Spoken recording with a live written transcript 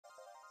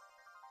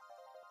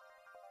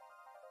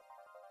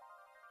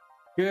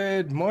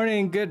Good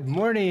morning, good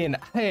morning.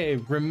 I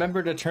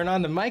remember to turn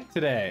on the mic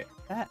today.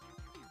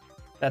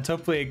 That's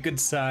hopefully a good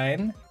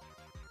sign.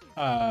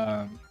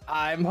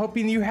 I'm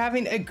hoping you're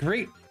having a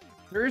great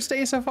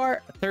Thursday so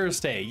far.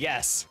 Thursday,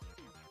 yes.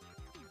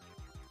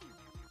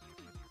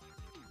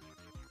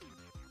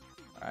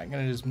 I'm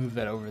gonna just move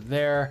that over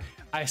there.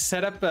 I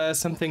set up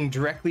something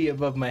directly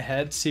above my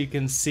head so you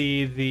can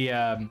see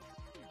the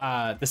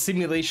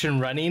simulation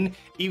running,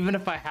 even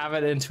if I have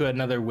it into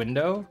another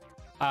window.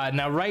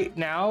 Now, right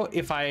now,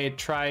 if I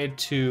try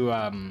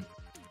to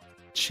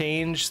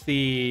change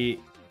the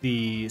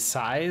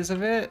size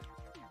of it,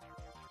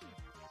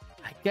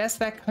 I guess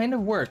that kind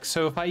of works.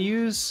 So if I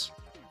use,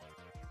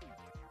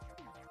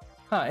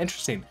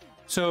 interesting.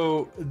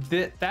 So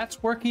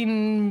that's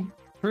working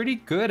pretty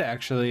good,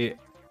 actually.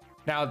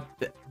 Now,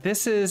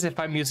 this is if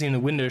I'm using the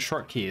Windows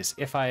short keys.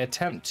 If I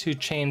attempt to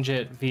change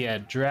it via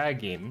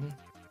dragging,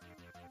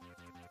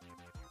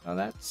 oh,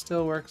 that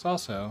still works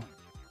also.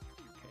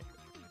 Okay.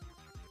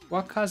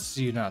 What causes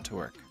you not to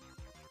work?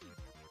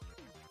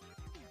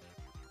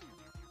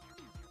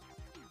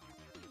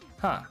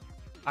 Huh.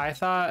 I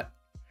thought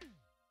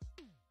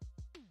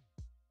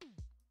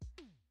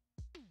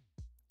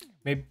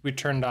maybe we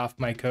turned off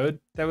my code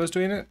that was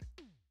doing it.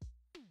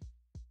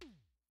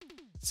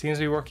 Seems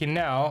to be working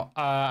now.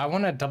 I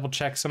want to double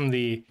check some of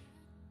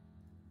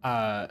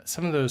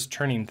those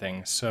turning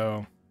things.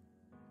 So,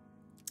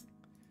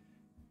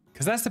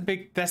 because that's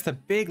the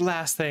big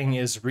last thing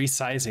is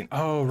resizing.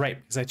 Oh, right,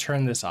 because I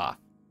turned this off.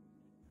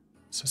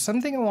 So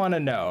something I want to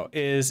know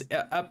is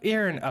up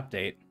here in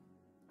update.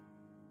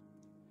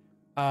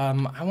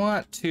 I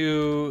want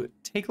to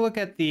take a look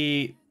at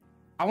I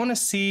want to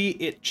see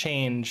it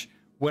change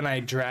when I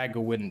drag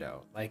a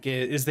window. Like,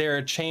 is there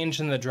a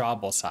change in the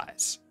drawable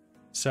size?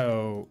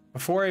 So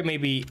before I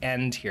maybe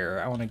end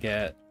here, I want to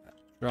get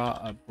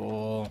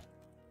drawable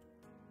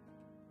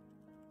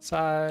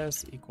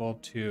size equal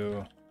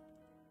to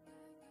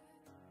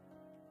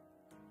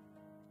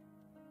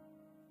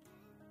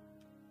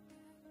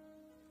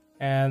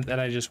and then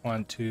I just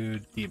want to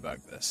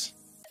debug this.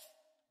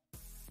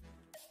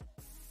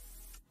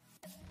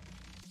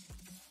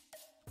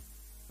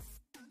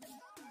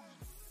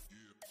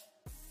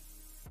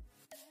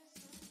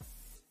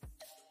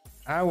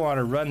 I want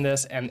to run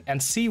this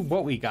and see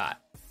what we got.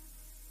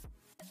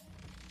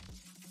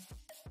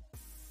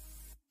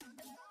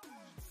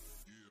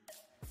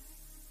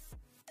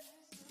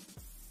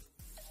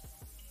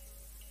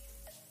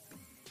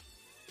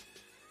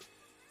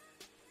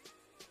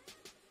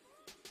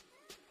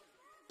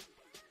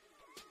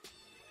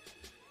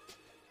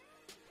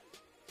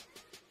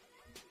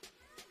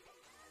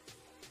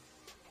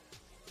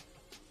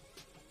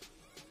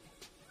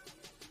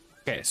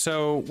 Okay,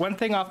 so one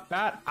thing off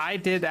bat, I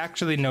did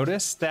actually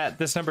notice that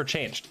this number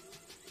changed.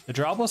 The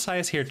drawable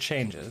size here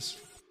changes.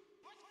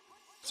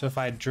 So if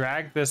I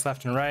drag this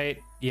left and right,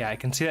 yeah, I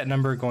can see that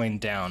number going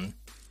down.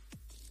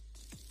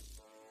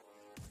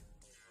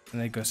 And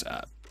then it goes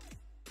up.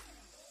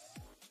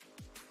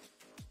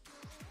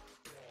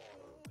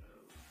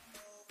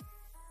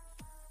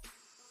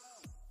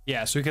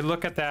 Yeah, so we could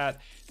look at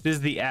that. This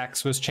is the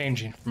X was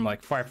changing from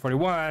like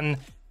 541,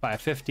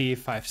 550,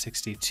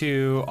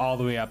 562, all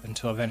the way up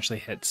until eventually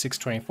hit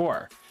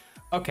 624.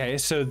 Okay,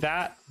 so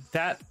that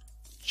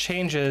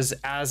changes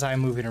as I'm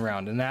moving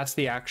around, and that's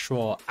the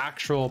actual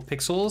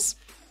pixels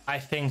I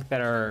think that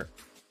are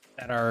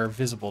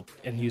visible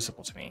and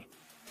usable to me.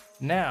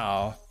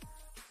 Now,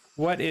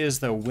 what is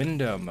the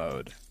window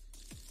mode?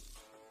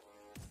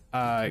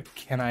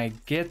 Can I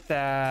get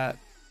that?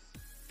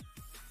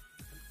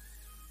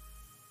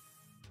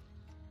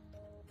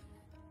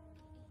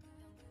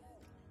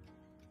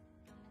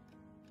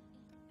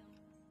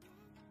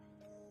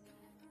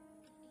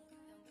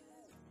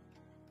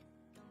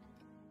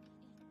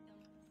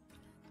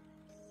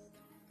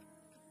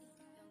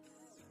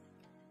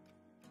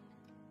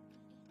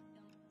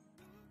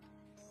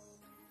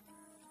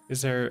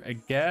 Is there a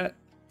get?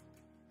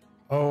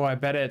 Oh, I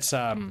bet it's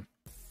so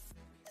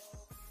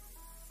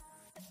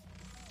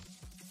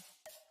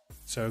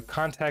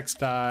context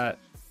dot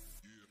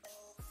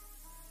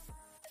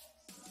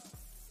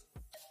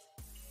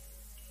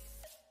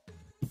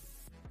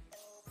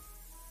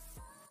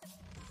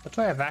what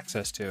do I have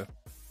access to?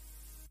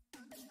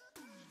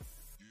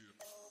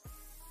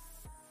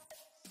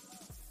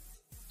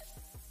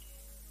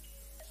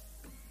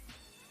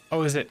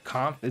 Oh, is it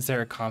conf? Is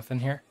there a conf in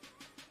here?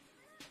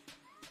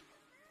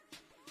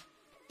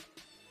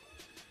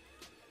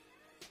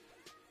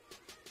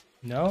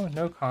 No,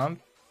 no comp.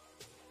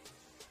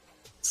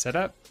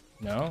 Setup?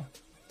 No.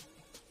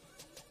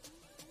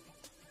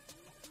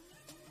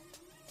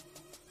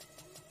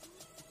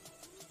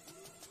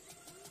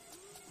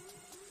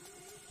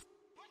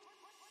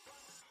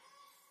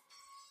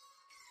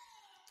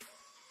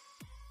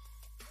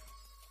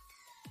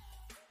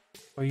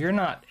 Well, you're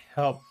not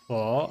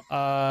helpful.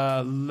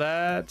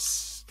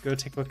 Let's go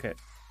take a look at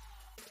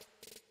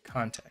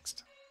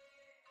context.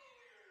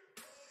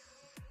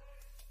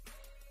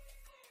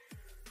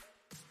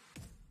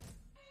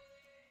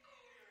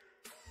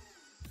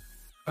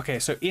 Okay,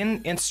 so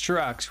in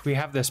instruct, we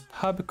have this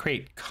pub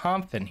crate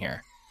conf in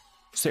here.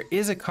 So there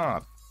is a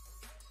conf.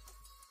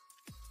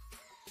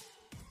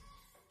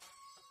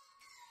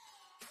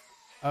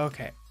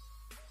 Okay.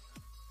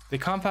 The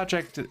conf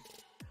object,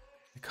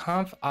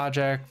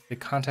 the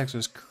context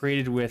was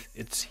created with,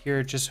 it's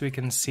here just so we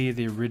can see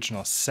the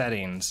original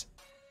settings.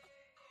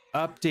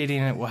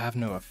 Updating it will have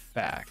no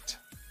effect.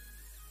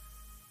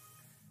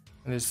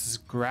 And this is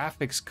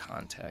graphics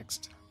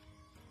context.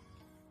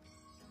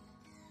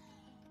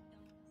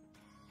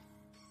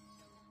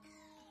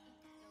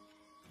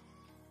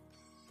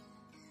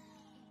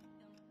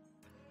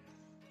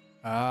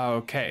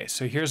 Okay,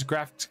 so here's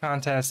graphics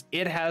context.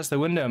 It has the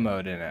window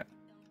mode in it.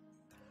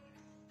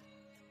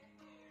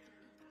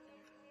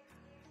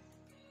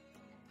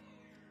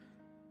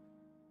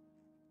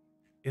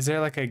 Is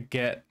there like a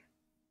get?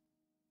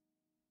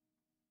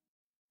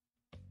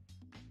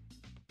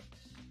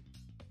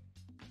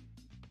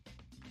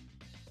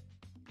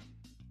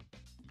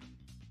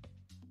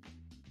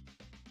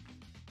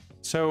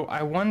 So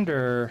I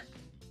wonder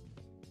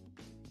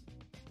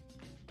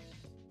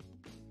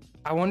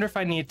if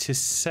I need to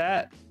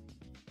set,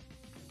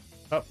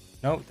 oh,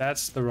 no,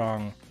 that's the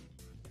wrong,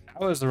 that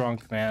was the wrong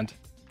command.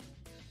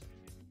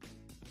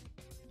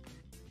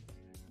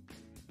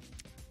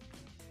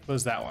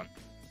 Close that one.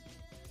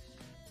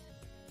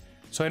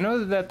 So I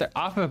know that the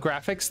off of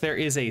graphics, there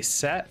is a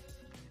set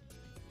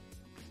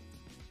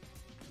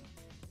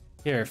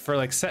here for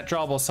like set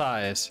drawable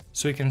size.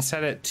 So we can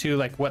set it to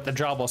like what the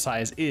drawable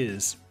size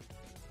is.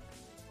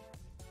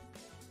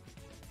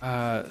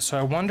 So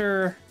I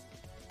wonder,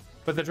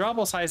 but the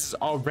drawable size is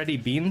already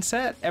being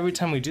set every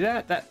time we do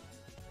that. That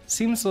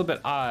seems a little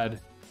bit odd,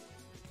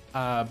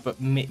 but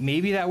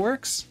maybe that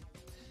works.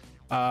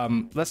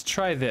 Let's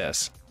try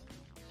this.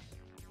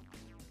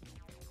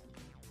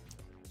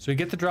 So we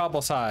get the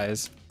drawable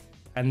size,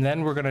 and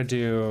then we're gonna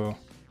do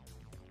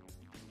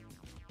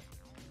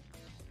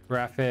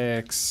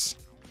graphics,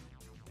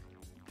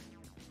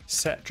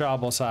 set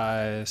drawable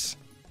size,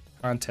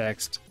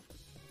 context.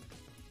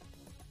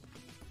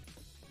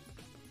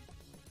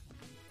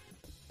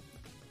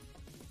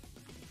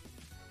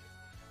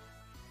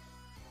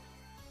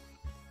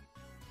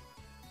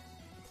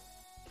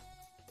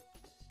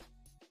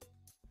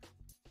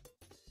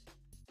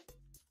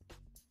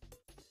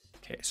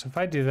 Okay, so if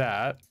I do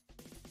that,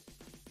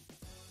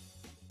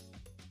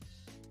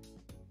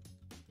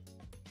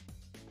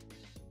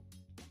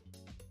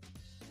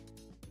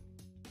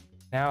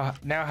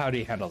 now how do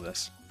you handle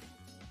this?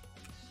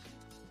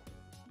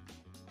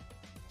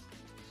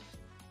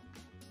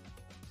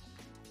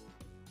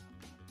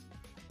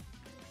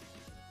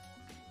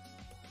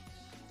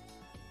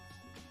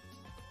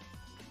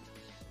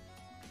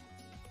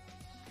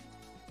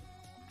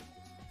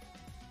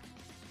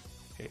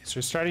 Okay, so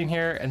we're starting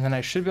here, and then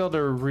I should be able to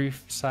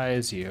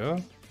resize you.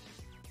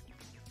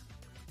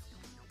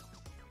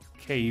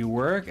 Okay, you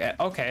work.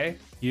 Okay,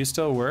 you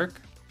still work.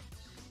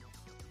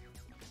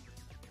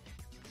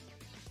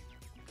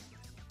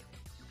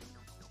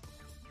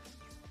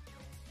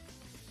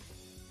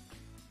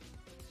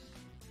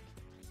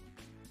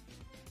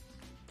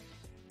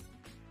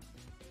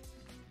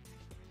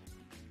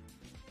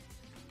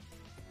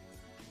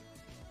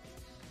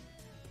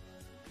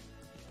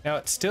 Now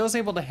it still is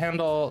able to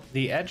handle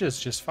the edges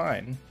just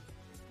fine.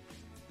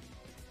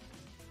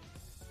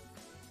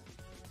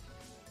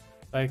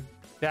 Like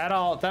that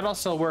all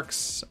still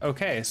works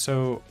okay,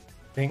 so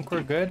I think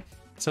we're good.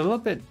 It's a little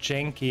bit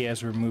janky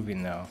as we're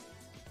moving though.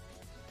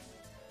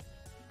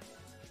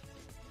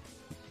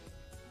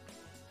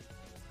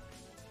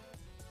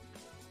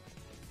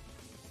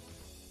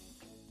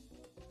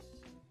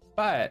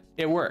 But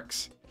it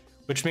works,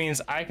 which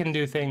means I can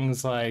do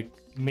things like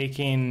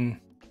making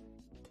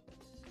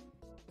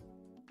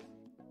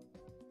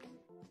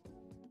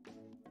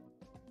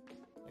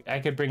I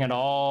could bring it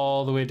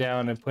all the way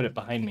down and put it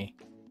behind me.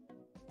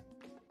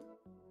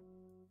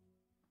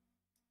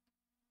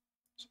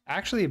 So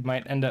actually, it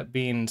might end up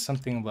being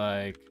something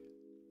like,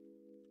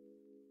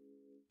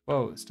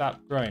 whoa, stop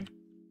growing.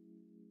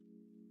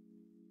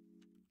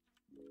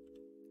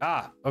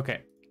 Ah,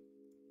 okay.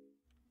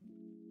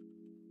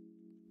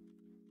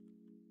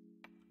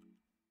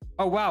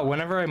 Oh wow,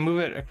 whenever I move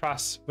it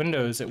across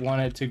windows, it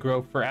wanted to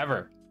grow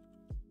forever.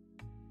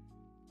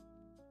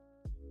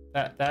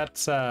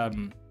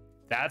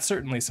 That's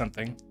certainly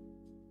something.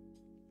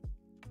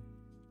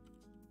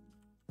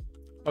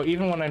 Oh,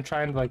 even when I'm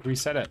trying to like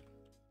reset it.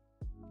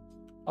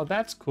 Oh,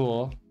 that's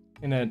cool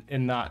in a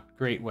not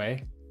great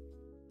way.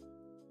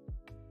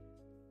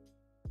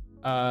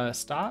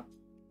 Stop.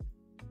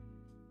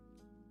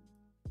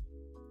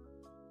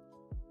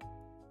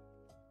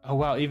 Oh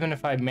wow, even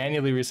if I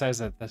manually resize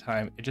it at the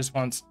time, it just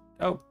wants,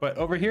 oh, but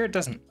over here it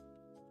doesn't.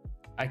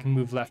 I can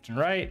move left and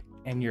right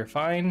and you're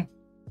fine.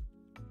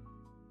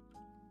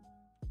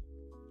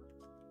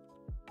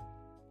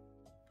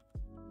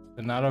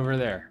 But not over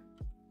there.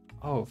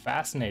 Oh,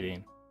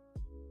 fascinating.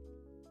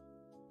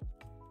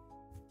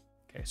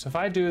 Okay, so if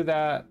I do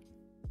that,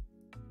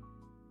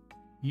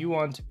 you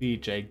want to be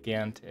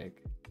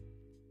gigantic.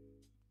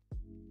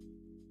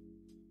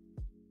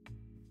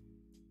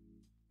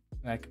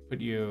 And I could put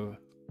you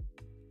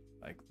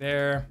like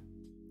there.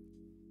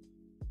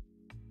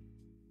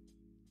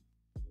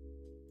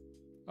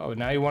 Oh,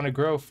 now you want to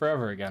grow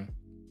forever again.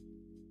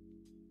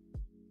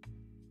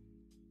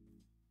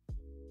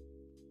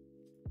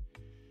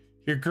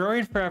 You're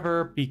growing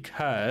forever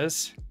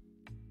because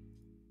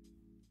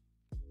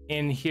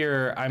in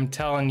here, I'm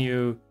telling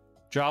you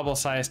drawable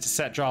size to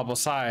set drawable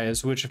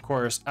size, which of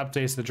course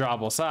updates the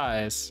drawable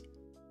size.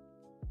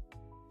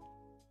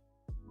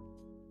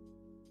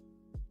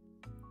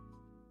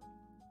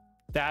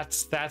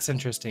 That's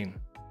interesting.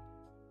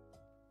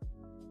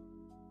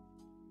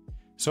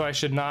 So I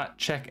should not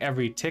check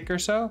every tick or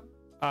so,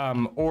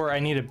 or I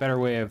need a better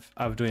way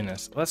of doing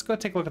this. Let's go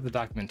take a look at the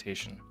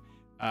documentation.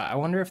 I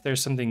wonder if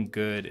there's something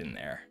good in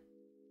there.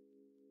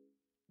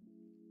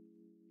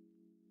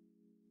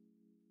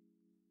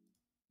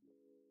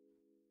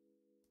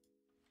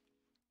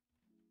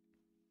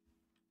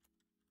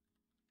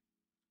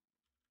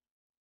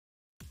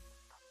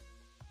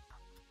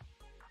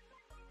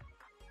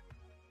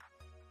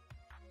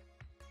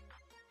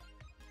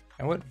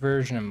 And what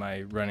version am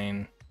I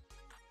running?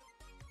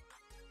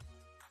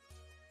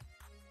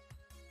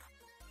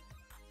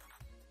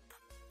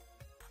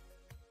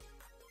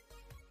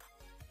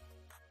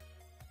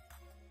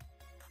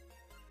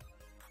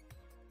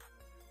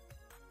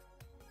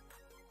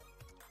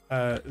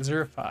 Uh,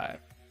 0.5.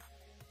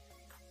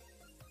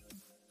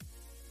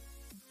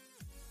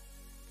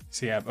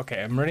 So yeah,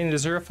 okay, I'm running the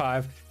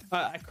 0.5.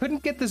 I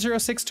couldn't get the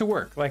 0.6 to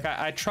work. Like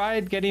I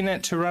tried getting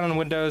it to run on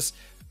Windows.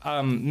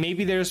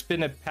 Maybe there's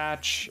been a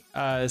patch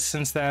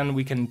since then.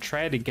 We can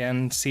try it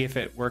again, see if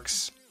it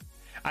works.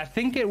 I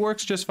think it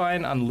works just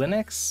fine on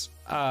Linux,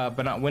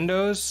 but not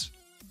Windows.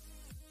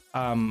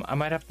 I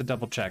might have to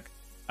double check,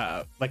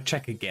 like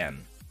check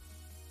again.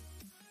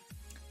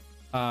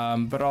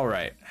 But all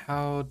right,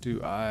 how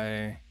do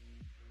I...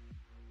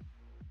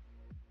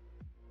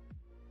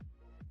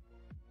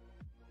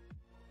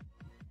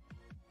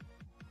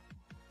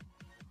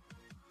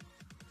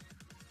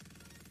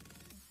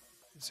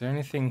 Is there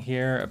anything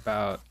here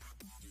about...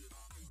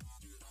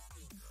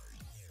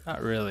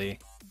 Not really.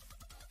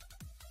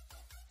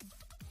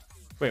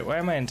 Wait, why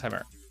am I in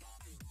timer?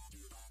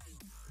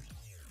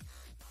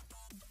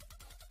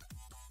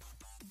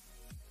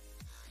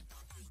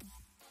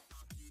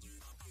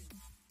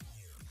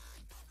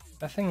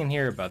 Nothing in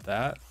here about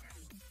that.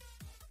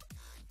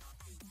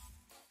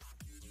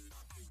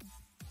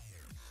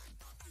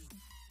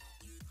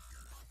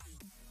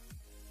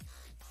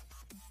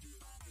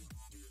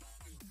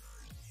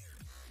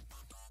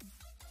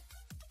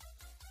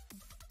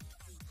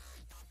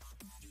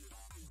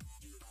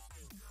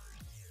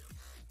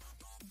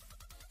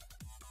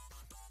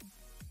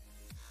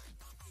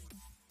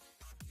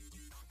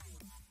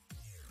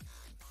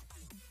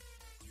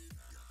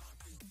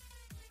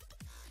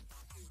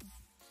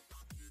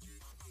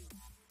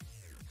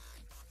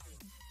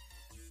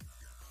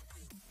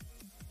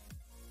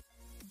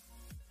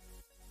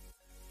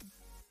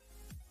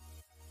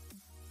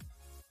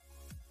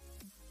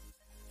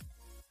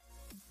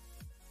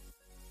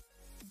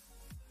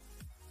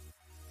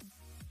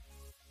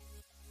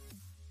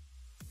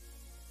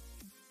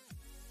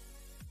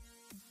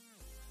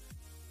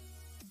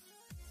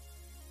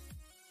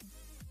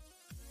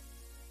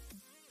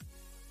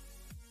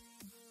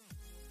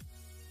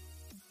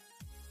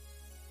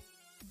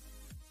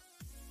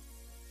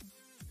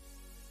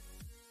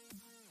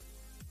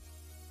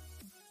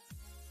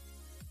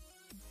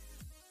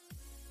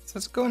 So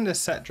let's go into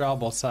set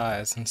drawable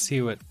size and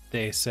see what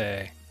they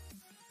say.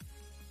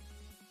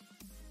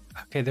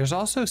 Okay, there's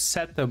also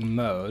set the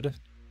mode.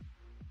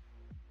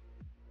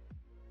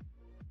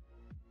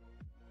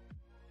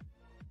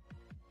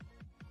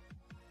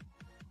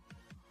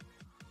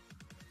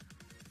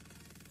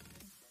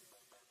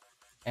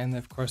 And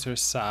of course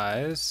there's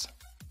size.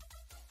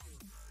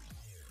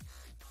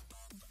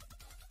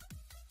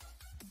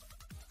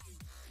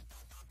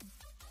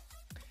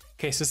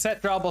 Okay, so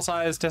set drawable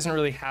size doesn't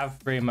really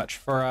have very much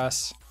for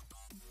us.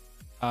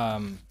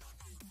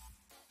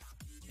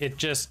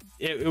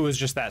 It was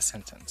just that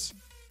sentence.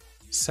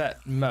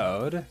 Set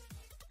mode.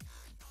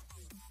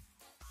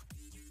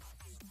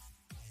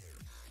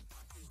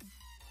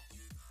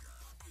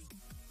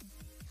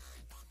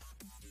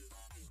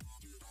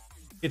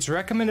 It's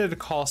recommended to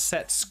call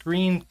set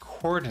screen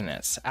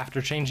coordinates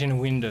after changing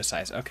window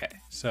size. Okay,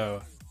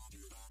 so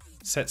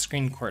set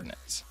screen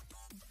coordinates.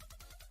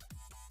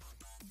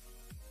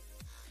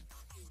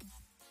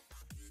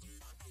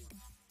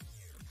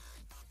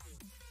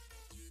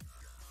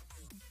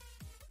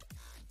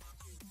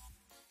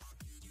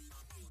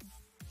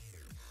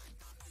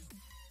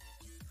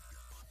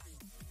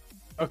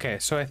 Okay,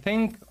 so I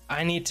think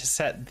I need to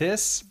set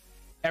this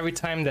every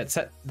time that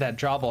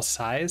drawable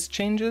size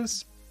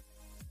changes.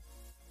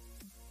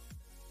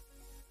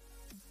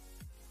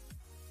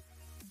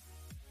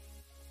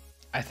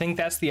 I think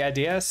that's the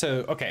idea.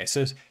 So, okay,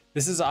 so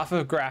this is off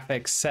of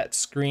graphics set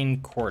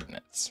screen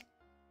coordinates.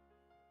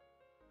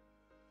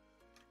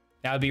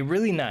 Now it'd be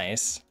really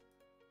nice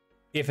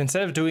if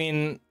instead of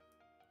doing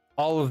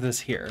all of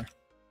this here,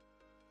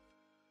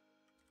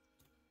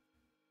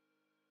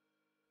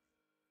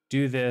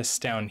 do this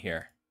down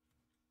here.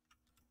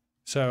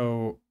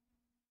 So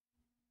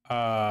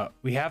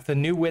we have the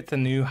new width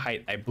and new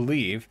height, I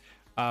believe.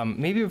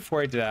 Maybe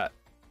before I do that,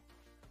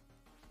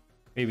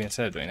 maybe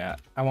instead of doing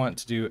that, I want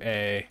to do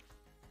a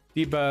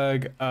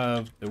debug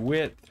of the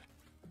width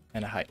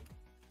and a height.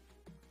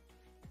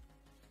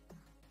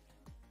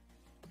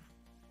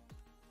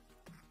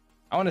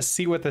 I want to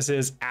see what this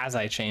is as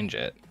I change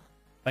it.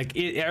 Like,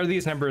 are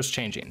these numbers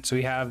changing? So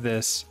we have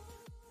this.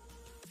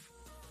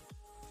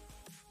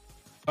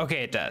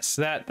 Okay, it does.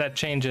 So that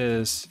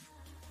changes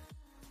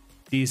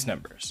these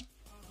numbers.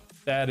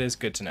 That is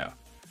good to know.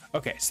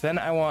 Okay, so then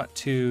I want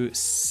to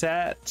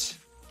set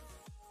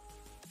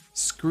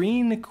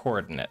screen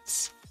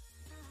coordinates.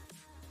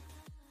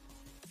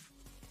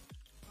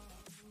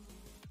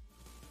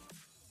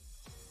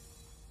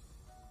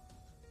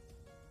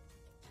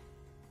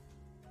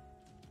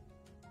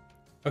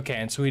 Okay,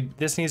 and so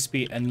this needs to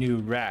be a new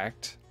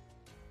rect.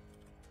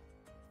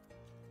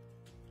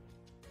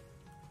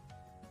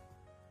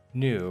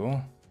 New.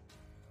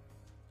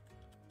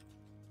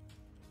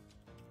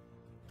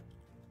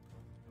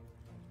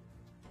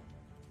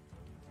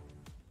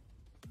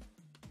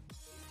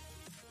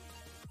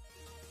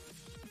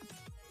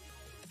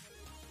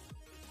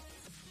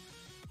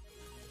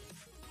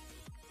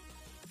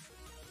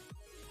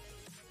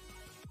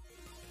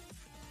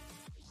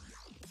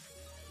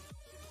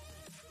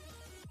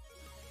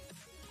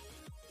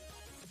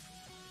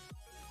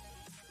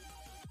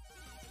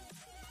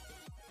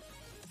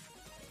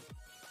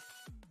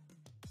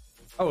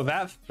 Oh,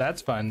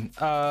 that's fun.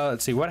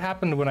 Let's see, what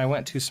happened when I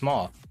went too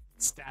small?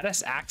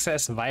 Status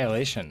access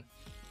violation.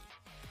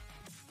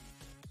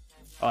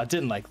 Oh, I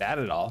didn't like that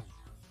at all.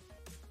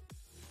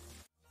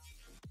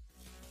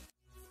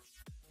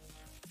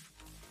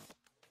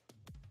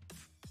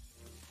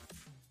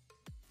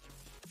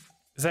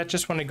 Is that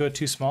just when I go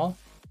too small?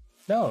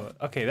 No,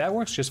 okay, that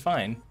works just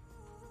fine.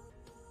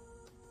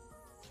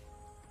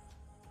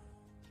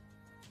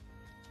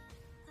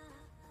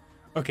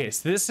 Okay,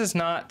 so this is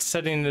not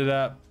setting it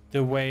up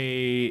the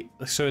way,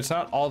 so it's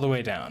not all the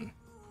way down.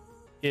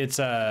 It's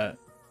the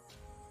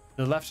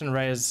left and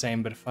right is the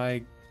same, but if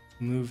I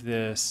move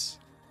this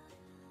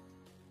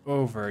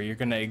over, you're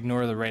gonna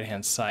ignore the right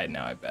hand side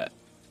now, I bet.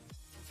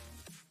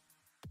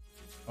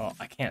 Well,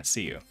 I can't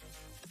see you.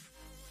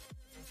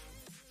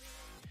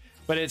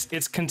 But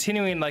it's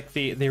continuing, like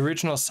the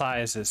original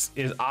size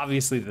is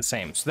obviously the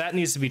same, so that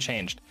needs to be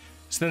changed.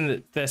 So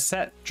then the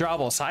set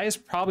drawable size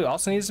probably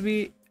also needs to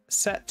be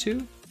set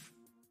to.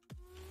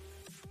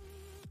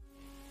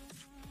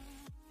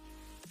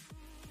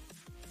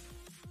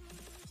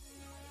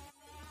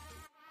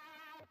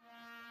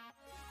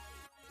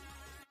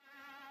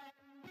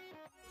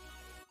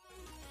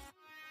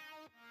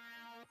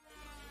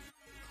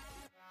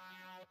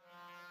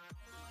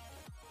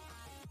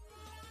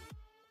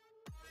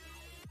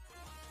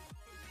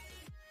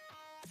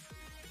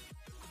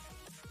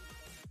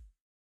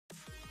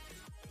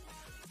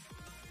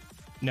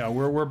 No,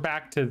 we're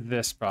back to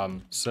this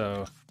problem.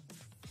 So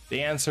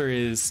the answer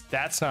is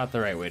that's not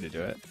the right way to do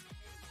it.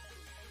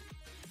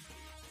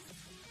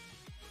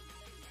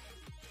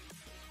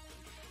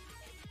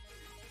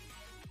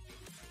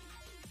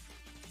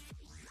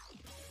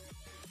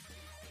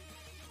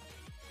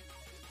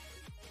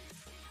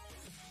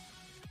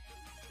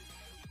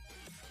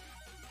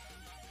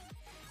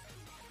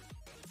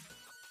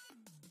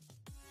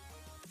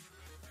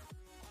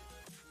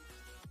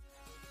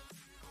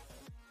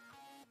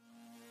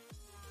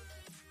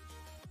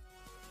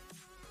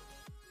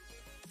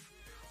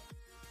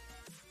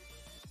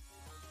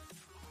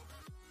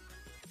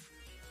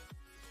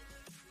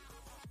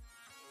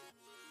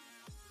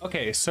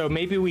 Okay, so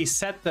maybe we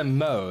set the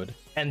mode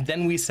and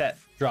then we set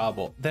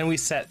drawable, then we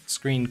set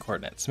screen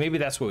coordinates. Maybe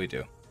that's what we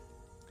do.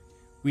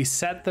 We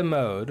set the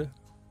mode.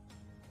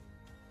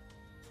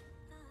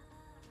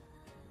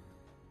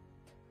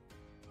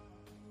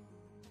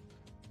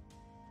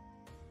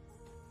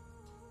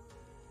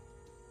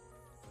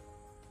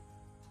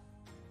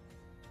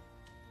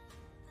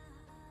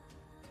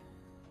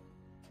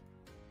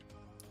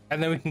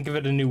 And then we can give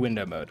it a new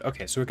window mode.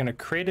 Okay, so we're going to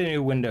create a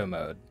new window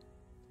mode.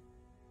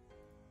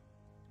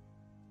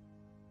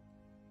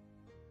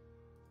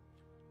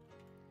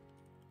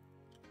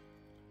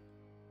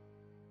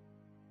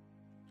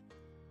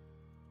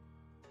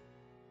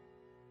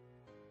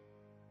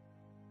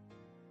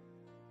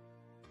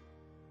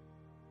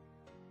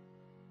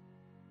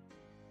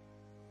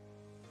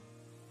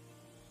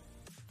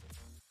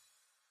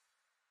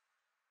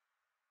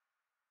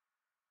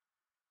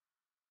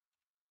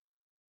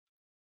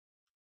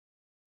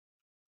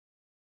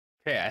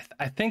 Okay,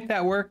 I think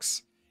that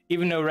works,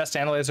 even though REST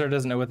Analyzer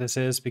doesn't know what this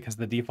is because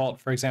the default,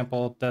 for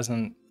example,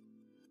 doesn't,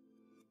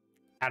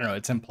 I don't know,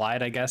 it's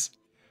implied, I guess.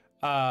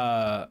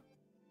 Okay,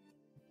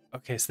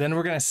 so then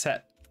we're gonna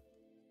set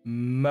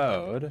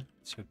mode,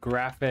 so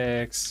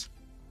graphics,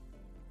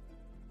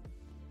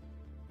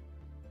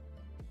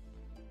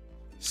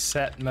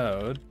 set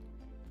mode,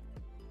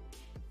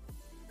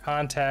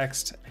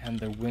 context, and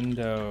the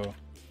window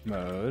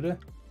mode.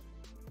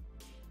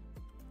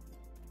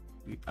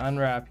 We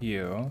unwrap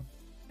you,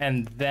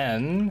 and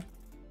then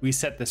we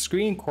set the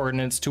screen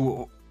coordinates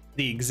to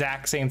the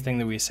exact same thing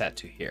that we set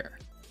to here.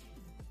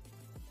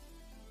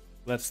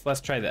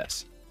 Let's try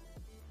this.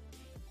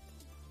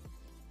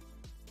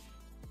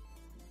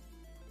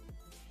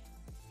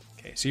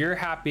 Okay, so you're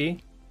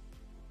happy.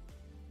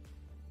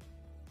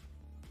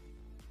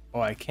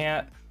 Oh, I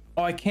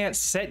can't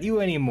set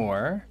you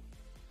anymore.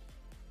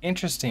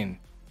 Interesting.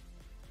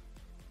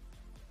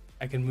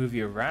 I can move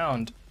you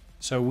around.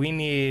 So we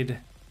need...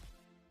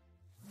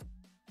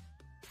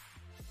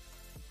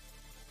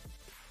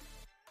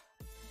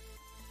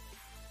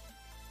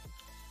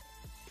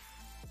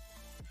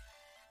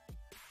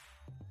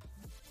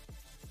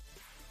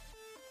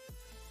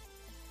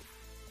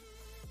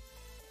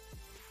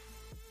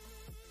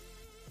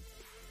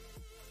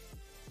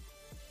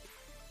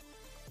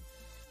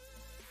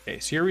 Okay,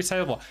 so you're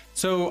recyclable.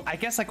 So I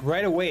guess like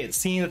right away it's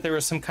seeing that there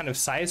was some kind of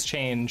size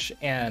change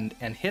and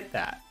hit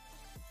that.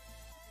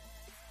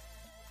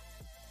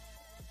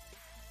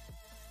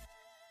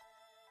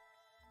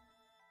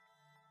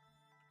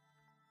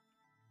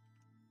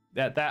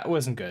 That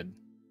wasn't good.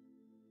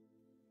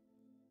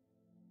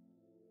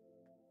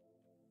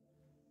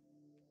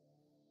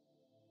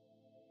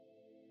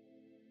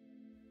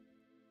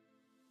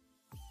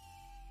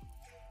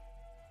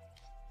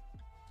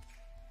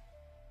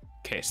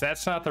 Okay, so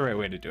that's not the right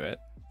way to do it.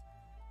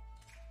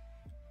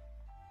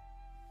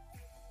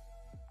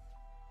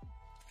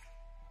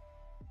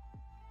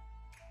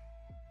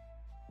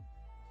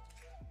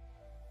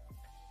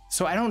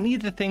 So I don't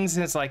need the things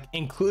that's like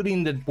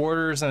including the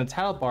borders and the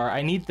title bar.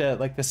 I need the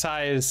like the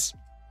size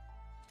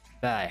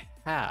that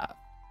I have.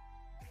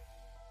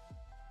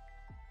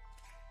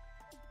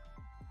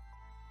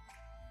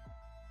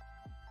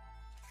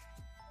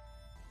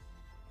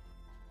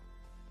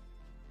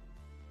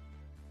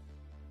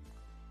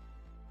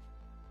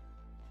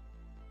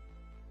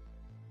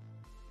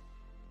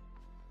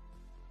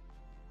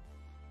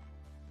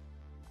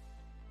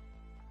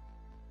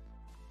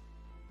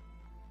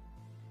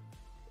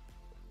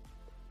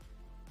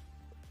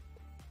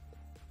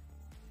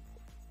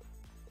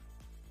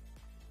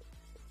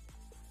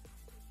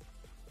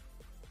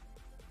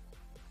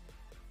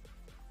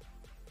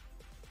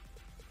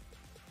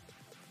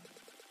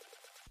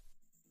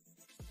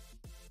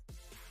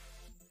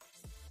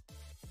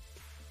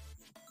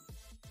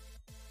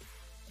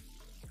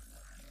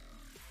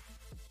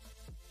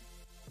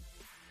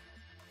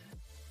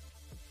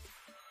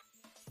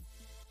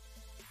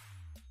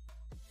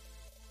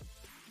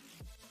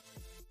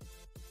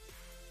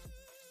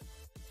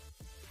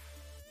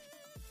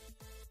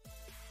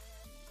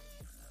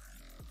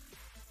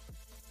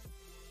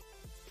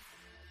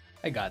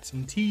 I got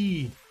some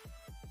tea.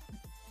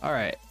 All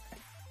right.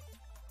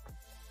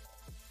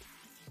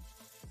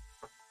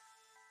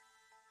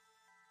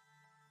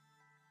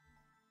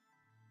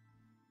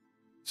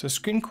 So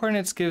screen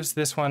coordinates gives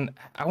this one.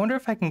 I wonder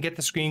if I can get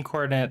the screen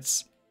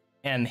coordinates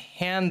and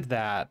hand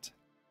that.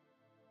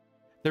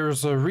 There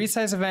was a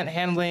resize event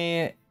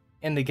handling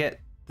and to get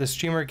the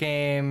streamer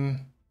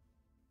game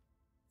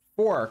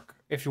fork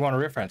if you want to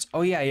reference.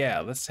 Oh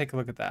yeah. Let's take a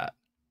look at that.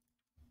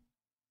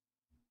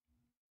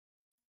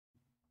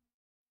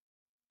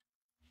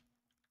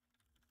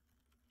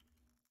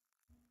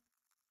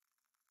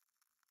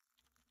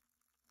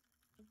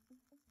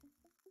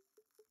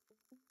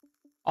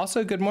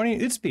 Also, good morning,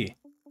 Utsby.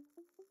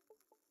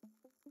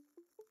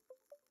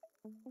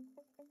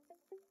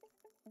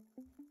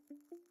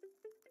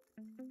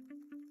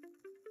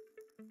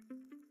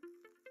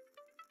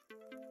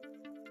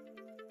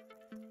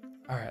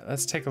 All right,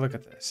 let's take a look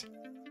at this.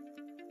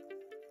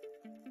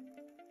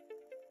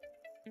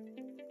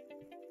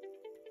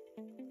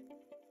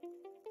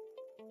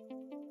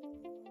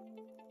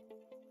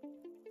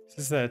 This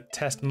is the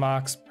test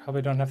mocks.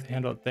 Probably don't have to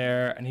handle it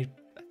there. I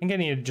think I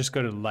need to just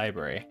go to the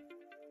library.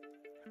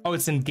 Oh,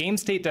 it's in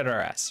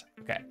gamestate.rs.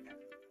 Okay.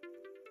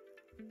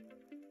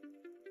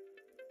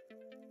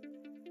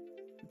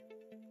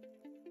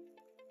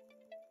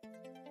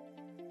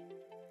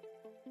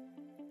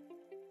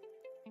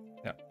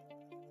 No,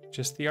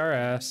 just the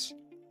RS.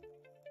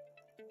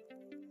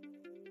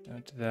 Go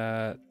to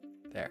that.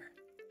 There.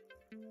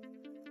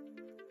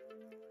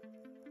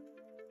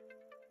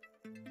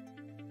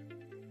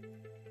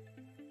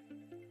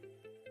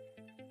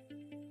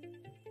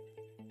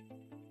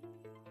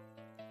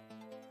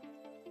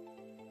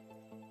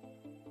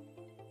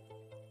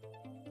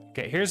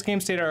 Okay, here's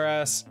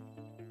GameState.rs.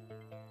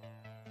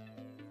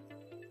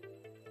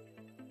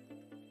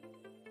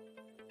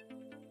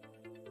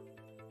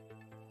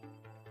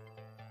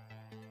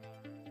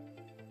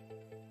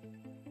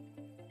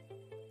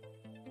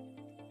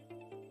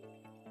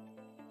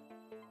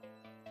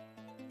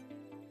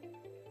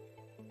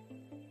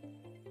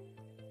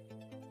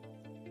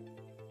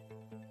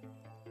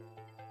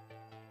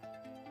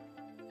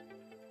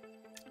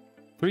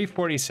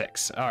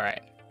 $346. All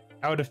right.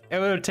 It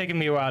would have taken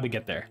me a while to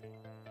get there.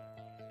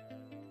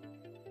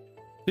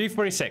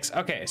 346.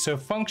 Okay, so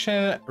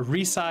function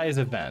resize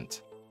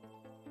event.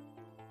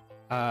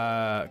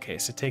 Okay,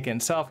 so take in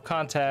self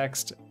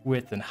context,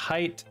 width and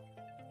height,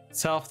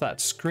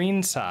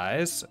 self.screen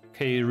size.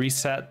 Okay,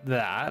 reset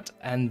that,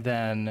 and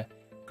then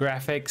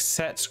graphics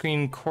set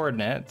screen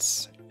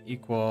coordinates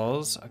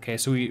equals. Okay,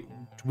 so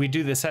we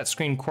do the set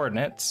screen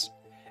coordinates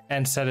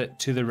and set it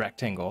to the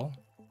rectangle.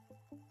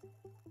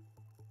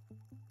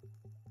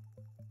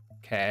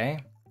 Okay.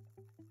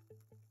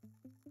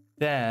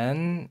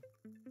 Then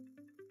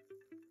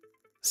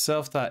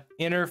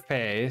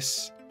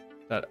self.interface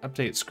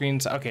update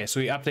screens. Okay, so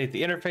we update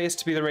the interface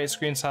to be the right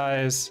screen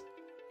size,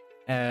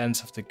 and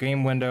self the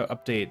game window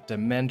update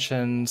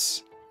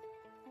dimensions.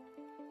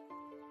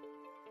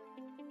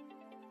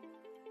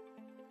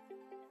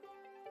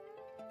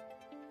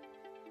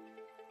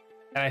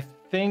 And I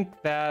think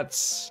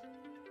that's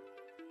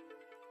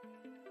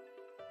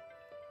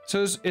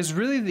so is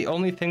really the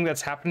only thing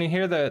that's happening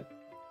here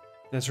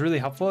that's really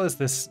helpful is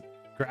this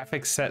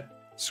graphics set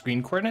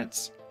screen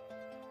coordinates.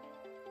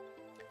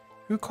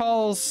 Who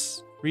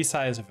calls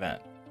resize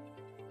event?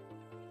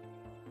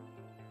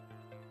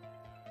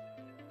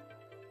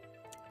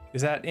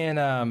 Is that in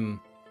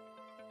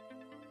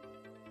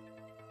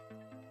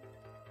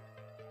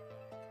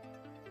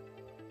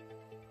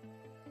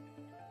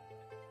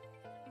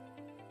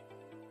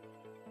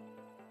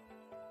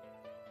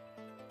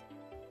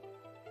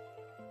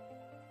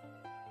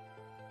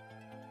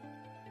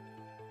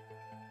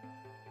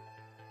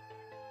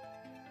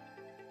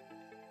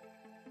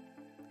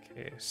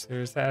okay, so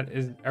there's that.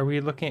 Are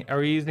we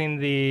using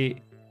the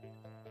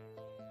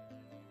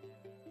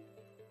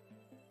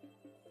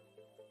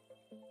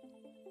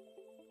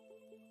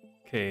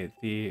okay,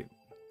 the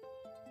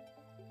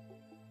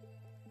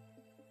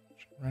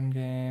run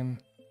game.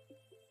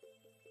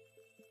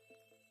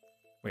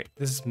 Wait,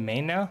 this is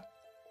main now?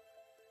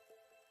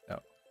 No.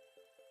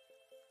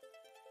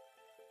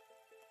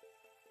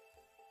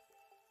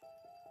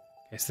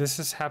 Okay, so this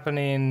is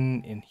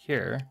happening in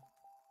here.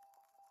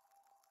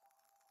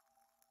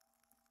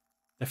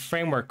 The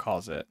framework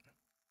calls it.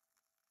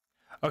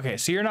 Okay,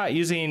 so you're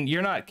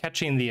not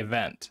catching the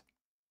event.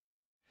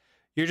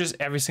 You're just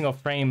every single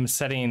frame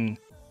setting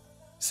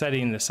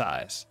the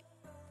size.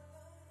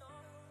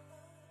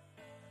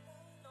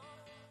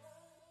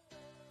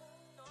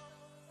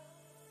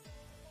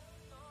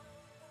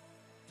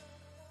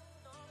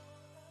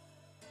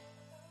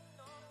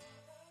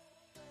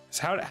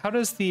 So how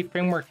does the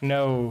framework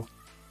know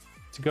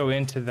to go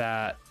into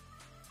the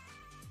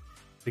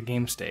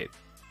game state?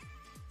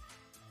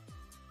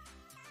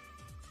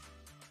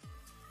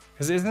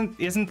 Because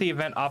isn't the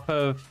event off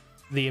of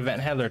the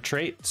event handler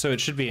trait, so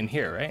it should be in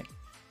here, right?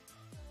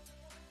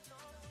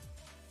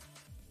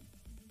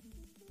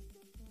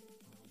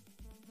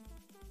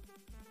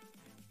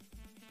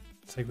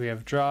 It's like we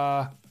have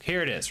draw.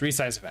 Here it is,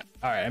 resize event.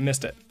 All right, I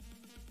missed it.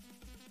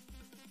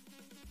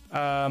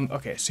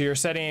 Okay, so you're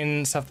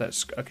setting stuff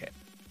that's okay.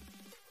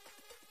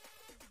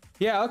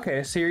 Yeah,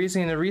 okay, so you're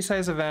using the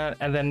resize event,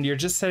 and then you're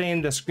just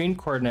setting the screen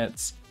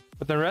coordinates,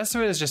 but the rest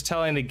of it is just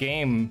telling the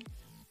game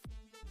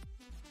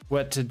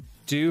what to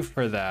do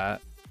for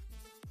that.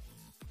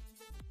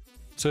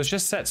 So it's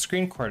just set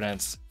screen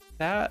coordinates.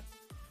 That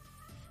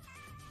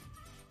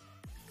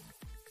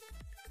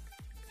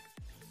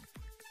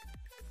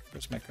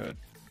where's my code?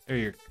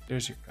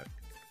 There's your code.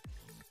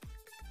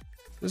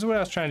 This is what I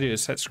was trying to do,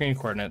 is set screen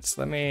coordinates.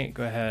 Let me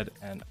go ahead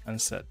and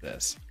unset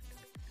this.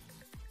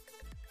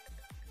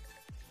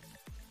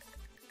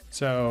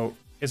 So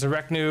it's a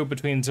rect new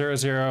between 0,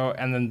 0,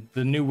 and then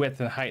the new width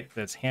and height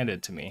that's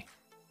handed to me.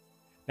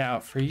 Now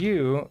for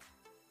you,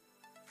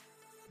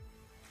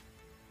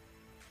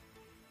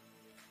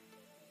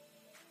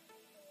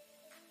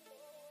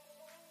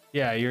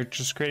 yeah, you're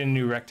just creating a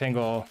new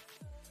rectangle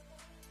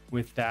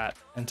with that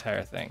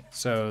entire thing.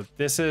 So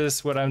this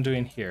is what I'm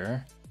doing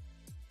here.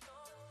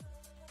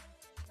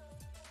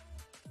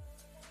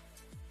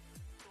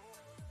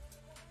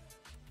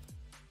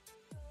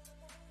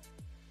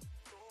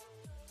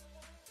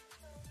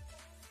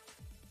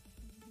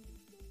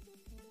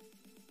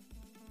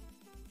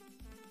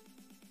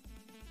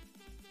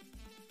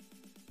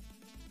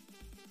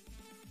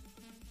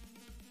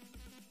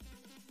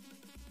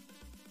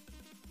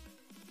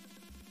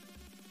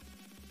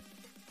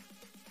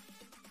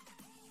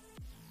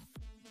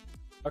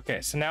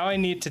 Okay, so now I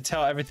need to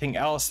tell everything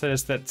else that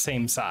is that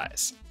same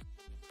size.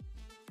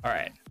 All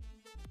right.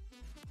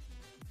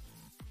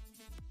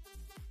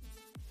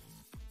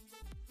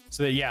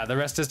 So that, yeah, the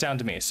rest is down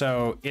to me.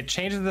 So it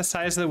changes the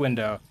size of the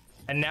window,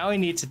 and now I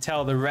need to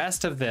tell the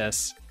rest of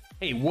this,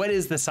 hey, what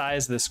is the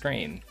size of the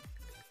screen?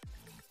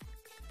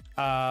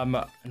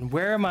 And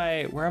where am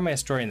I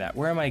storing that?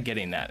 Where am I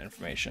getting that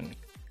information?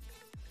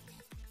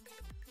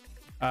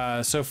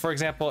 So for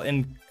example,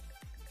 in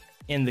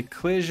the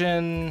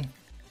collision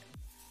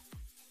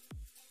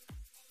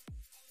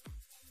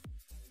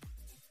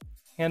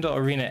handle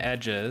arena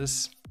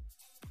edges.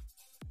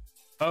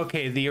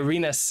 Okay, the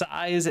arena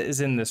size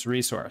is in this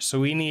resource. So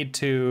we need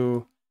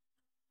to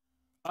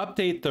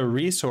update the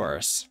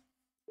resource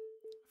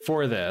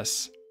for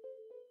this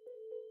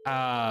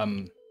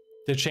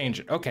to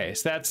change it. Okay,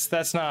 so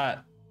that's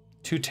not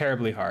too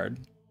terribly hard.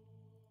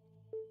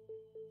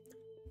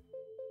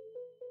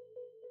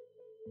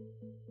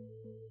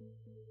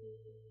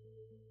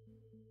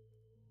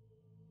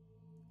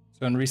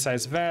 So in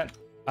resize event,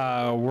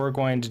 we're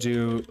going to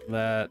do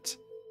let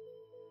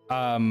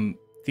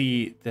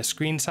the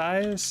screen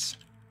size.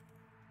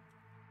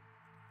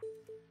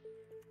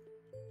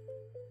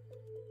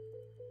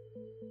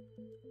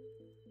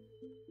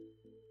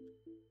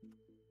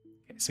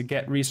 Okay, so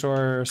get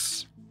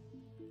resource.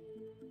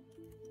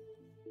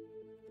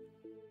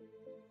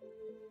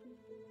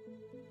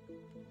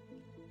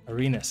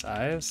 Arena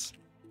size.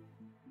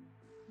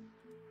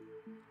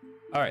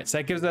 All right, so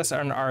that gives us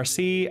an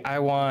RC. I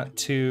want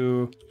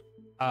to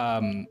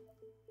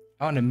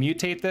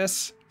mutate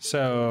this.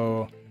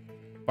 So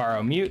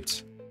borrow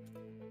mute.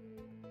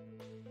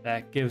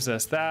 That gives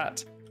us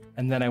that.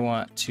 And then I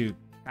want to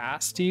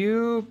cast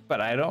you,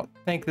 but I don't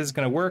think this is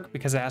going to work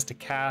because it has to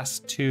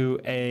cast to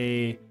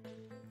a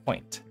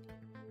point.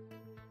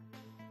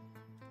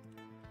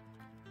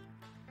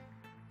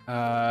 Can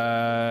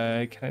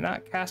I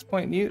not cast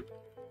point mute?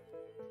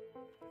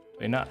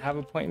 Do I not have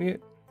a point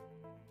mute?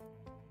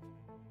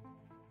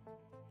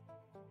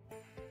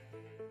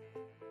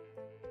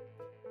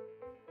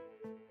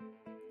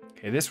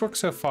 Okay, this works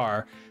so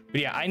far,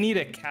 but yeah, I need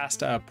to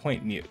cast a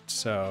point mute,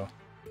 so.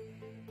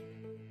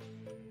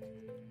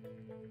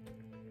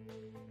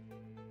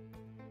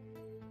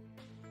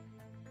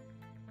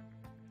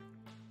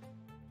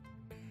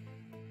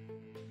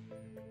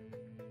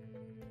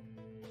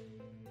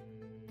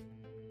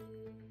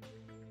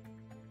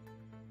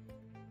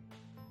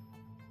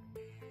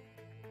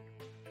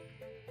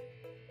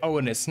 Oh,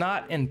 and it's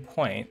not in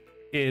point,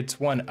 it's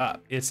one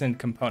up, it's in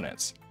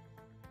components.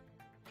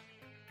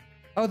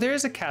 Oh, there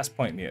is a cast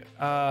point mute.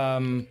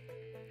 Oh,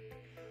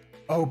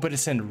 but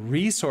it's in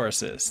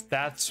resources.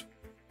 That's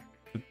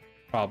the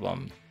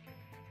problem.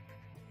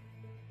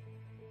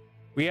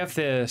 We have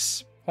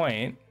this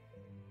point.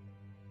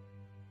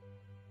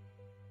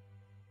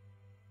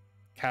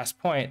 Cast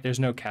point, there's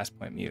no cast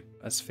point mute.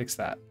 Let's fix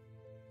that.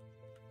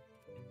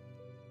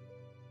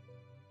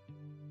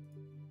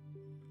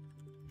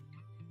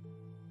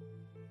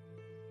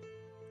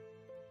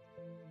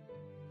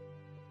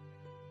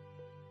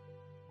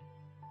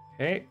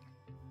 Okay.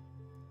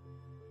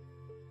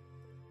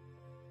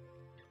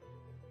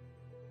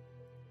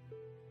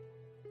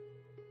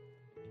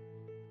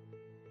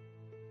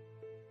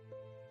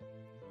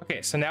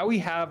 Okay, so now we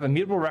have a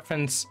mutable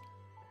reference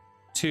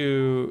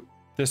to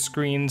the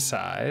screen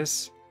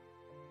size.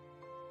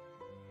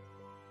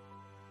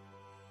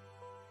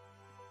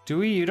 Do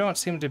we? You don't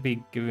seem to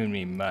be giving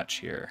me much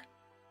here.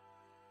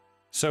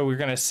 So we're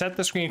going to set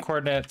the screen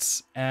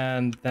coordinates,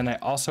 and then I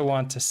also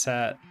want to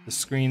set the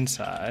screen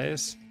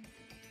size.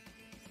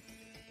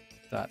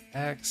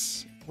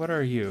 .x, what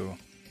are you?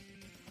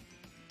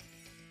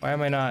 Why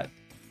am I not?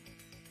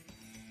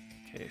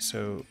 Okay,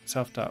 so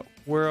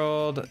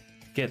self.world,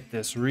 get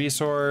this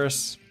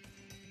resource.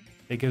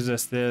 It gives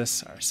us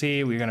this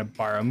RC. We're going to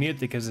borrow mute.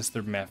 That gives us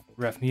the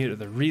ref mute of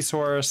the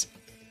resource.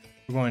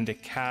 We're going to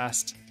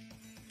cast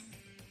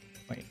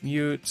point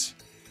mute.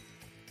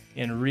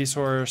 In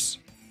resource,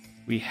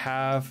 we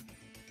have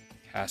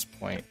cast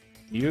point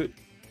mute.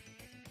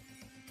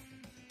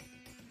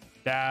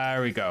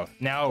 There we go.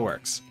 Now it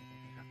works.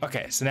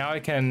 Okay, so now I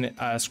can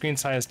screen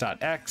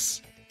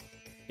size.x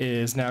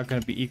is now going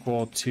to be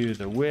equal to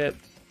the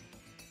width.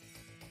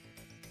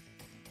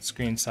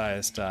 Screen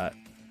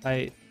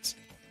size.height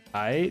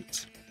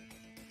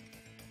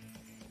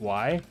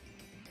y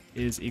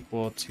is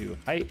equal to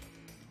height.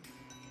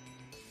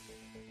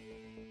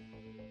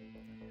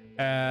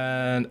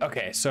 And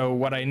okay, so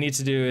what I need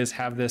to do is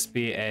have this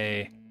be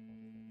a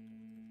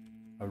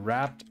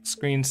wrapped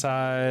screen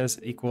size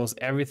equals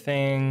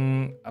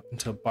everything up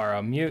until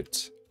borrow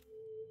mute.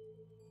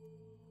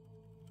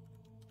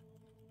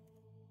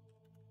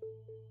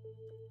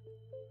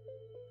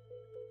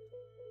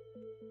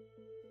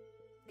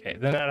 Okay,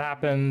 then that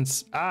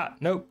happens. Ah,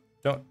 nope,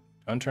 don't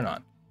turn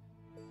on.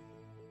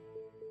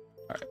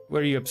 All right,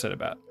 what are you upset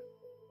about?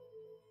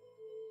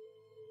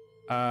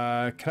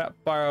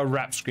 Cannot borrow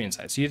wrap screen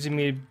size. So you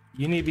need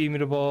to be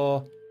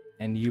mutable,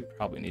 and you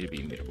probably need to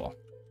be mutable.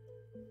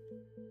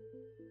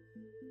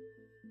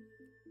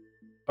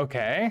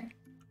 Okay,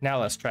 now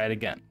let's try it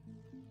again.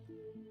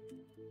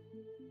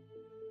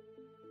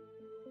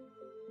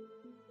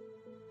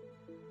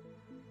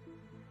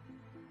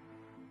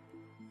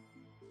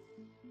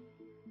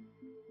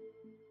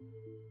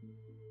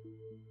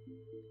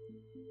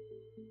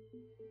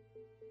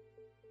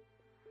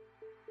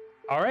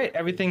 All right,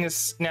 everything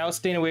is now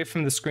staying away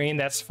from the screen.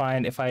 That's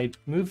fine. If I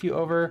move you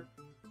over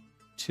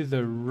to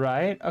the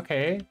right,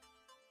 okay,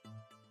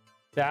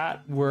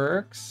 that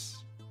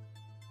works.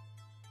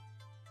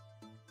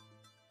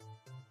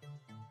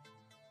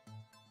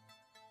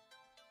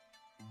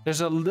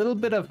 There's a little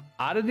bit of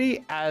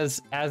oddity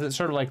as it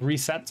sort of like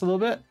resets a little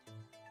bit.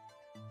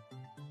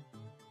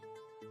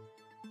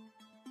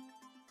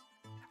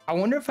 I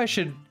wonder if I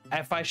should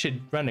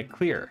run it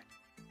clear.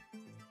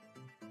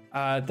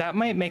 That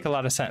might make a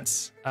lot of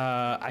sense.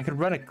 I could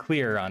run a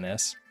clear on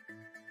this.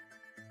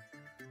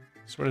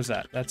 So what is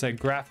that? That's a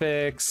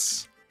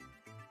graphics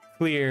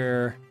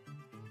clear.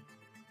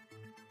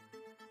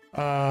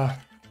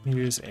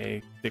 Use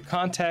the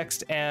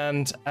context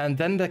and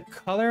then the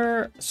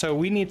color. So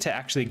we need to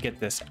actually get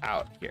this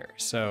out here.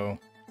 So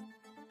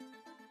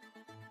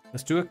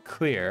let's do a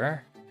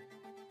clear.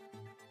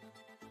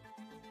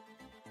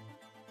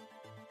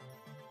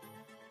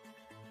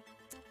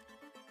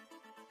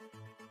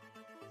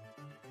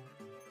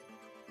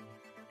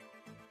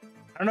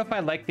 I don't know if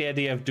I like the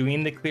idea of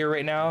doing the clear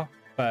right now,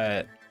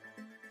 but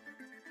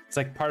it's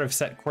like part of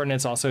set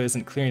coordinates also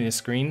isn't clearing the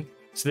screen.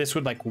 So this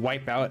would like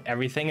wipe out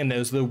everything, and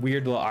those little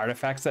weird little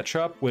artifacts that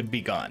show up would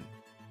be gone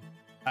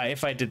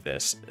if I did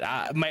this.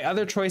 My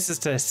other choice is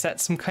to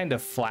set some kind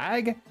of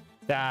flag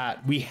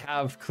that we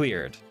have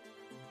cleared.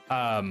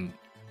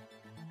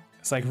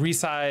 It's like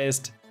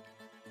resized.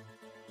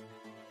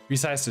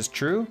 Resized is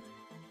true.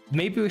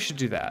 Maybe we should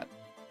do that.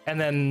 And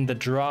then the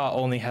draw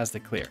only has the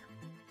clear.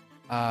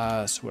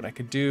 So what I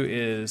could do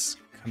is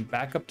come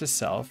back up to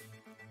self.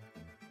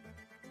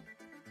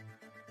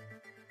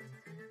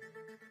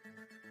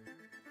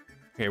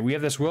 Okay, we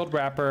have this world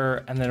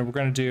wrapper, and then we're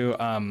going to do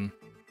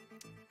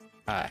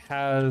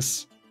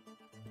has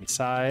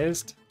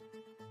resized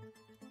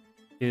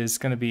is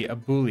going to be a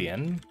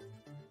Boolean.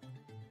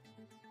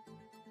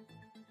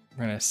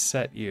 We're going to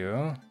set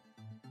you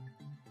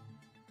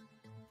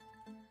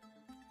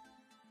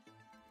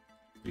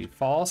to be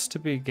false to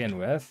begin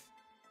with.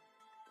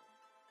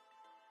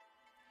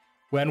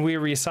 When we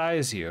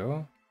resize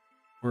you,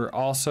 we're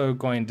also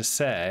going to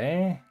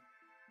say,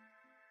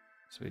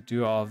 so we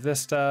do all of this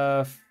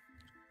stuff.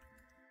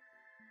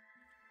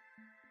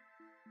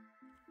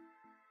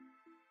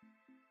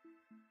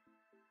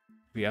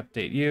 We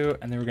update you,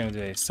 and then we're going to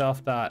do a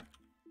self dot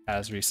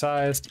as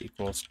resized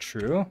equals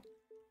true.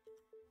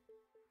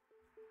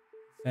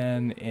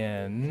 Then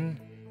in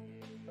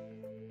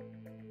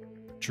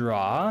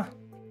draw,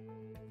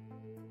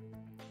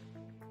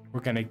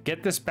 we're going to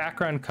get this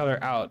background color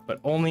out,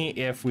 but only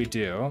if we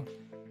do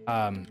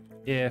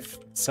if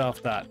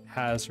self dot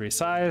has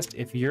resized.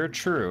 If you're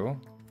true,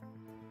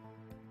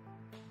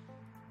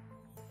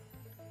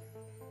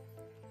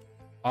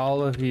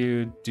 all of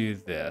you do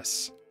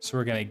this. So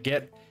we're going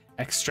to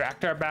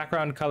extract our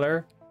background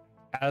color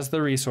as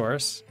the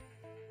resource,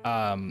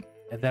 and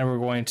then we're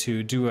going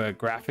to do a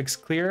graphics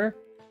clear,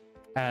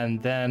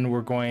 and then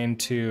we're going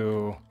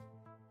to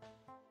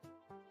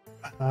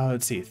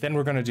let's see, then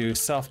we're going to do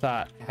self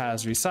dot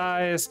has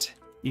resized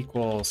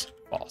equals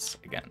false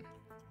again.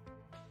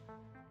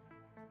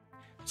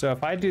 So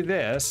if I do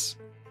this,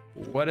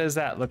 what does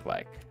that look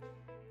like?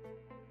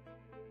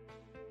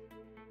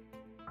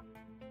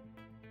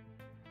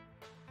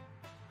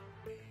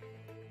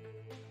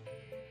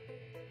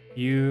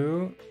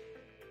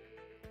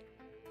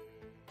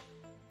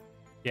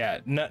 Yeah,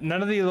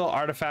 none of the little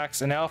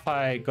artifacts. And now if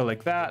I go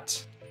like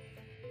that,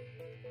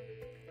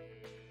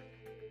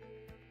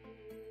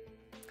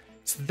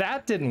 so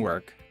that didn't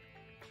work.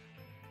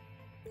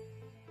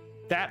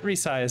 That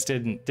resize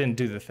didn't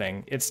do the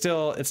thing. It's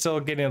still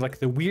getting like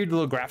the weird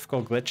little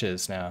graphical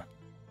glitches now.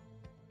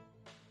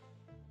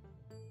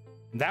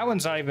 That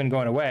one's not even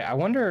going away. I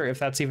wonder if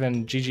that's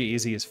even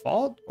GGEZ's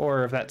fault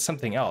or if that's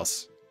something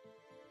else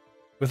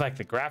with like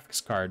the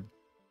graphics card.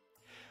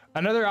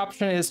 Another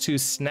option is to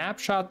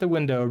snapshot the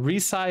window,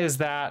 resize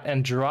that,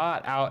 and draw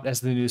it out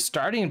as the new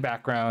starting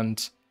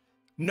background.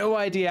 No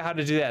idea how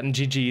to do that in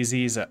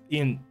GGEZ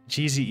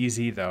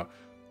though.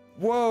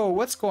 Whoa,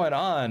 what's going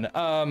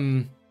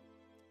on?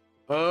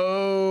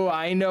 Oh,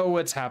 I know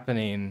what's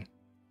happening.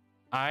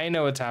 I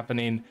know what's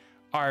happening.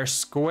 Our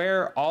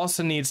square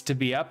also needs to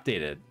be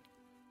updated.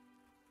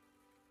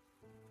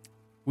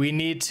 We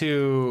need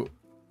to,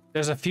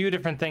 there's a few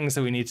different things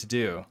that we need to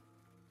do.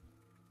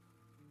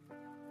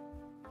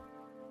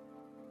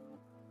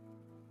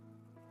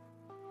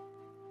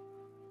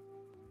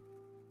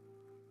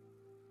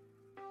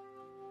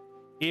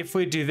 If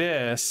we do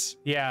this,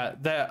 yeah,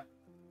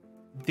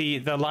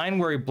 the line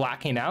where we're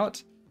blacking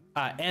out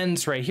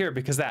ends right here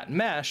because that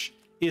mesh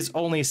is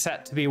only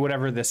set to be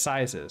whatever this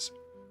size is.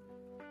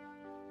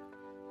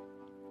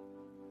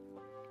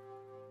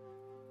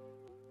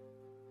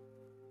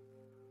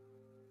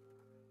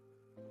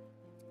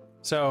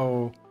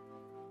 So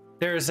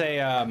there's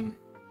a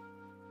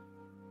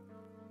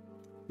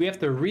we have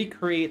to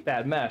recreate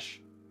that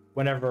mesh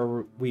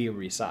whenever we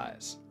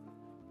resize.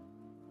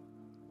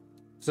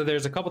 So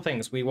there's a couple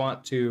things. We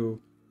want to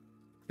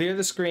clear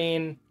the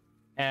screen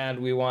and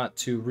we want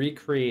to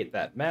recreate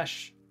that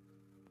mesh.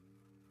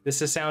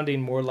 This is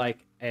sounding more like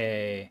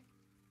a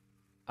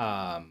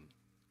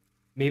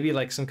maybe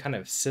like some kind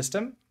of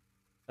system,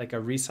 like a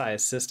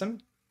resize system.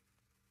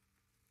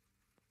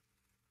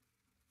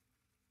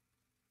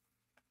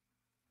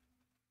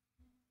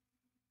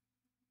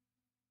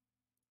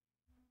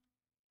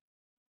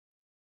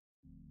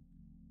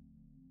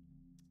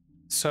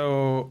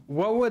 So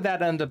what would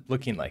that end up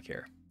looking like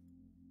here?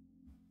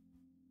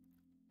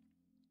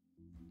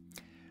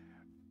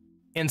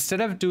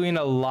 instead of doing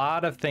a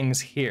lot of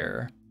things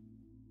here,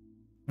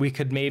 we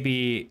could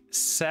maybe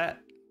set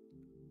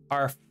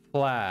our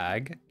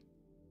flag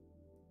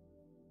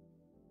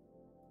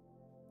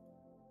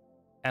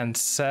and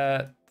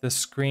set the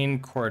screen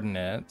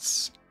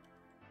coordinates.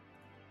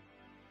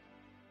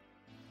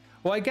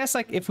 Well, I guess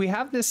like if we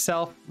have this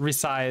self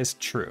resized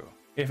true,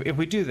 if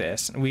we do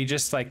this and we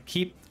just like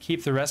keep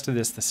the rest of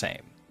this the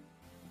same,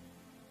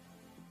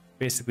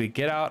 basically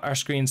get out our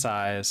screen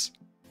size,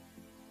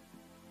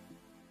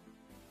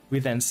 we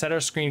then set our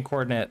screen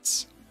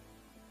coordinates,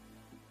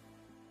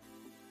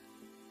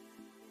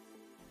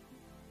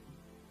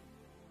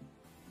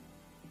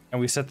 and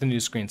we set the new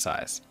screen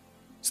size.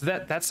 So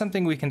that's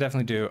something we can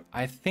definitely do.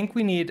 I think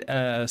we need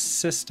a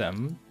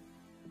system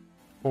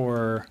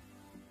for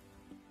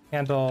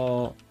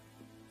handle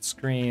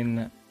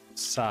screen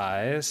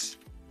size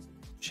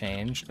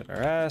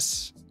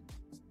change.rs.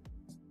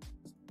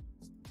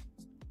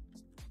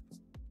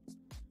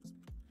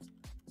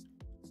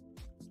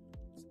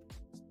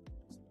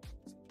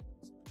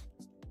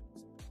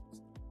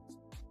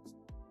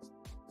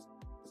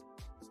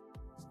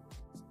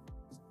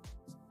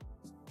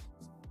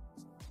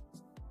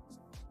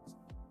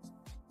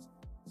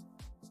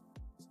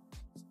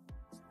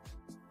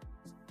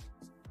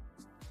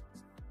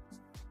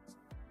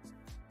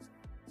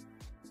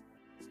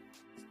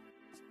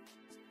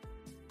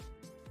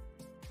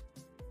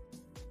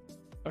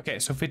 Okay,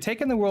 so if we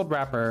take in the world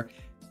wrapper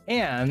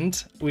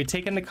and we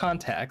take into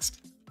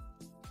context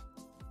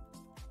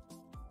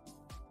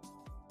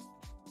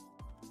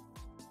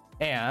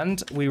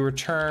and we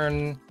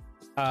return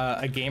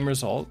a game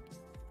result,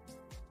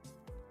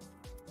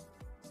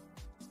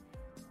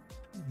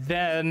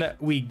 then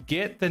we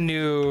get the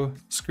new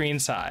screen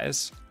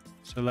size.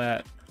 So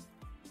let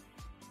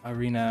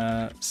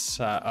arena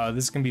size, oh,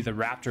 this is gonna be the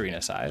wrapped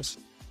arena size.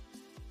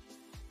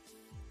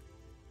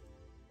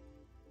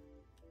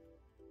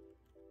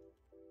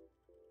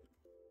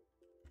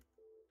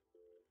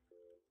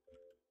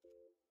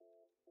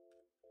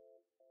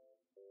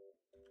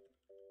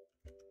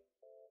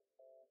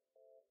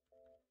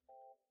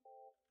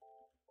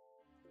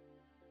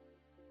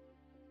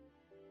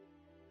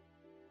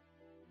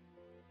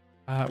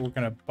 We're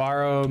gonna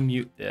borrow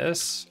mute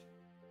this.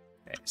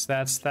 Okay, so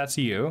that's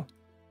you.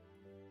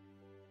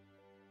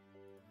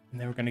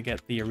 And then we're gonna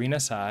get the arena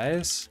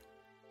size.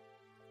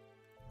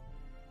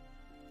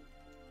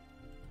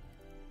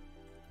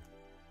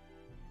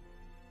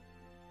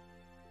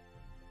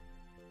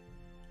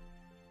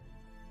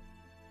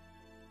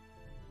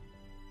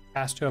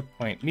 Pass to a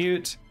point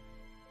mute.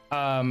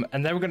 And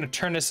then we're gonna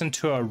turn this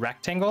into a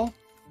rectangle.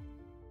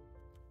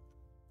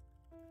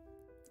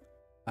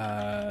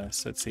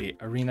 So let's see,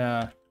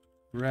 arena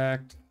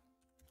rect.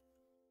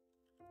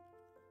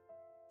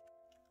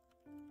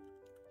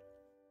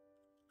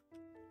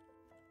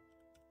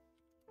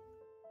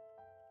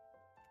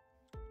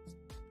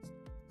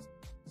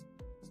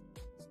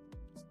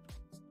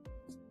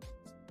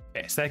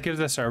 Okay, so that gives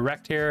us our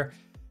rect here.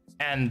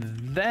 And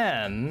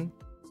then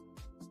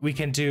we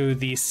can do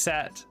the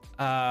set,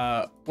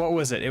 what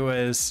was it? It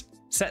was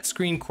set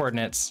screen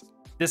coordinates.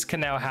 This can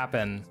now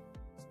happen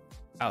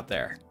out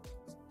there.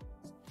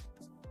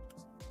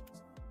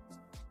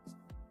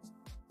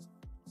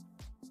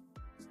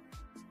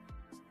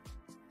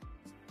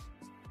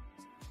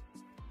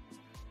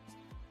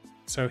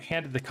 So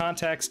hand it the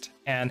context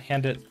and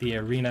hand it the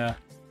arena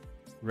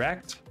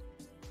rect.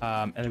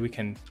 And then we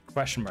can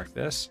question mark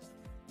this.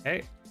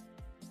 Okay.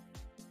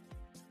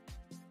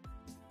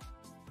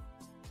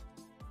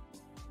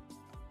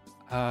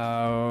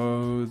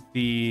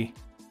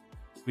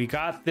 We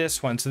got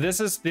this one. So this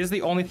is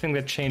the only thing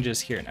that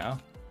changes here now,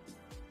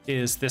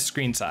 is this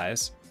screen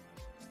size.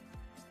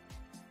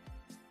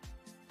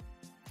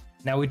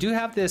 Now we do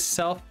have this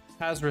self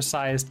has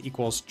resized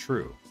equals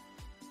true.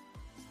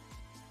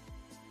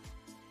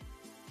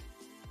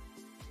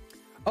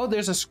 Oh,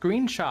 there's a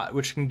screenshot,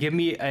 which can give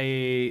me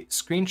a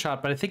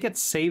screenshot, but I think it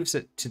saves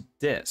it to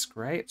disk,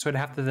 right? So I'd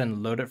have to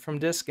then load it from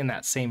disk in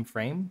that same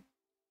frame.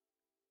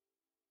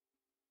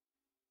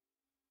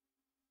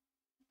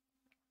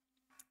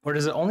 Or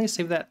does it only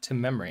save that to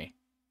memory?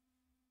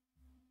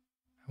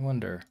 I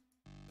wonder.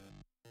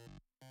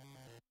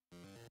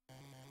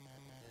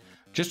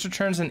 Just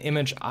returns an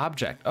image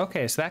object.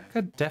 Okay, so that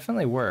could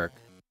definitely work.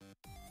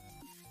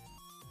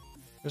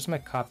 Where's my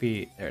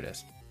copy? There it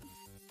is.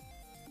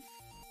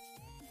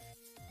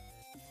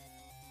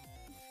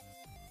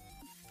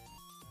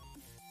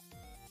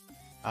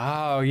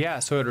 Oh yeah,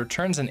 so it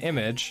returns an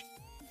image,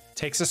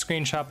 takes a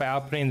screenshot by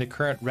outputting the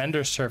current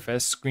render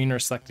surface, screen or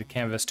selected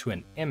canvas to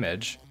an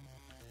image.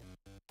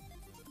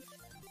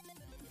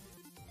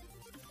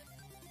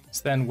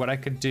 So then what I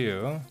could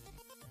do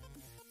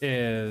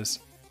is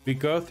we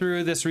go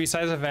through this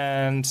resize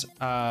event,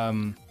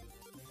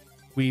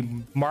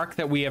 we mark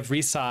that we have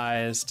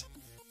resized,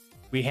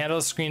 we handle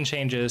the screen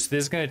changes.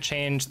 This is going to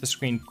change the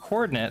screen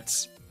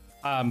coordinates,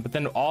 but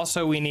then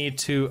also we need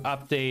to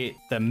update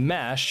the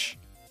mesh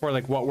for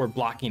like what we're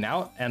blocking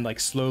out and like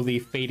slowly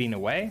fading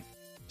away.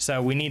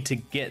 So we need to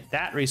get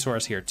that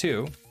resource here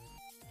too.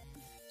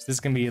 So this is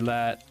gonna be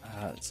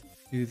let's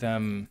do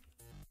them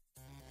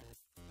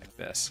like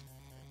this.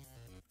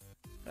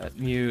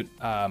 Mute,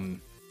 it's gonna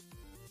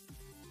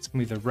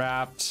be the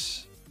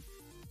wrapped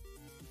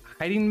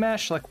hiding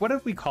mesh. Like, what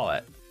did we call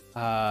it?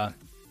 The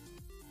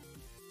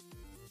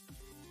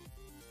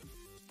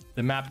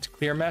mapped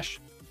clear mesh.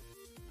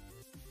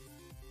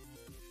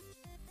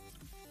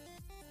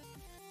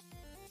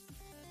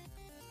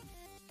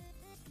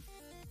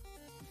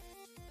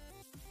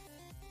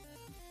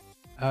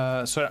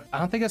 So I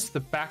don't think it's the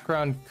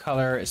background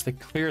color, it's the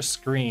clear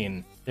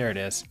screen. There it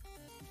is.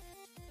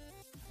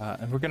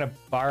 And we're gonna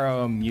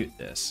borrow mute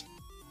this.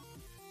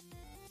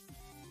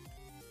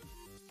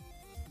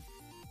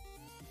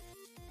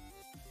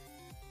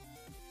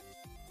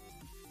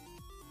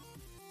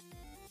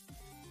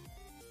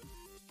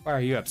 Why are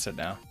you upset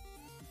now?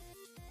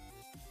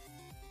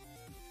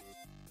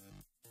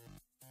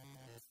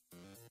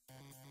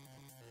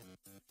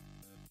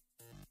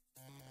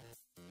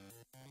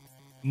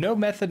 No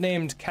method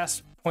named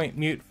cast point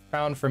mute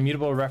found for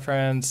mutable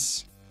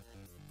reference.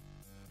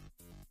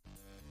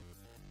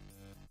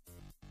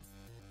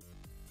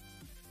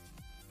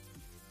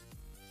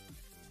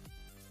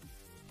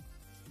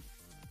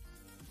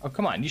 Oh,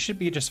 come on, you should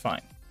be just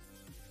fine.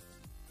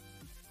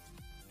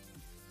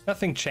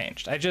 Nothing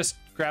changed. I just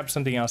grabbed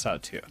something else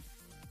out too.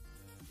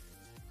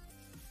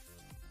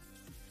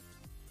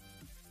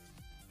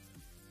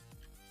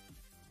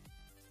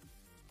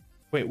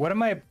 Wait, what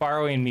am I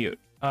borrowing mute?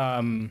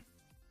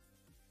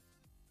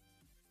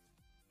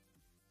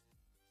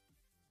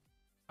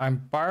 I'm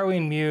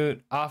borrowing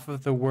mute off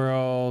of the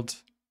world.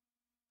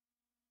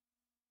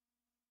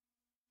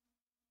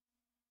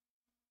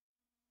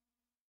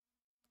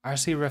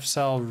 RC ref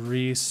cell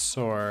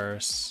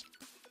resource.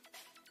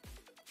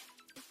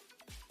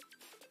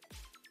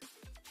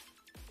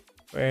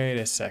 Wait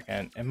a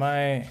second. Am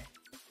I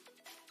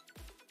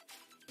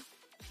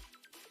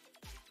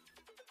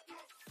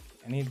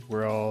need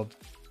world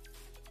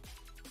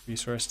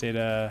resource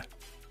data.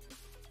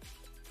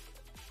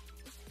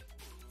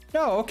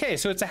 No, okay,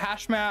 so it's a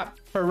hash map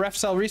for ref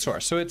cell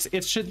resource. So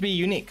it should be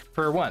unique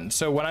for one.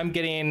 So when I'm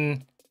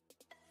getting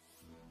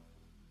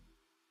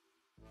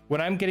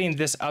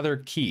this other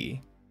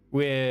key,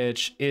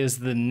 which is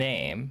the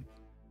name,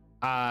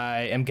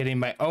 I am getting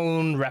my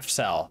own ref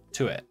cell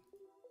to it.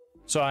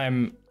 So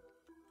I'm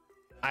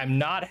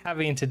not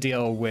having to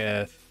deal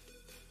with,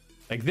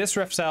 like, this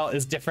ref cell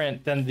is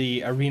different than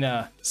the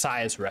arena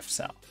size ref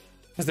cell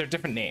because they're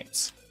different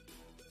names.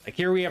 Like,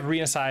 here we have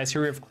arena size, here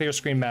we have clear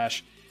screen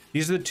mesh.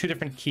 These are the two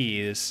different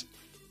keys.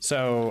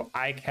 So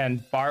I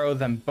can borrow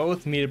them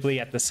both mutably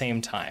at the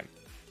same time.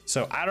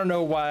 So I don't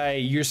know why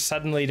you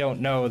suddenly don't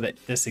know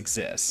that this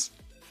exists.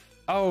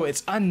 Oh,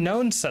 it's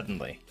unknown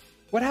suddenly.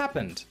 What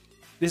happened?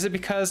 Is it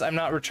because I'm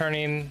not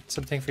returning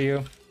something for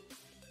you?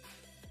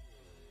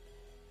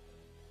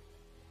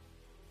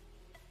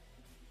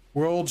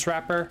 Worlds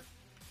wrapper?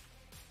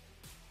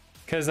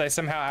 Because I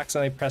somehow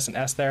accidentally pressed an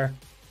S there.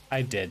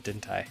 I did,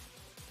 didn't I?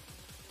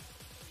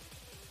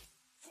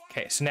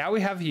 Okay, so now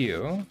we have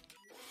you.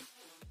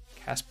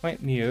 Cast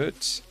point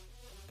mute.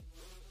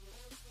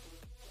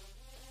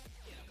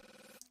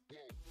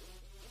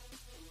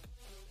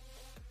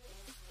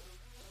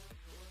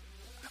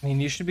 I mean,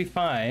 you should be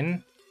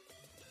fine.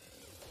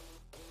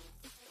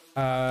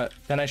 Then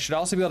I should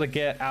also be able to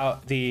get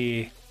out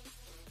the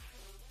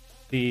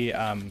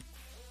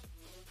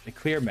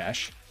clear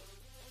mesh.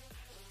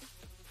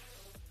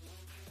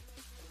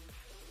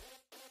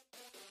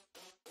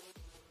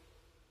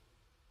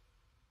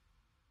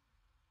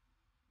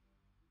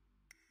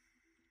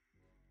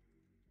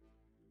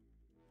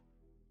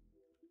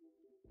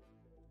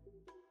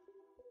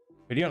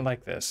 But you don't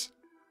like this.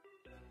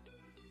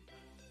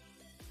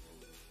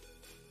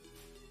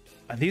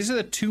 These are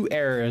the two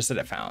errors that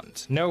it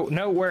found.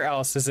 Nowhere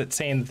else is it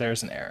saying that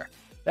there's an error.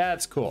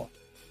 That's cool.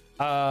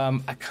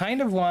 I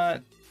kind of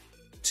want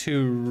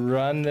to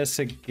run this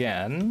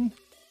again.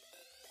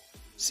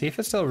 See if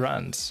it still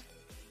runs.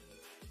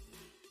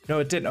 No,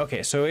 it didn't.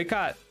 Okay, so it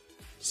got,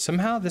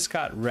 somehow this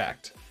got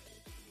wrecked.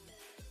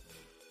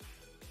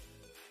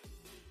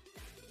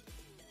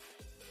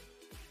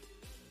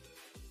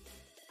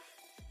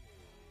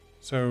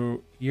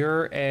 So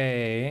you're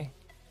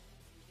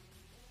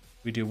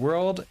we do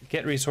world,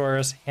 get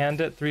resource,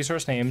 hand it the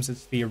resource names.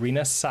 It's the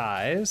arena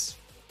size.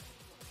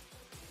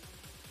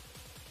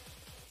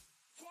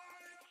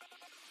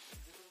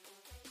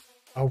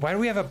 Oh, why do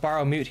we have a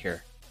borrow mute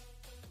here?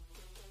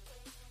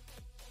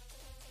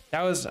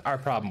 That was our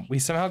problem. We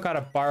somehow got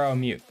a borrow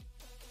mute.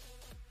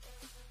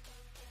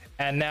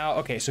 And now,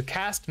 okay, so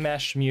cast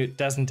mesh mute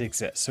doesn't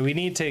exist. So we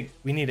need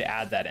to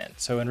add that in.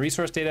 So in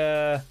resource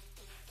data,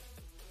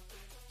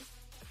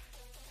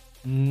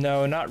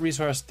 no, not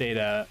resource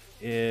data,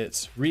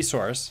 it's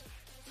resource.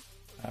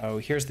 Oh,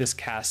 here's this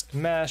cast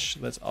mesh.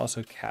 Let's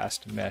also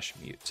cast mesh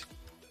mute.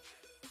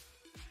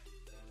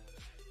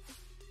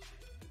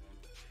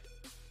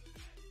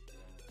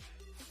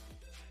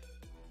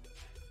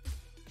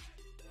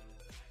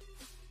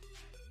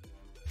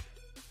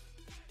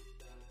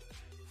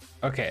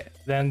 Okay,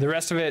 then the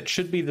rest of it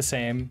should be the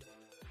same.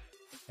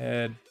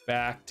 Head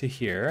back to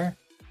here.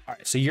 All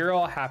right, so you're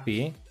all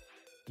happy.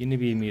 You need to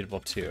be immutable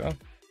too.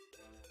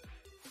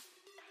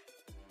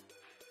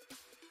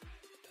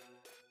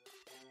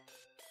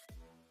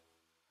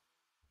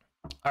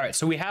 All right,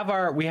 so we have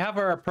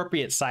our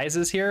appropriate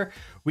sizes here.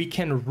 We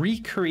can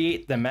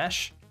recreate the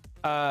mesh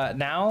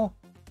now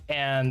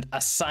and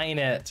assign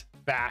it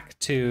back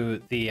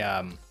to the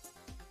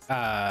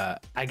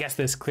I guess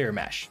this clear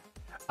mesh.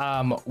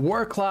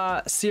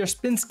 Warclaw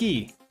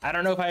Sierspinski. I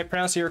don't know if I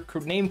pronounced your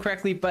name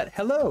correctly, but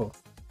hello.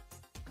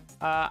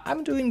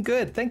 I'm doing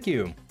good, thank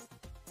you.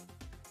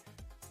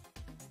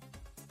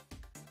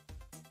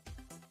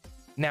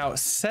 Now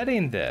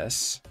setting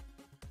this,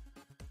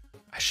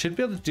 I should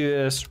be able to do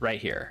this right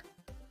here.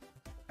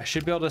 I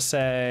should be able to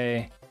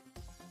say,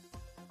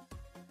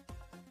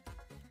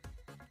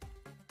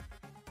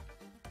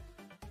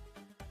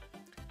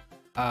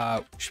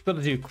 should be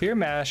able to do clear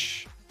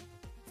mesh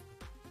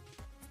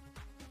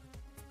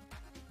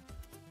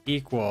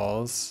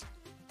equals,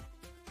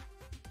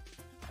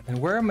 and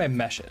then where are my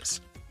meshes?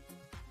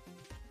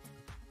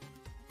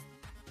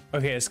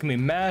 Okay, it's gonna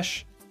be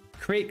mesh,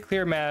 create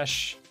clear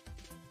mesh.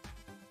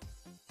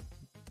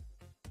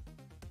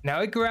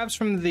 Now it grabs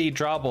from the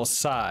drawable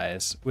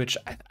size, which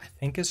I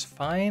think is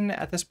fine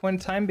at this point in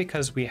time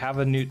because we have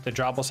the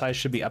drawable size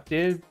should be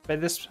updated by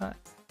this time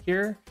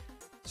here.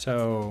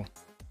 So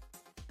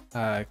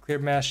clear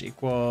mesh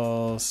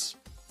equals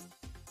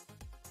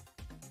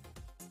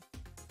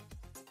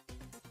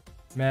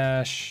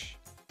mesh,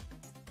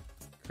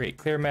 create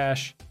clear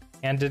mesh,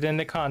 hand it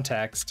into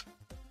context.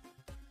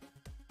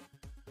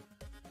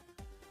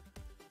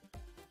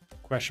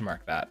 Question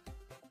mark that.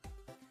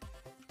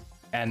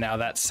 And now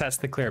that sets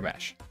the clear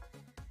mesh.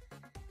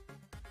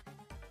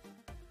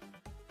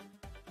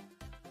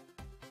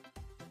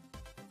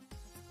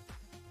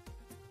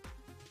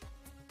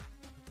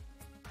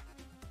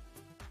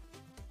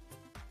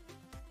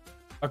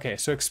 Okay,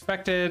 so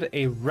expected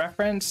a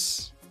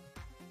reference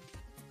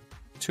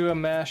to a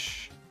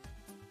mesh,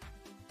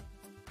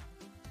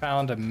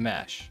 found a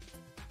mesh.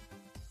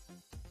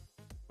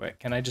 Wait,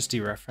 can I just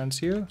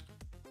dereference you?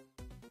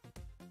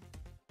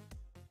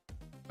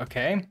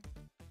 Okay.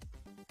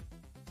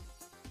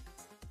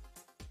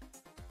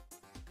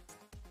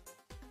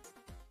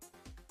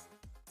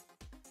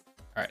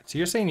 All right, so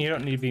you're saying you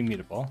don't need to be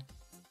mutable.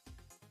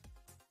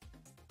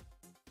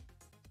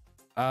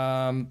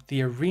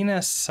 The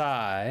arena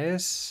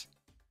size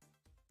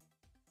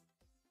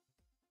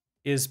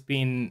is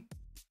being...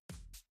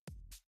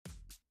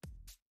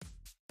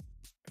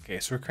 Okay,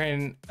 so we're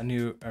creating a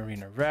new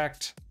arena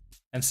rect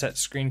and set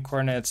screen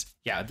coordinates.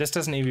 Yeah, this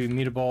doesn't need to be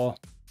mutable.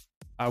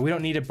 We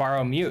don't need to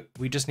borrow mute.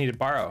 We just need to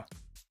borrow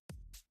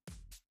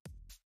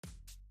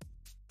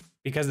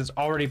because it's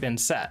already been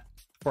set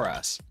for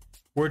us.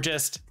 We're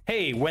just,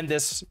 hey, when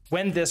this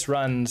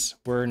runs,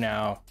 we're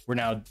now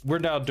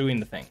doing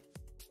the thing.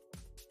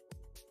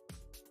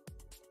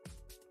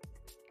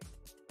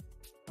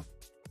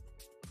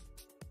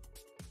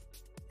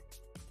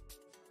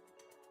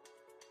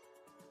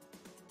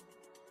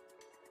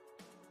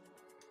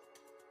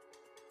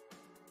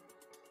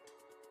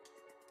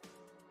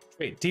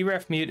 Wait,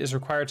 deref mute is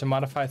required to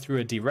modify through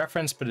a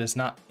dereference, but is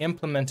not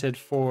implemented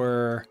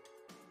for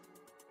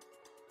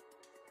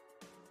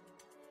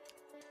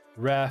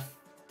ref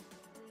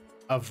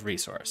of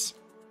resource.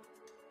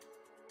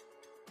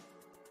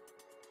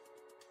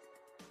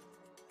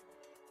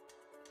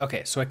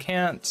 Okay, so I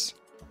can't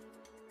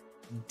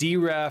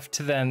deref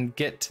to then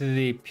get to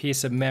the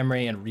piece of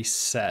memory and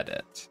reset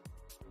it.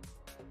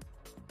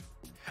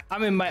 I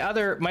mean, my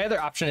other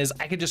option is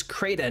I could just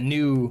create a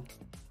new.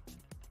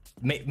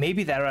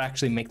 Maybe that would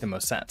actually make the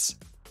most sense.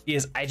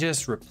 Is I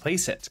just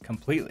replace it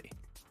completely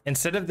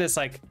instead of this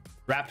like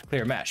wrapped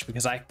clear mesh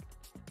because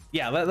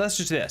let's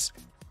just do this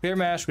clear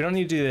mesh. We don't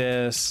need to do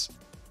this.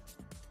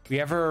 We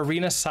have our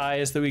arena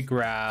size that we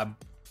grab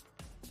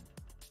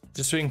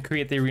just so we can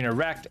create the arena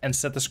rect and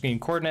set the screen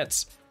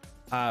coordinates.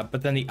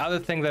 But then the other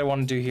thing that I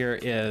want to do here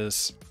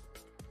is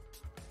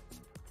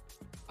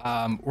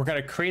we're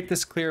going to create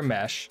this clear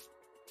mesh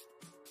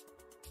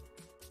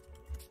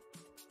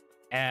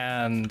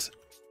and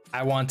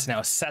I want to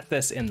now set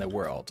this in the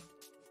world.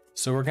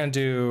 So we're going to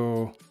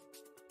do,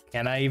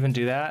 can I even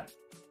do that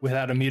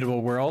without a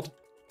mutable world?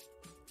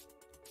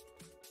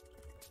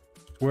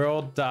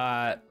 World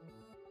dot,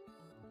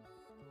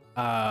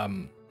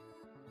 oh,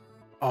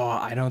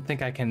 I don't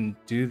think I can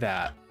do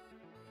that.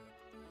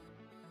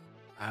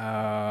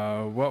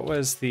 What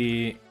was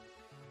the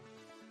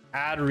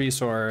add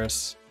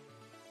resource?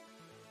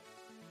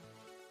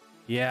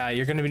 Yeah,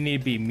 you're going to need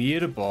to be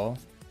mutable.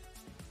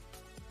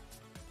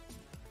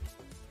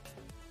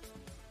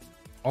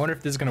 I wonder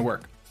if this is going to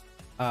work.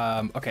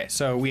 Okay,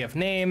 so we have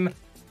name,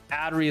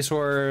 add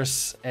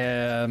resource.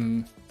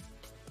 So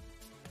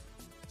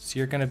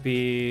you're going to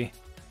be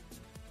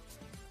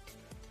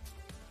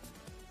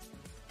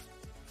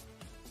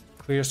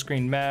clear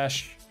screen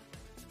mesh.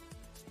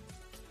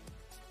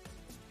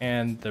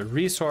 And the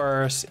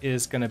resource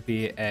is going to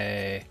be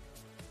a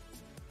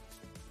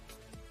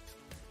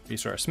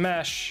resource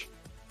mesh,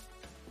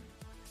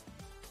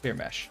 clear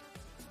mesh.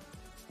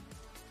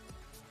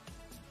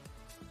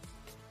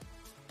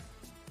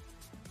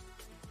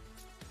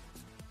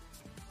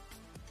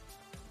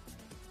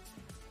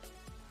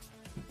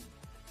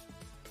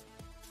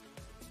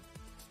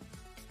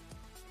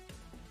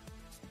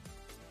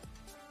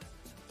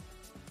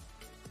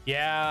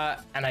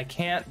 Yeah, and I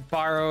can't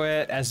borrow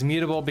it as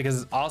immutable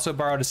because it's also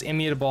borrowed as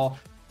immutable.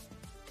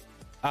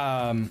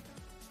 Right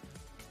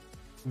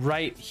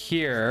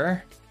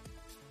here,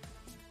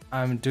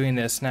 I'm doing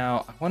this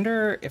now. I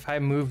wonder if I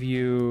move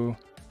you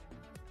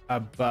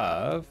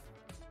above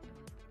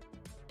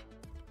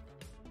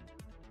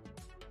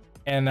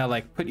and I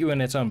like put you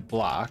in its own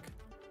block.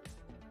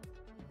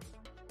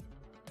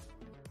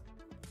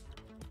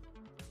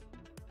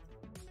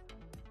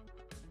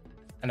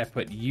 And I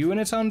put you in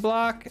its own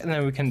block, and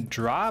then we can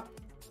drop.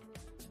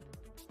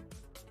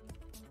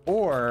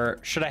 Or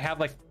should I have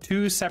like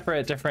two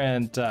separate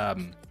different,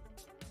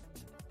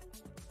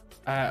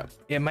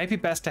 it might be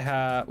best to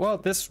have, well,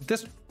 this,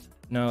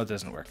 no, it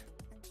doesn't work.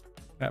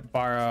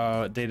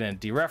 Borrow data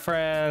and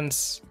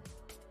dereference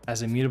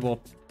as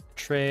immutable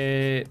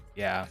trait,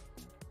 yeah.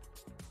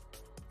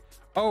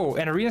 Oh,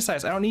 and arena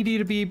size, I don't need you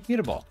to be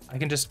mutable. I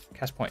can just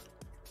cast point.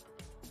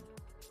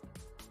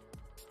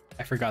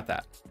 I forgot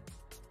that.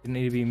 Didn't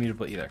need to be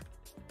immutable either.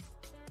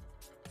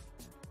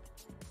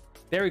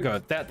 There we go.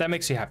 That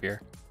makes you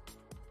happier.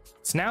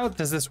 So now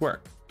does this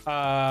work?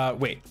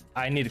 Wait,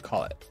 I need to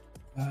call it.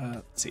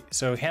 Let's see.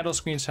 So handle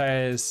screen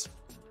size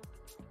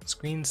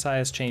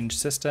change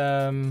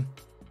system.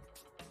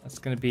 That's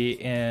going to be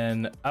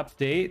in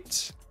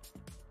update.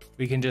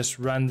 We can just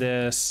run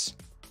this.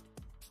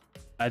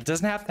 It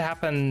doesn't have to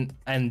happen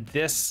in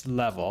this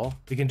level.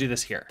 We can do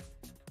this here.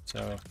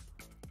 So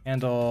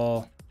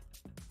handle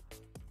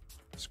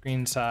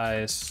screen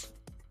size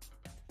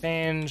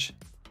change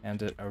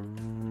and a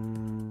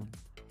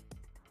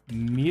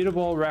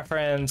mutable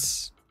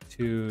reference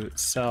to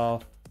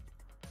self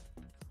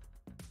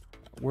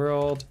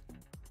world,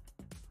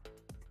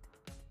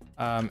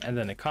 and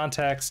then a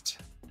context,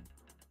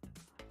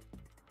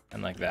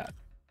 and like that.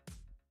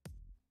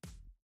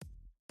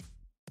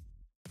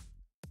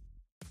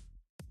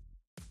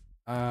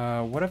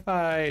 What if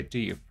I do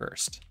you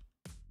first?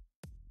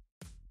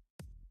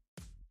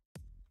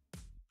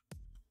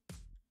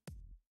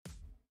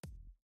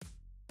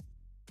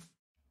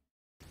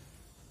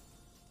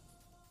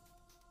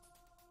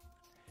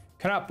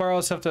 Cannot borrow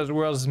stuff that the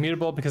world is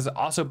mutable because it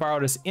also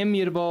borrowed is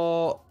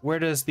immutable. Where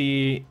does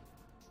the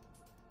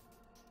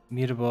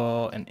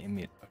mutable and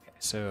immutable? Okay,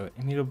 so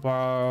immutable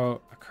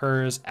borrow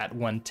occurs at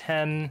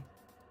 110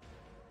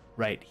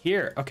 right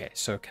here. Okay,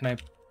 so can I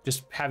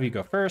just have you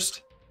go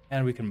first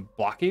and we can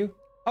block you?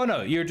 Oh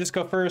no, you just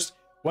go first.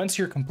 Once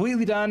you're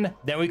completely done,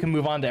 then we can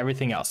move on to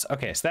everything else.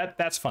 Okay, so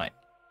that's fine.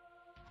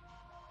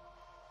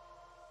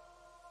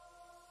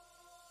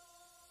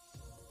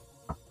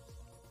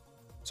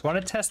 So I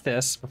want to test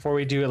this before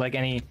we do like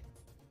any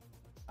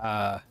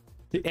kind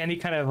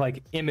of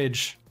like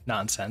image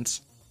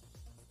nonsense.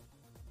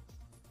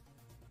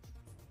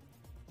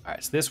 All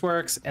right, so this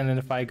works. And then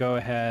if I go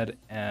ahead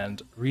and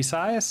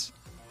resize.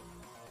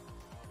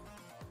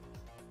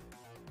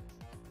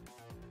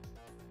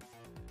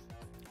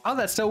 Oh,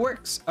 that still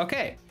works.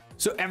 Okay,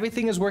 so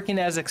everything is working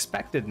as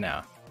expected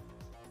now.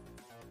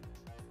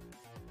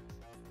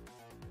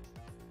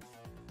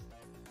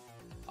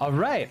 All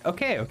right,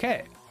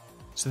 okay.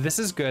 So this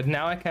is good.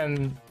 Now I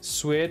can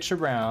switch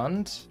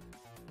around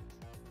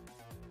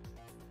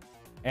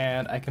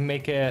and I can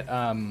make it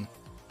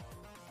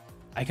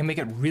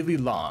really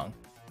long.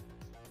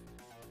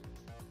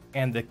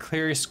 And the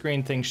clear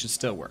screen thing should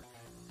still work.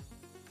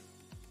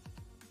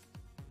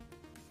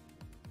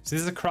 So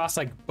this is across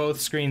like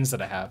both screens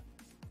that I have.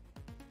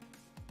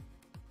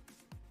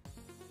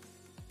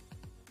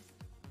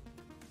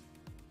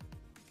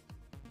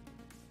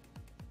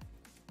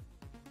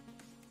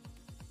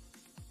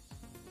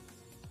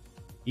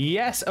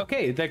 Yes,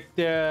 okay,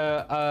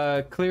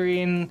 the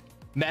clearing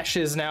mesh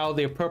is now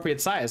the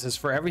appropriate size is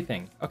for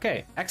everything.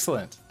 Okay,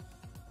 excellent.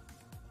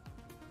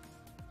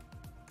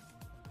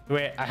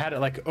 Wait, I had it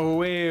like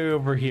way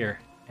over here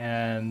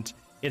and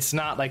it's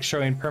not like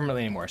showing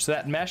permanently anymore. So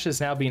that mesh is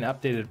now being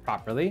updated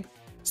properly.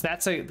 So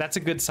that's a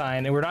good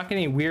sign. And we're not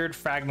getting weird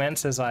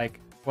fragments as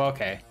like, well,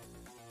 okay,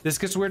 this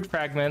gets weird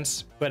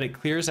fragments, but it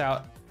clears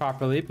out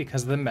properly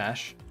because of the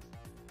mesh.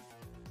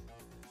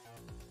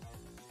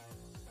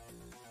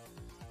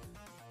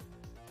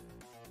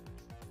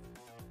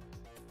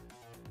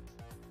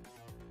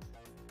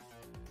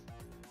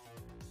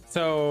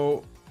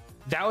 So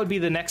that would be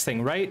the next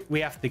thing, right? We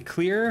have to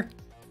clear.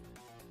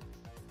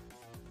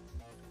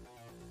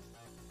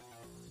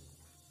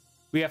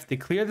 We have to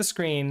clear the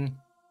screen.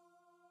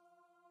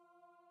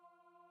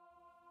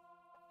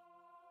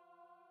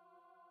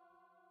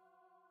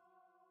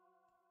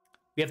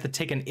 We have to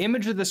take an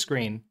image of the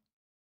screen,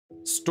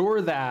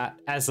 store that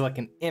as like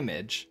an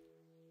image,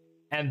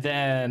 and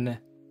then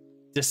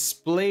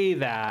display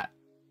that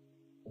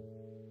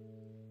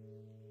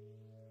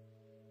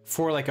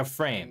for like a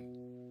frame.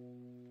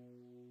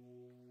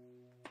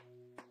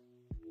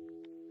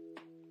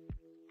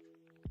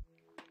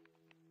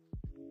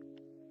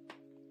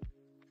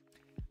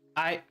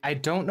 I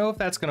don't know if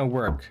that's gonna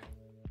work,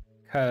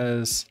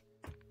 because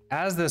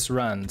as this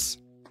runs,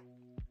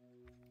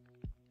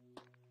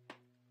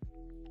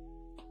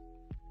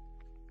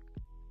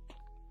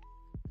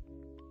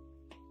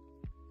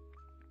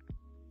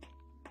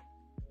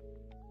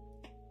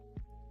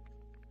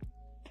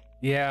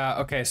 yeah,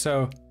 okay,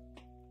 so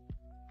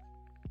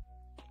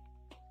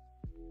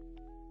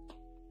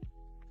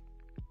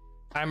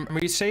I'm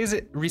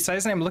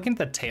resizing, I'm looking at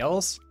the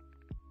tails,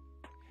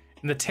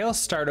 and the tails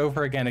start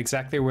over again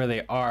exactly where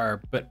they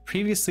are, but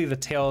previously the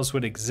tails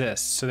would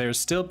exist, so there would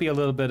still be a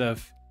little bit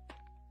of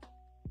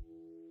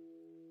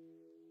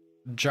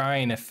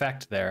jarring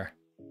effect there.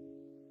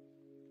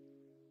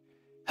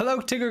 Hello,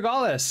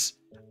 Tiggergalis.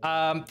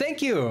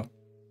 Thank you.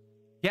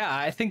 Yeah,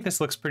 I think this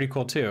looks pretty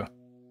cool too.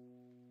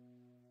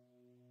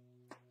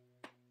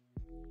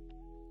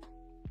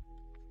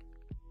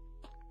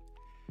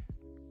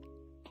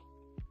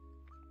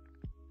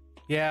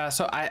 Yeah,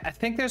 so I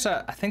think there's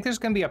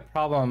gonna be a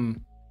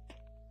problem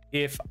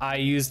if I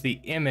use the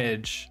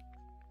image.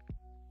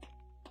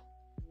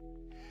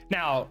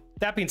 Now,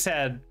 that being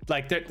said,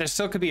 like there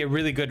still could be a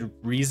really good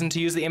reason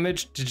to use the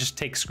image to just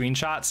take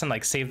screenshots and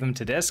like save them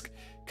to disk,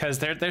 because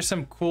there's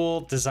some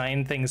cool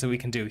design things that we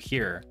can do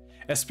here,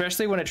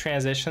 especially when it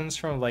transitions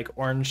from like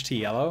orange to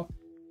yellow.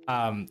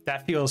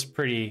 That feels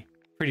pretty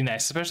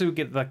nice, especially we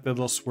get like the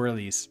little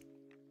swirlies.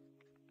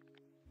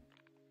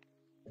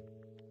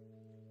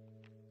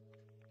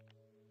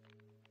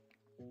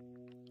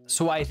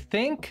 So I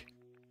think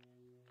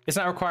it's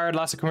not required.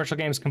 Lots of commercial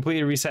games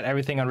completely reset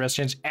everything on res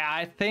change.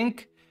 I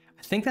think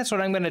that's what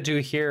I'm going to do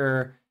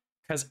here,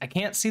 because I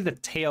can't see the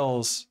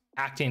tails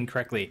acting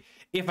correctly.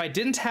 If I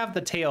didn't have the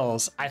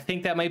tails, I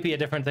think that might be a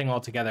different thing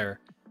altogether,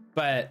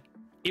 but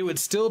it would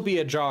still be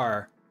a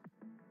jarring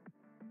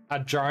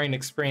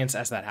experience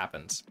as that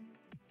happens.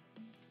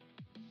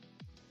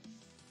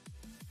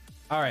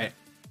 All right.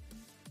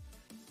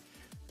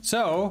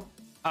 So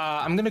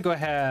I'm going to go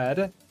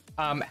ahead.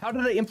 How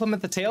did I implement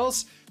the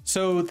tails?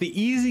 So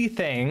the easy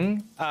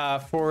thing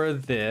for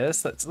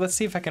this, let's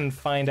see if I can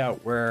find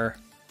out where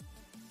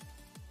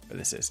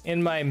this is.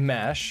 In my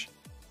mesh,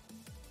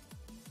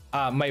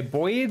 my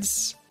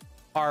voids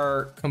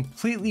are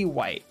completely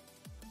white,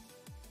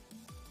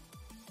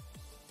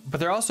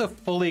 but they're also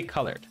fully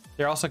colored.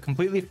 They're also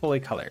completely fully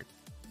colored.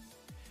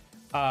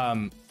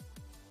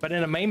 But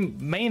in a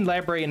main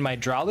library in my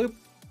draw loop,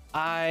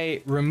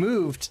 I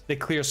removed the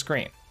clear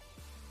screen.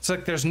 So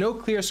like, there's no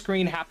clear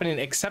screen happening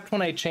except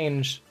when I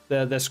change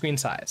the screen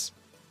size.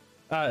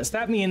 So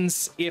that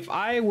means if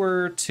I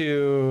were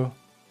to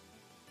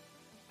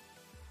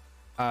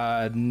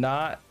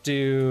not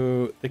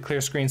do the clear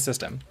screen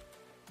system,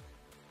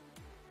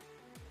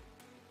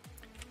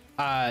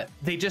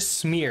 they just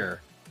smear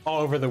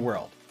all over the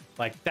world.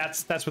 Like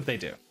that's what they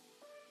do.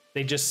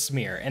 They just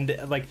smear, and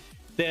like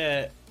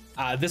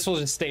this will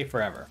just stay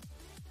forever.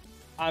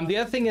 The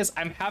other thing is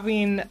I'm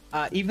having,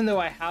 even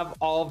though I have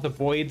all of the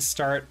voids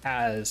start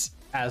as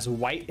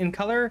white in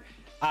color,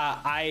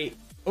 I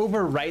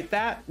overwrite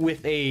that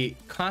with a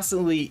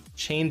constantly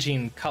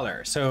changing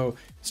color. So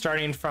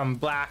starting from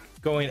black,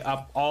 going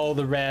up all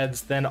the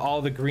reds, then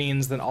all the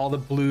greens, then all the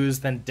blues,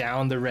 then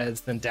down the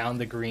reds, then down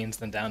the greens,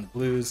 then down the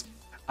blues,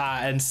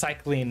 and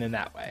cycling in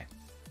that way,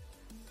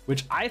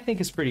 which I think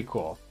is pretty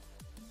cool.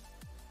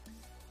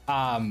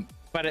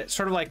 But it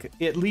sort of like,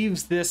 it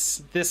leaves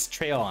this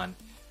trail on.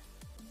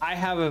 I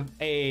have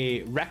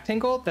a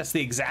rectangle that's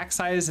the exact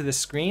size of the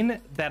screen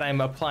that I'm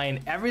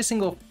applying every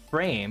single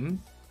frame,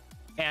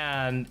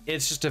 and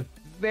it's just a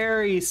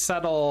very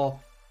subtle,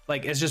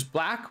 like it's just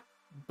black,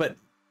 but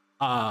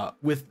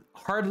with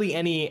hardly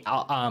any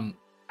alpha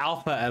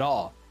at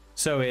all.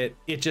 So it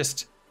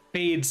just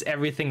fades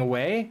everything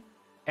away,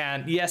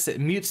 and yes, it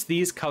mutes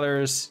these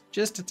colors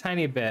just a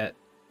tiny bit,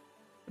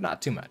 but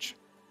not too much.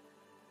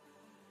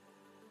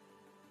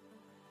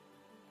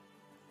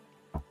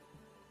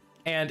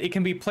 And it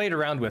can be played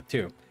around with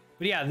too.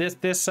 But yeah,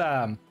 that's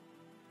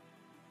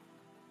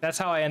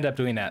how I end up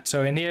doing that.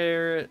 So in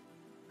here,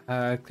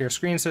 clear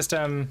screen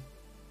system.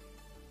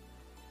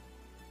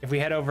 If we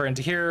head over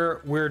into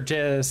here, we're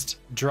just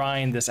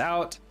drawing this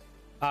out.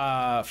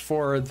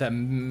 For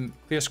the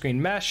clear screen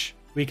mesh,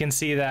 we can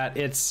see that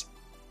it's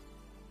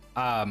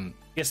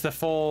the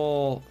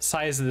full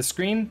size of the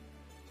screen,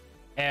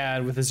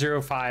 and with a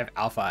 0.5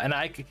 alpha. And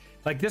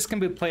like this can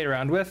be played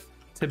around with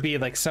to be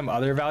like some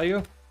other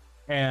value.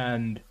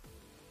 And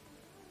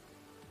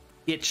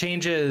it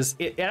changes,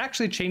 it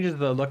actually changes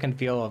the look and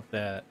feel of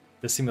the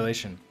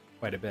simulation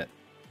quite a bit.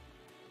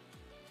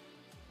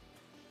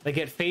 Like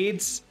it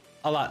fades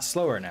a lot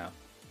slower now.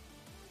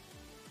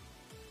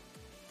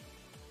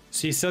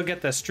 So you still get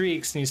the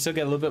streaks and you still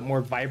get a little bit more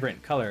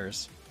vibrant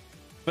colors,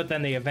 but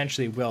then they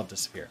eventually will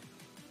disappear.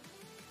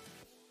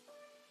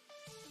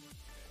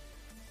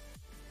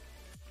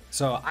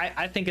 So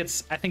I think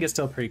it's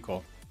still pretty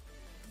cool.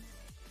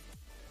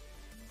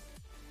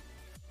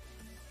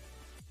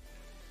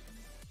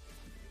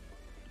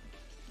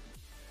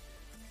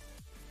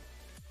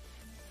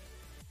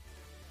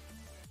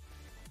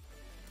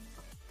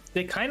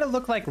 They kind of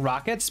look like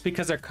rockets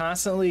because they're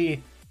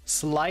constantly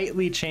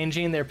slightly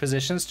changing their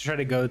positions to try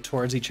to go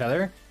towards each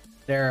other.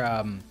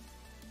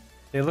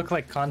 They look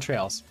like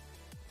contrails,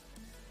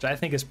 which I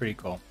think is pretty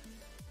cool.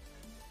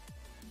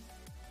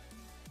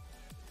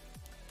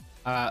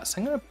 So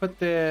I'm gonna put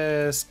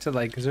this to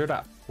like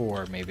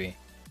 0.4 maybe.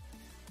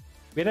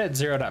 We had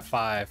it at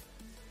 0.5.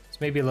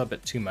 It's maybe a little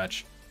bit too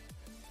much.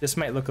 This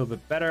might look a little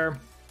bit better.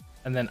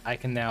 And then I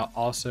can now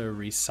also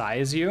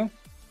resize you.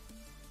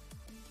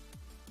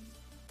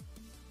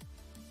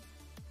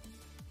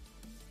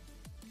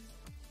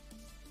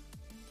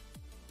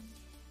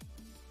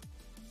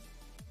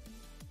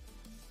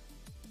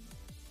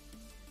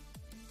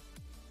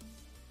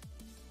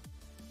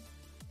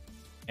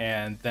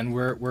 And then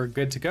we're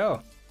good to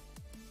go.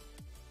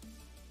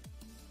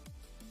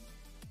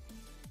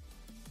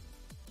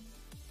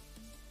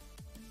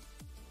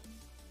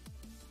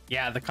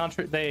 Yeah,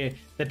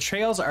 the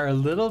trails are a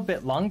little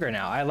bit longer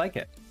now. I like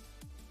it.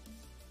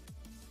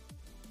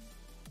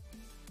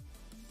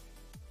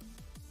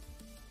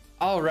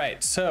 All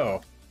right, so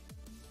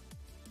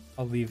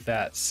I'll leave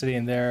that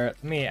sitting there.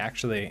 Let me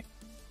actually.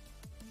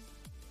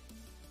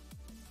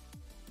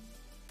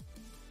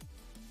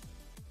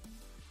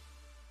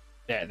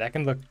 There, that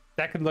can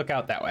look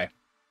out that way.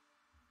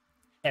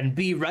 And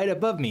be right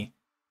above me.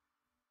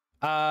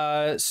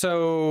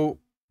 So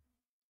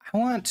I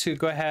want to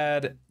go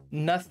ahead.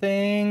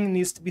 Nothing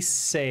needs to be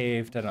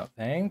saved, I don't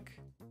think.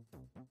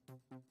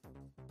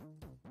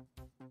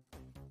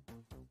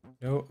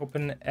 No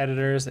open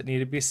editors that need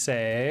to be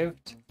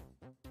saved.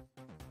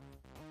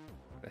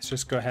 Let's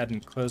just go ahead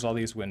and close all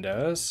these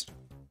windows.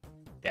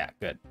 Yeah,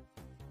 good.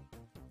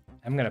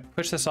 I'm gonna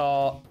push this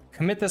all,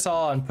 commit this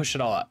all, and push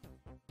it all up.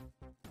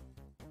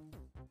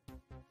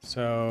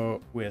 So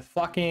with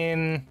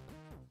flocking,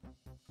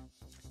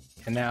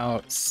 can now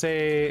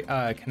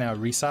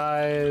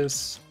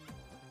resize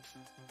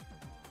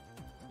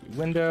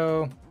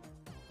window.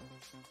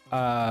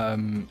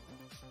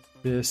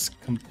 This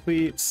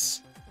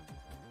completes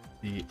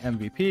the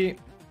MVP.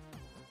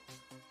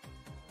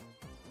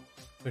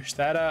 Push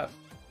that up.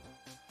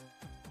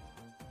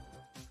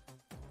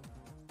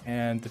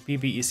 And the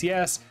BB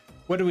ECS.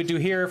 What do we do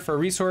here for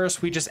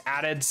resource? We just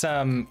added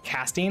some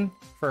casting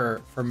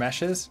for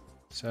meshes.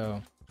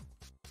 So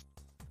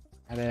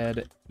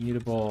added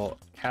mutable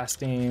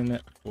casting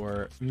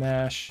for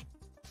mesh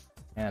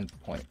and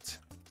point.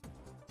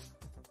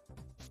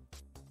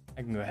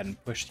 I can go ahead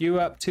and push you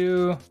up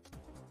too.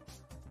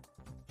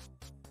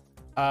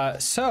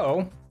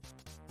 So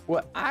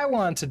what I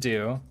want to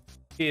do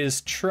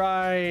is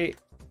try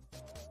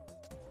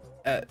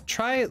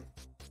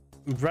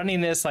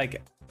running this,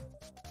 like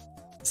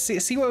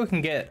see what we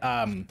can get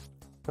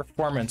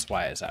performance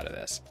wise out of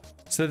this.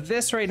 So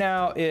this right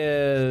now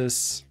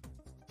is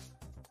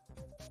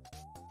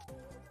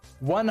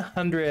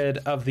 100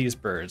 of these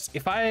birds.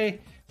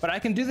 But I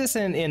can do this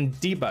in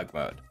debug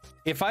mode.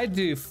 If I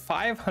do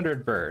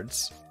 500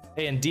 birds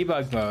in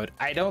debug mode,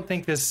 I don't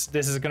think this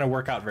is going to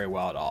work out very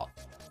well at all.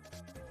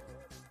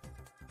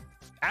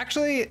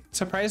 Actually,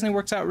 surprisingly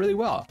works out really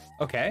well.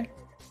 Okay.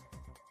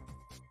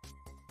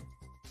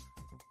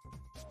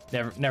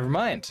 Never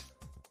mind.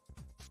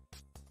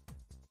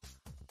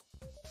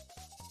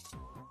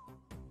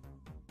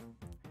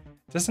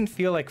 Doesn't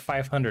feel like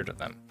 500 of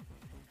them.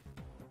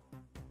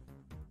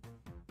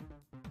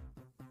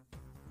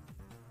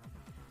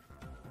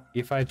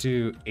 If I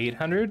do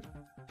 800,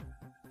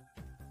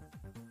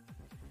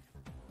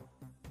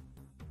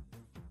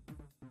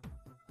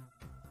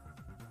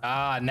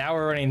 now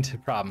we're running into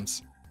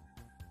problems.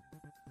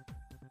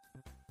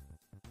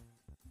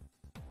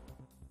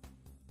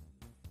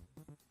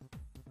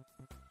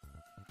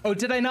 Oh,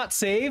 did I not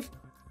save?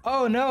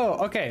 Oh no,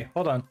 okay,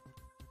 hold on.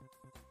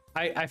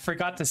 I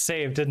forgot to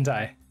save, didn't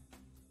I?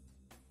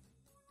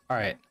 All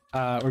right,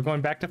 we're going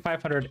back to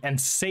 500 and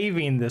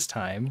saving this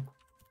time.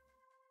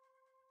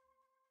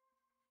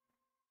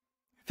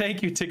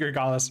 Thank you, Tigger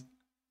Gallus.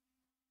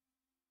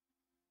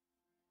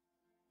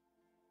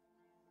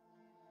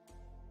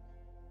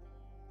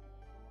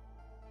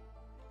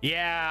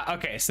 Yeah,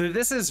 okay, so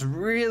this is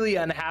really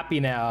unhappy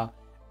now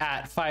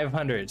at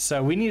 500.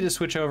 So we need to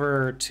switch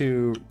over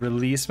to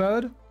release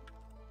mode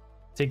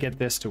to get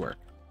this to work.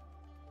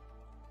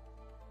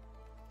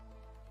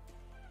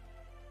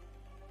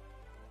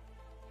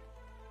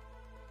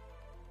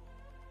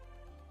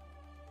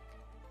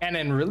 And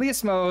in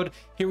release mode,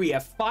 here we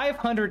have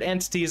 500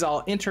 entities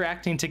all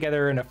interacting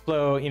together in a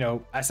flow,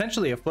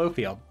 essentially a flow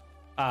field.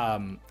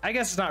 I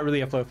guess it's not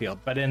really a flow field,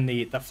 but in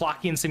the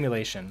flocking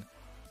simulation.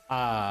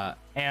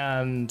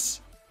 And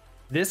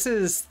this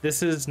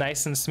is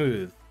nice and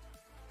smooth.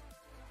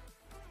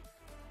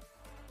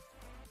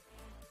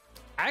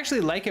 I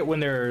actually like it when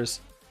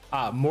there's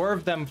more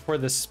of them for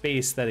the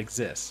space that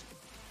exists.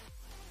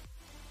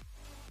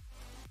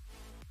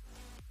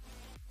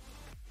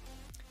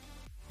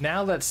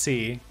 Now let's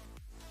see.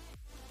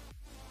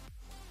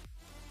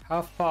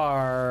 How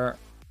far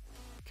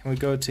can we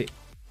go to?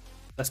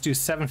 Let's do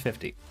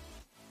 750.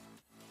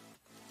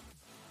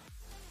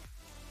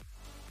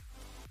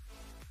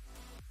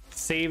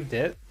 saved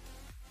it.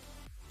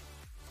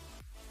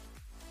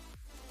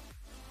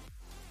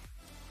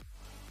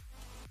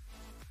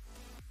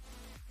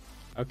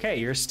 Okay,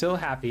 you're still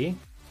happy.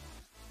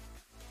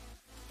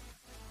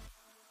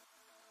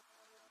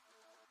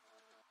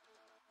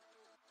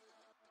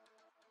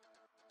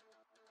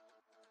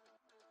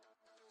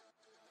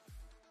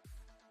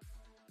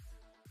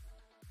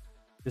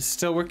 It's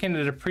still working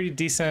at a pretty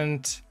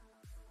decent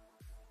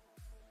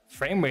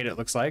frame rate, it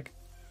looks like.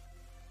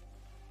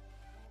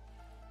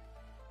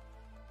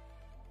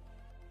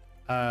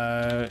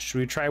 Should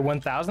we try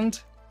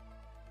 1000?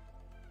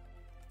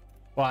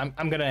 Well,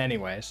 I'm gonna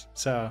anyways,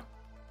 so.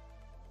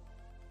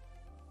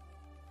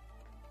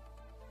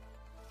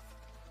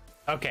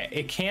 Okay,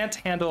 it can't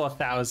handle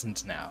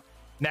 1000 now.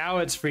 Now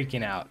it's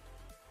freaking out.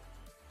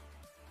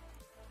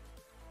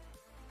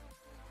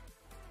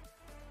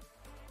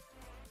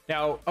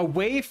 Now, a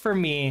way for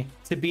me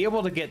to be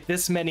able to get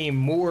this many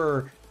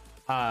more,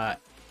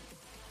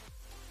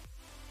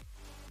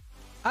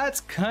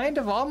 it's kind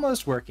of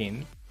almost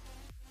working.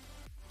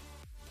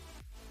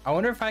 I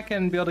wonder if I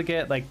can be able to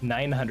get like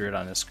 900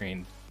 on the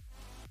screen.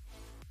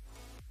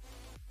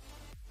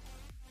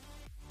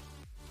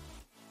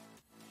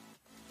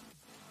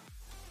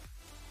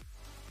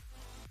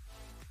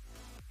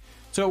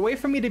 So a way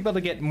for me to be able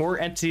to get more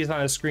entities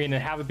on a screen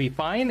and have it be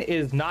fine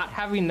is not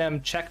having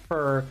them check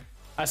for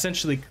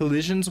essentially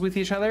collisions with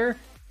each other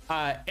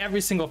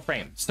every single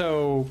frame.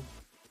 So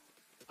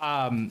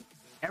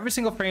every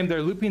single frame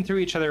they're looping through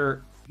each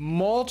other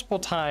multiple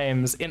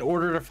times in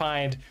order to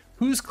find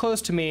who's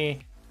close to me.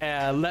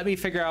 Let me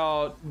figure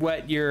out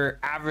what your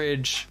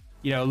average,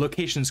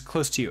 locations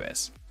close to you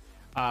is.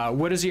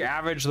 What is your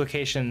average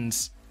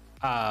locations,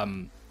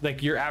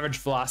 like your average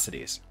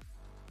velocities?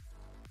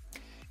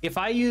 If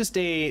I used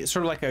a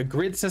sort of like a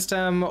grid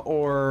system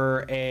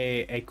or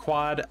a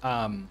quad,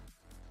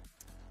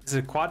 is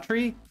it a quad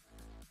tree?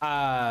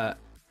 Yeah,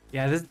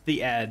 this is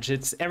the edge.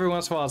 It's every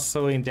once in a while it's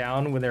slowing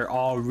down when they're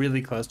all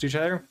really close to each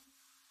other.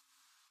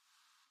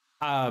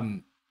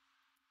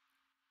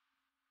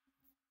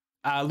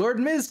 Lord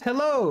Miz,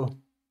 hello.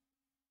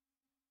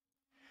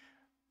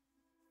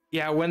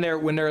 Yeah, when they're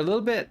a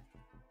little bit,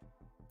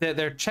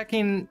 they're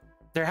checking,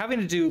 they're having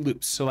to do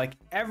loops. So like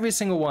every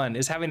single one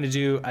is having to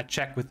do a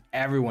check with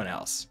everyone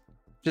else.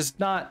 Just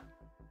not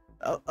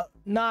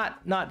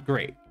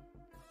great.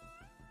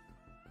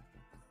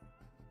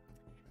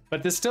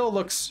 But this still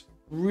looks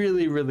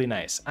really, really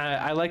nice.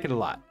 I like it a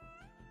lot.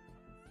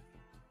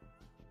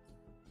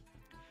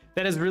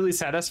 That is really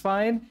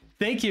satisfying.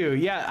 Thank you.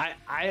 Yeah,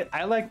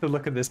 I like the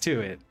look of this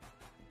too.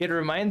 It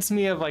reminds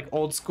me of like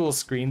old school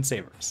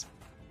screensavers.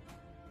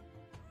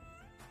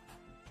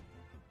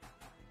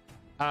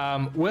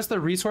 What's the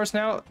resource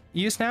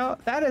use now?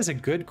 That is a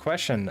good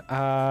question.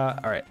 All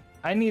right,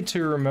 I need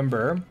to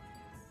remember.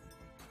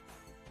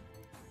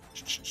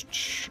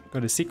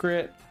 Go to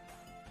secret.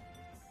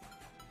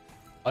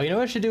 Oh, you know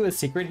what I should do with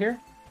secret here?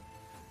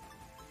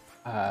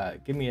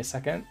 Give me a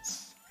second.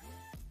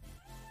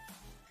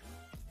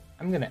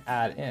 I'm gonna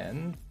add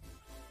in.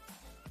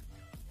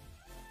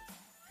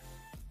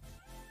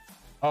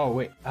 Oh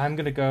wait, I'm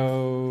gonna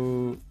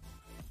go.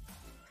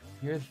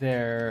 You're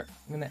there.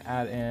 I'm gonna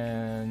add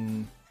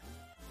in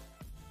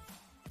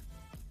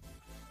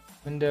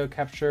window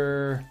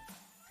capture.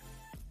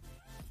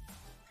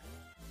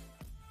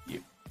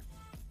 You.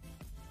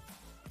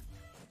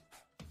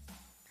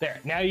 There.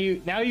 Now you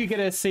get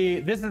to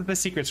see. This is the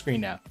secret screen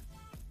now.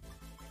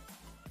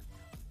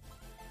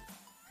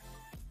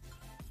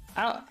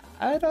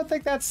 I don't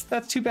think that's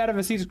too bad of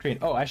a secret screen.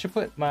 Oh, I should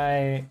put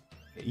my.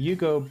 You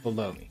go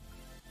below me.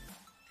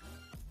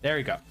 There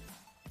we go.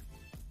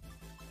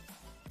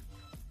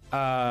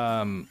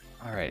 All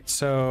right,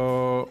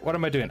 so what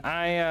am I doing?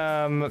 I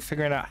am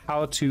figuring out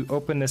how to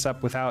open this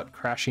up without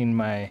crashing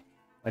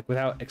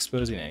without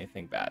exposing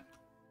anything bad.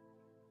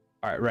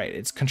 All right, right.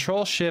 It's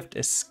Control Shift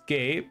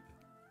Escape.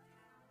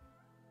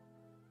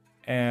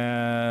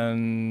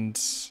 And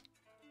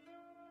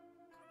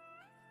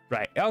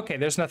right. Okay,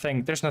 there's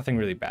nothing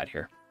really bad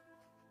here.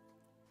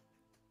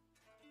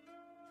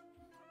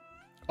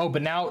 Oh,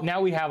 but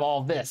now we have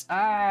all this.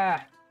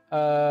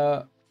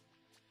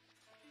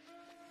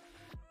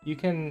 You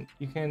can,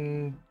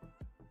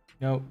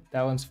 nope,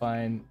 that one's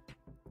fine.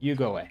 You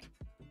go away.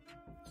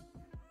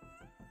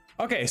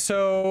 Okay,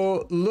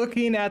 so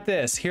looking at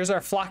this, here's our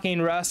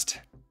flocking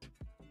rust.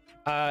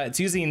 It's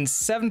using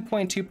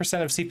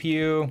 7.2% of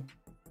CPU,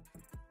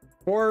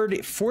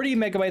 40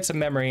 megabytes of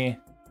memory,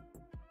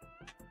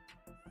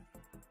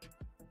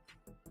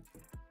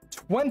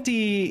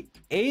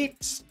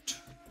 28.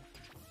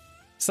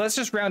 So let's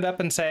just round up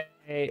and say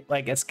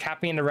like it's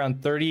capping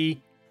around 30%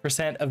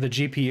 of the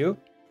GPU.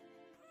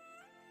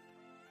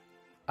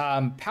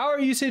 Power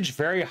usage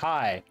very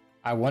high.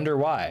 I wonder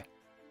why.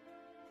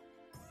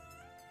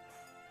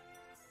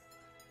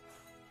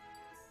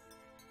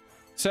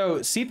 So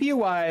CPU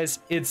wise,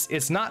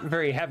 it's not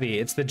very heavy.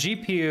 It's the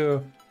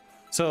GPU.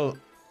 So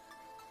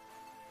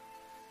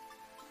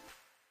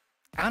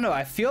I don't know.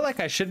 I feel like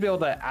I should be able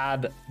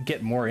to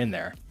get more in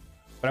there.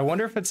 But I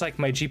wonder if it's like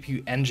my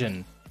GPU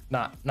engine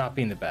not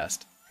being the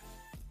best.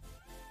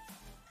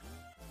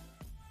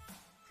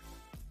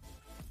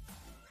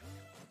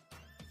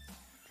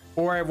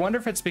 Or I wonder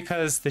if it's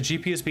because the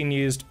GPU is being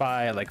used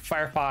by like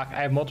Firefox.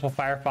 I have multiple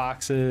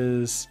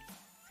Firefoxes.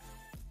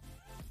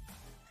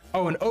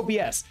 Oh, and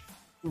OBS.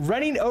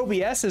 Running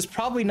OBS is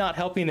probably not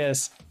helping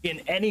us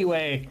in any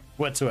way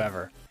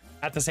whatsoever.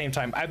 At the same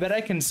time, I bet I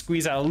can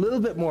squeeze out a little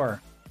bit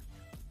more.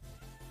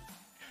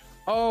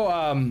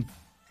 Oh,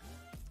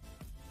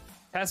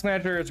 Task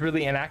Manager is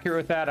really inaccurate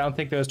with that. I don't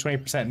think those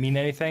 20% mean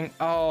anything.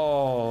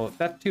 Oh,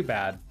 that's too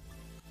bad.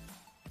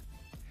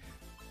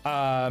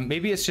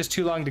 Maybe it's just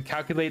too long to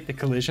calculate the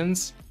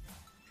collisions.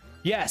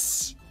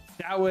 Yes,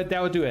 that would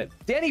do it.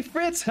 Danny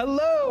Fritz,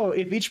 hello.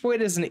 If each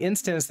point is an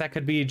instance, that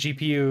could be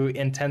GPU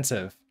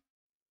intensive.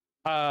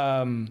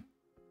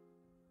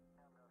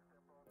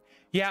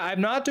 Yeah,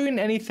 I'm not doing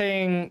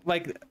anything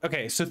like,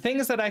 okay, so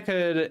things that I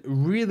could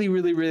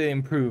really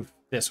improve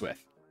this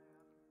with.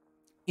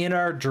 In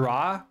our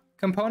draw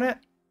component,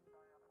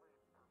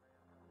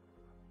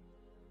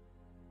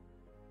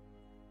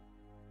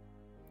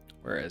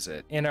 where is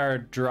it? In our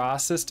draw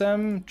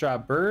system, draw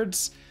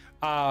birds,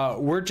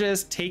 we're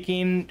just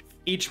taking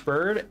each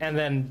bird and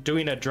then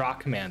doing a draw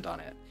command on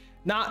it.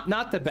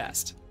 Not the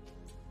best.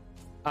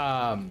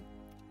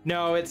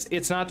 No,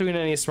 it's not doing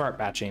any smart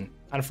batching,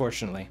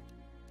 unfortunately.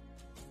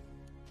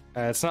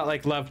 It's not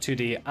like Love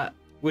 2D,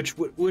 which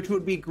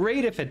would be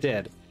great if it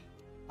did.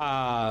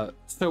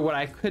 So what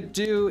I could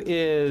do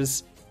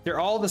is, they're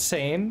all the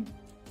same.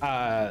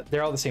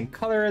 They're all the same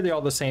color. They're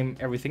all the same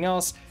everything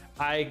else.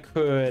 I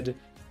could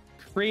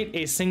create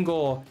a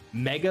single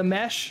mega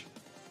mesh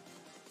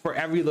for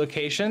every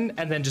location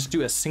and then just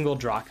do a single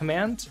draw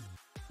command.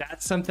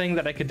 That's something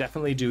that I could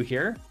definitely do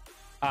here.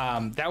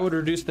 That would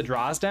reduce the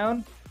draws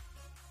down.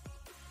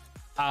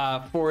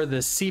 For the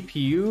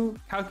CPU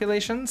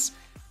calculations,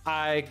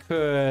 I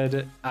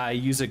could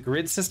use a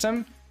grid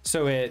system,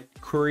 so it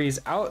queries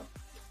out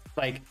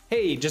like,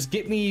 hey, just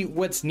get me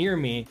what's near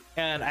me,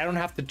 and I don't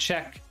have to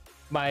check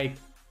my,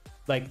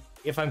 like,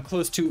 if I'm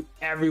close to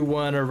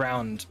everyone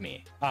around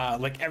me,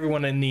 like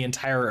everyone in the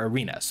entire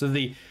arena. So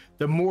the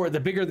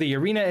bigger the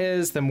arena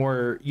is, the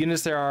more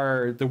units there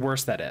are, the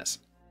worse that is.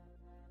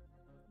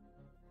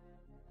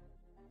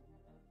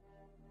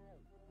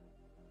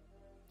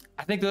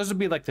 I think those would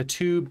be like the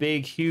two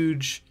big,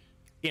 huge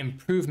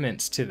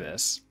improvements to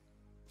this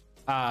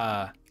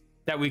that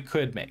we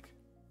could make.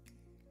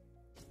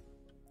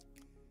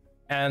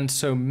 And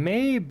so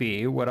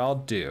maybe what I'll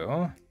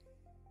do,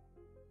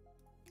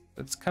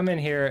 let's come in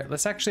here.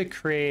 Let's actually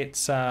create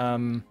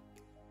some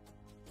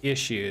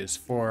issues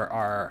for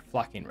our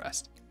flocking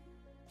rest.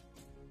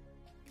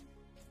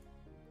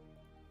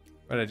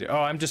 What did I do?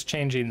 Oh, I'm just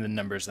changing the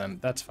numbers then.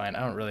 That's fine. I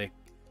don't really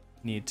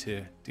need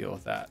to deal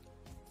with that.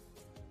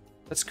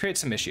 Let's create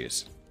some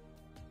issues.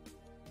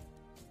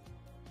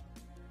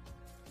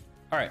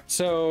 All right,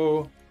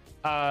 so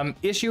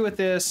issue with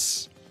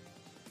this,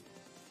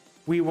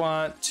 we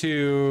want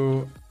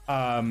to,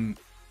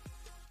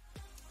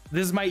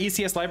 this is my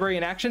ECS library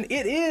in action.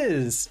 It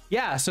is,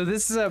 yeah, so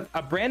this is a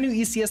brand new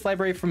ECS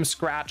library from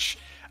scratch.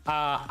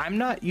 I'm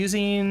not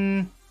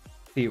using,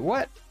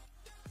 what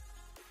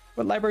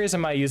libraries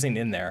am I using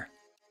in there?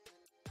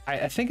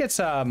 I think it's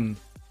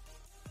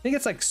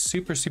like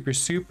super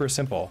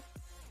simple.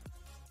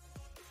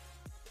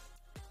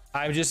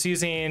 I'm just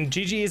using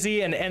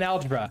GGEZ and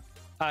NAlgebra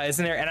is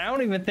in there, and I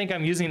don't even think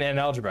I'm using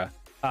NAlgebra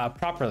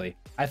properly.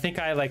 I think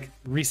I like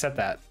reset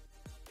that.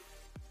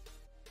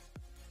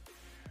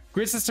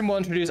 Grid system will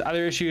introduce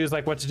other issues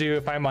like what to do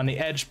if I'm on the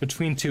edge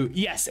between two.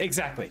 Yes,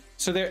 exactly.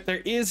 So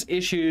there is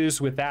issues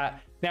with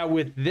that. Now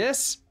with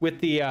this, with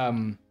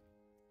the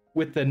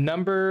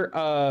number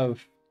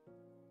of,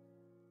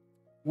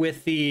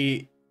 with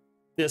the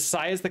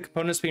size of the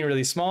components being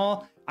really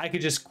small, I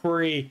could just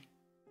query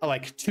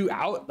like 2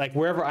 out, like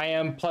wherever I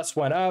am plus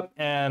 1 up,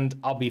 and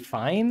I'll be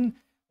fine.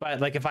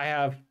 But like if I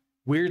have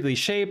weirdly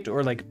shaped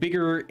or like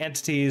bigger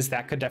entities,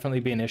 that could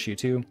definitely be an issue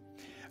too.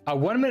 A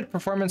 1-minute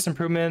performance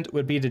improvement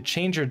would be to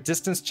change your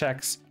distance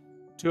checks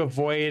to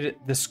avoid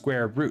the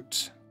square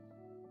root.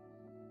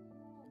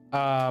 Oh,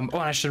 and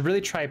I should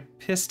really try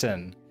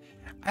piston.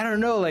 I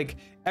don't know, like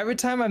every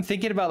time I'm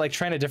thinking about like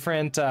trying a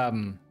different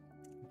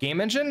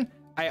game engine,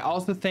 I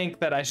also think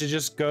that I should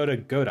just go to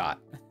Godot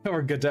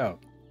or Godot.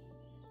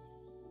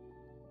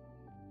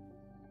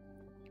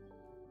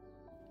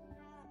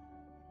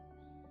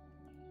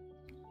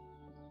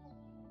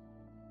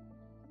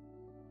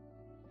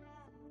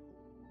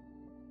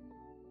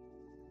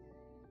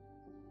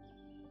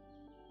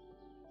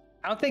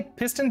 I don't think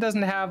Piston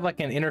doesn't have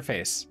like an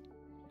interface,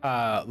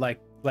 like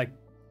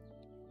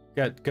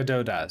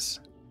Godot does.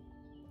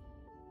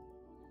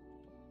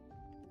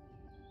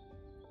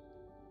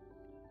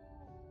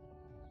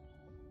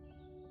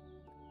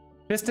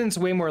 Piston's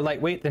way more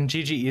lightweight than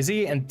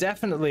GGEZ, and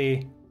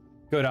definitely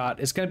Godot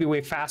is going to be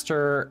way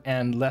faster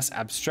and less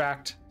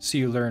abstract, so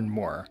you learn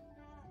more.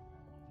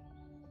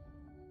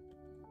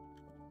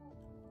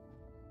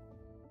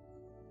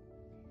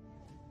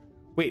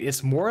 Wait,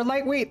 it's more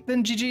lightweight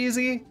than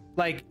GGEZ?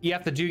 Like, you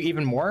have to do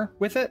even more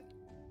with it?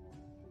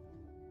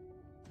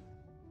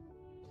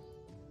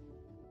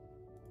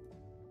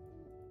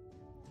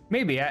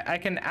 Maybe. I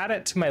can add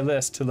it to my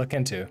list to look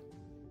into.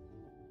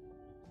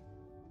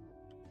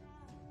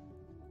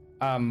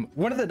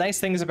 One of the nice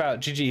things about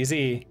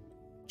GGEZ,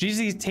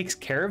 GGEZ takes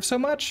care of so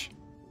much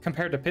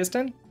compared to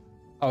Piston.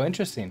 Oh,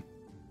 interesting.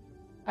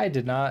 I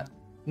did not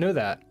know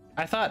that.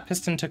 I thought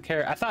Piston took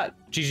care, I thought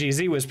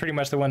GGEZ was pretty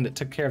much the one that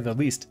took care of the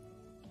least.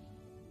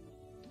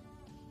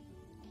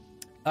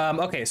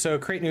 Okay, so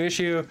create new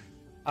issue,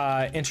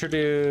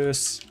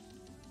 introduce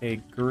a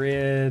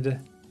grid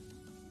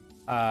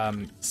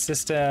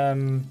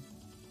system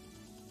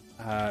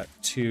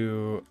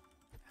to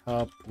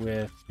help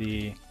with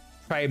the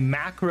try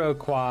macro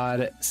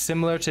quad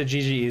similar to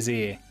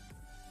GGEZ.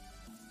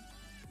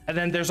 And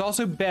then there's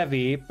also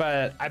Bevy,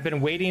 but I've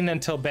been waiting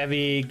until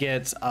Bevy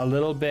gets a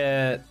little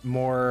bit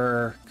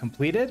more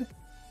completed.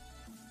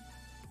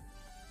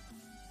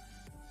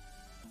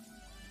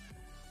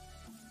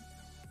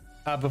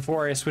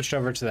 Before I switched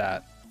over to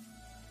that.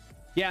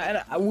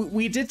 Yeah, and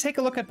we did take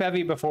a look at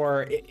Bevy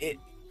before. It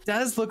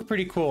does look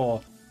pretty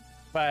cool,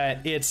 but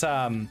it's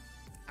I'm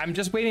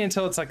just waiting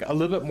until it's like a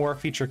little bit more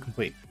feature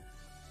complete.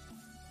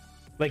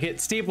 Like it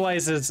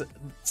stabilizes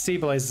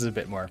a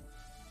bit more.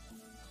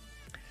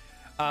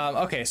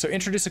 Okay, so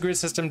introduce a grid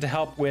system to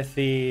help with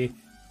the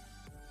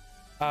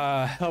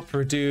help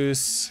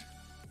reduce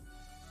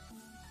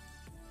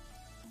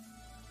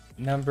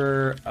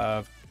number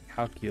of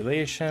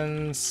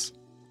calculations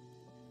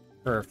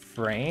per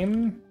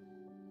frame.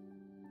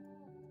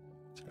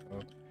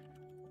 So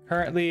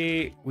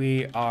currently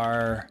we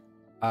are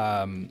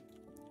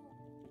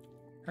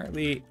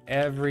currently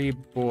every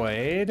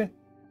void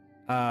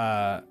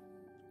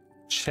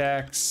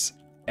checks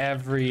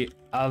every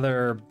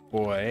other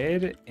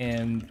void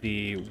in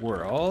the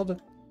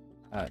world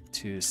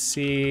to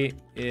see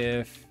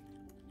if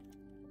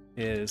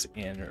is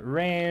in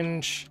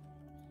range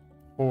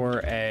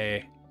for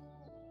a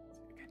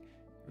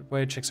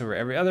void checks over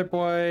every other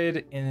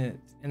void in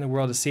the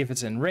world to see if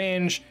it's in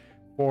range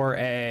for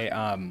a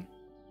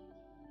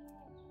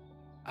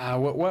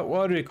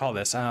what do we call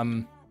this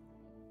to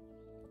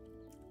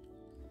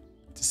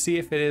see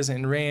if it is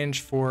in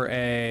range for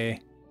a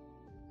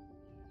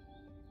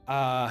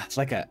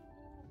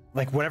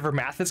like whatever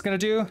math it's gonna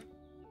do.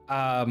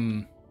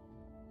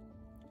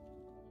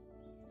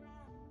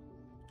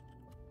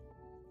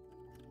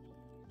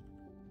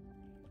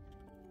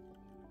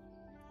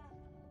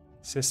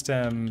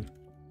 System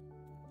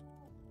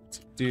to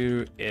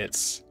do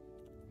its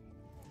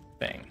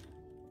thing.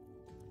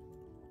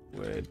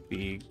 Would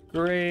be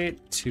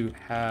great to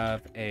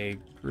have a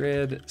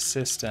grid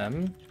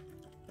system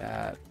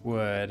that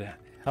would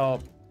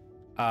help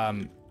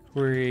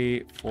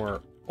query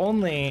for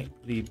only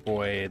the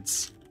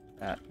voids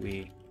that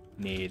we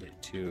need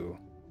to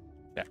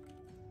check.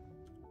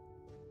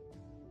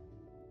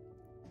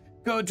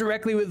 Go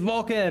directly with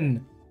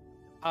Vulkan.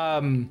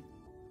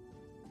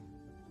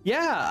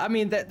 Yeah, I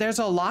mean, there's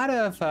a lot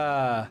of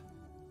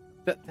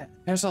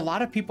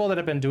people that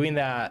have been doing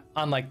that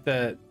on like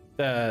the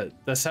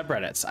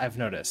subreddits. I've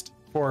noticed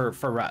for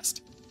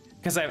Rust,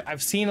 because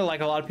I've seen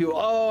like a lot of people.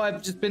 Oh,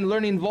 I've just been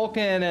learning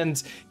Vulkan,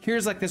 and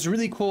here's like this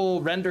really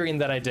cool rendering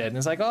that I did, and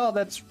it's like, oh,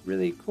 that's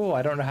really cool.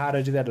 I don't know how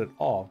to do that at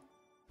all.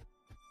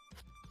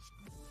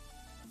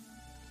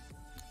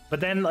 But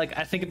then like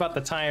I think about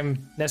the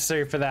time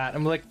necessary for that, and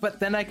I'm like, but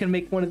then I can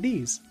make one of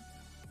these.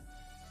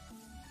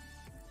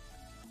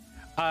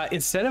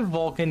 Instead of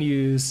Vulkan,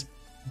 use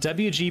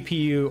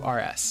WGPU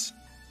RS.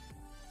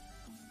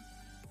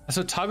 That's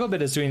what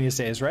Togglebit is doing these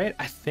days, right?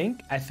 I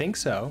think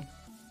so.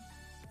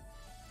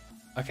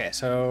 Okay,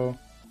 so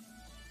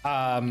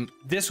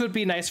this would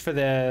be nice for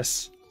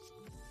this.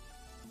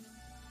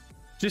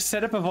 Just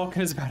set up a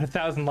Vulkan is about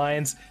 1,000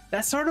 lines.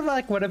 That's sort of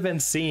like what I've been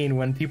seeing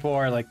when people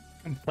are like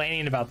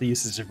complaining about the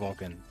usage of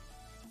Vulkan.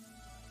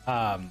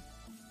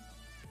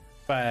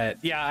 But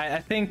yeah, I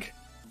think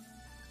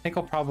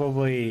I'll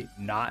probably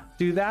not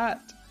do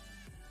that.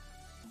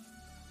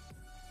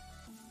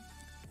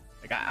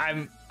 Like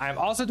I'm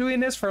also doing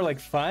this for like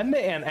fun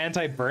and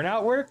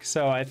anti-burnout work,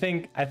 so I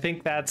think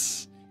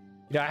that's,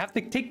 you know, I have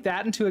to take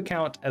that into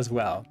account as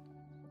well.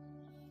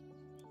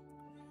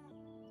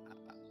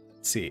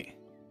 Let's see.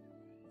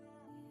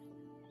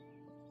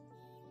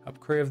 Help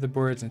query of the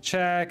boards in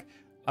check.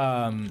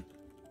 The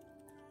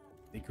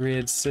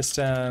grid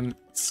system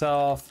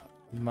itself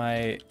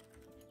might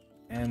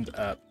end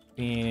up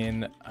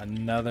being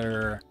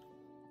another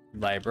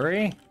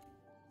library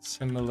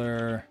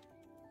similar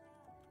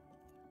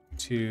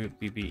to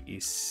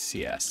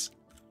BBECS.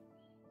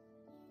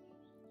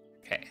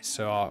 Okay,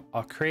 so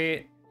I'll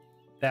create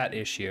that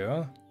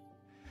issue.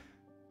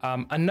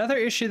 Another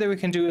issue that we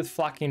can do with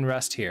flocking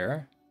Rust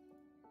here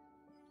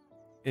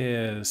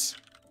is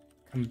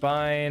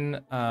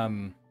combine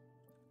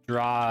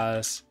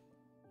draws,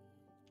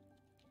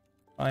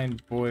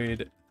 find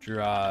void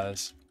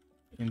draws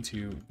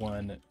into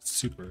one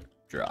super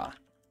draw.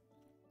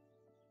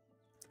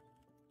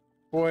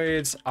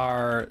 voids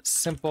are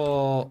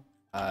simple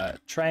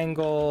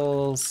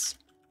triangles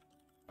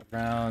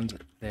around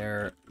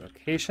their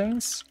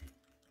locations.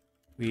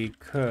 We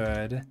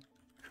could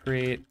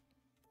create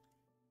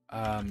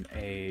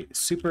a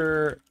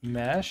super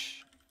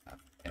mesh of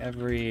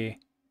every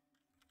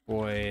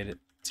void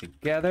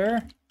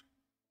together,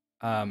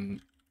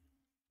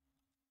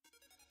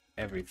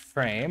 every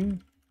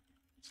frame,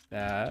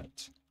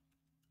 that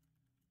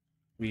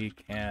we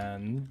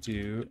can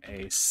do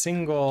a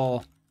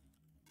single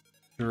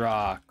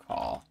draw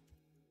call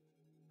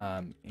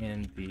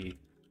in the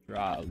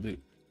draw loop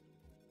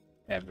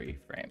every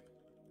frame.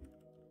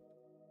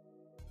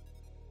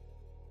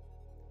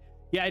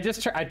 Yeah, I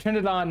turned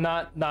it on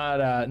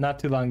not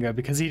too long ago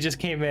because he just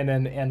came in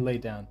and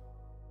laid down.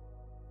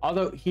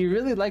 Although he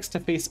really likes to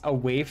face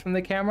away from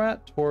the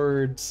camera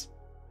towards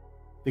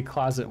the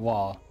closet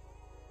wall.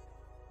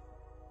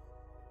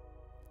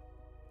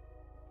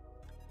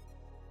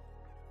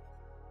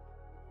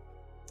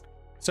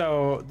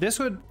 So this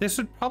would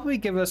probably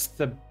give us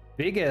the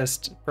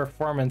biggest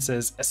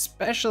performances,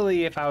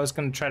 especially if I was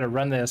going to try to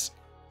run this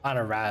on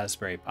a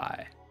Raspberry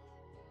Pi.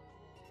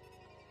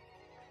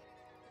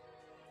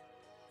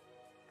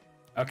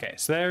 Okay,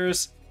 so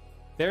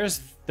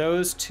there's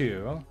those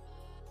two.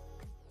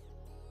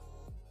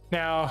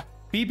 Now,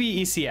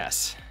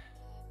 BBECS.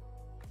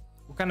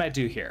 What can I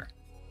do here?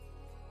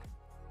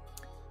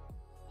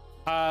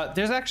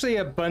 There's actually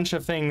a bunch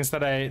of things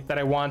that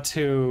I want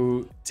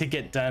to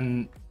get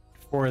done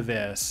for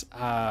this.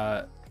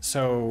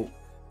 So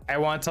I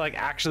want to like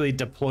actually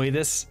deploy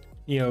this,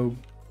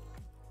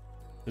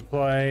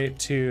 deploy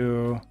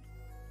to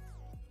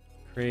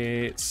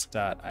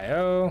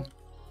creates.io.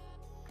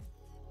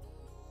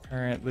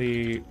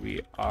 Currently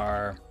we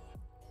are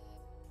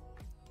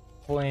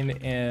pulling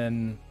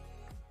in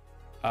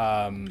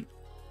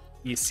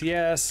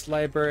ECS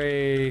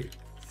library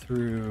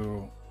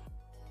through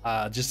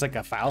just like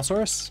a file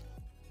source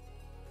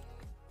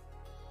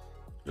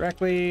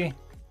directly,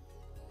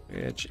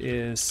 which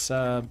is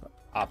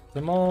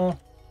suboptimal.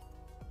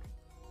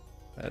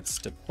 Let's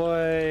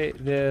deploy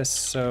this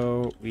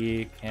so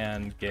we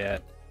can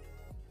get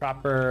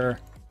proper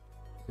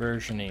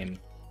versioning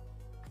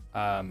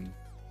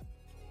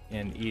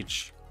in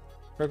each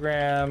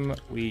program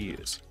we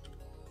use.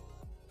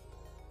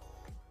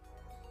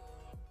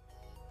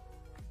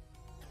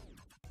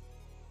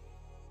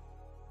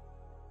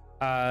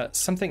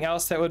 Something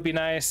else that would be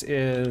nice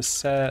is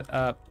set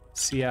up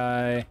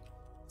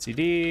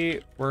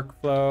CI/CD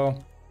workflow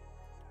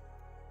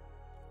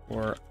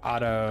for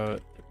auto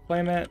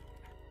deployment.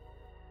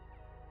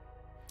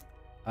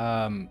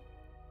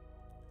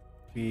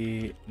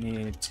 We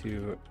need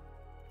to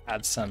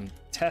add some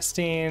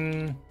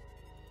testing,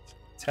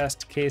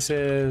 test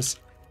cases,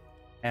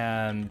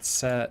 and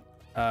set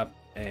up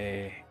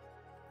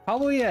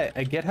probably a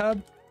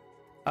GitHub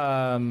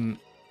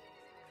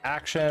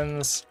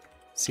actions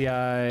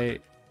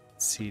CI/CD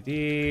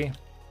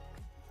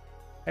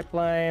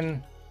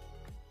pipeline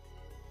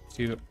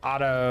to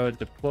auto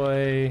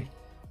deploy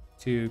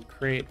to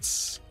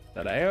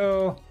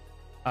crates.io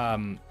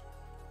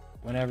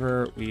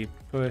whenever we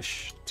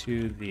push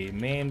to the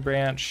main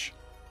branch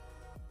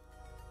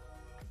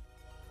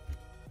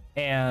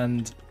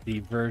and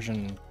the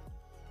version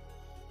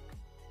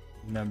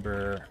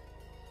number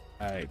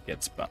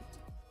gets bumped.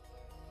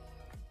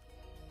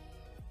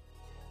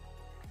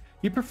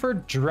 You prefer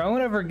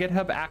drone over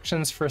GitHub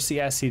Actions for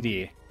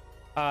CI/CD?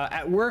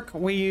 At work,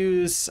 we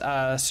use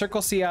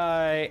Circle CI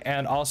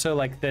and also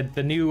like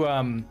the new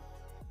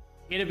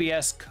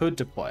AWS code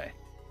deploy,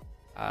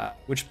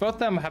 which both of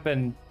them have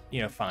been,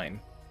 fine.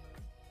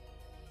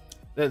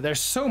 There's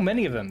so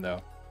many of them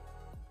though.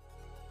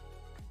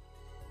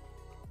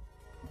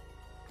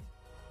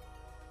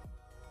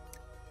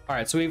 All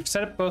right, so we've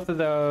set up both of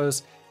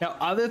those. Now,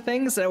 other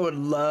things that I would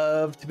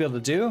love to be able to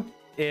do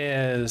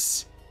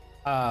is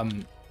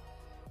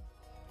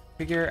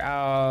figure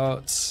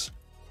out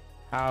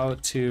how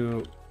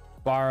to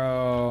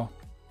borrow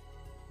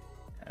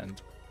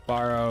and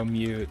borrow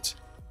mute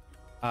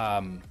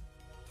from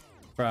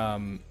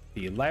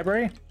the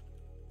library.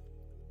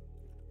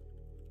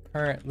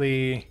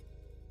 Currently,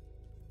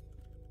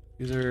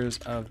 users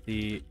of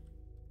the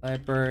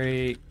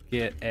library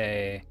get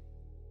a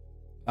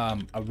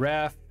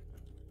ref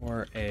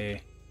or a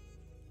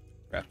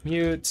ref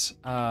mute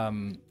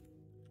and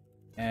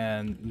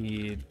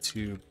need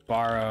to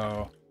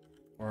borrow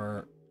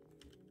or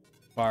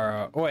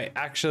borrow. Oh wait,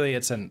 actually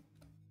it's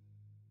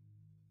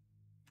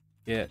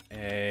get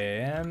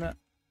an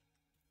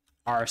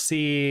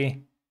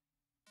RC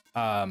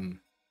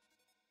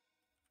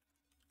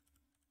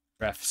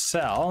ref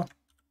cell,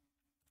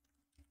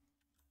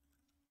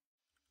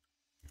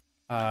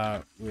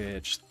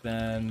 which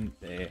then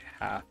they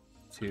have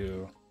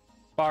to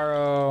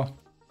borrow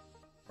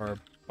or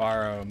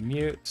borrow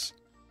mute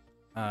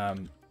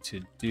to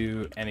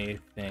do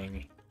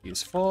anything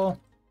useful.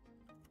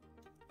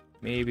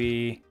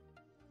 Maybe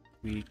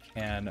we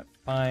can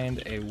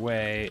find a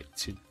way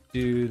to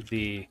do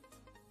the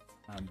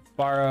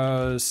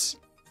borrows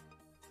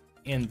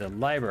in the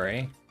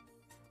library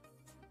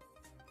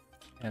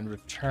and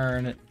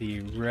return the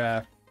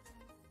ref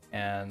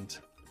and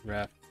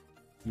ref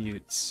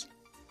mutes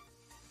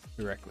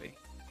directly.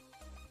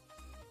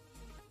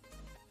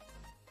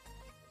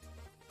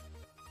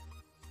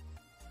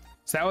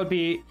 So that would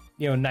be,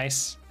 you know,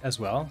 nice as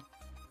well.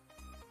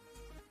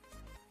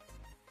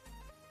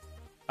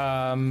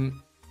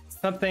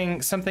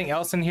 Something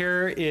else in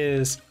here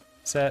is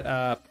set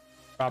up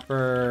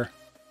proper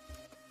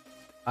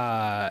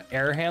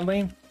error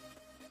handling.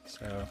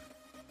 So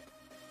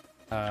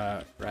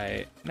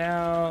right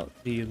now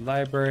the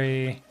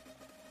library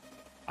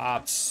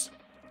opts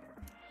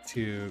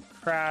to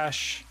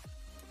crash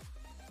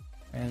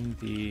and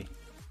the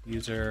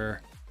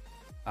user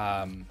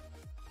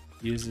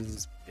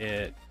uses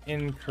it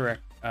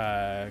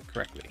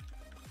correctly.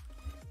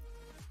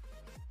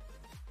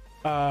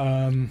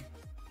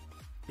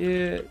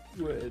 It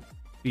would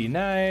be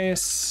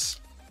nice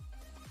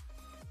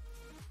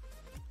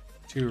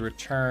to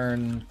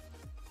return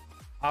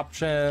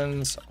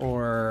options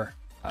or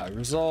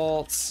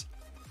results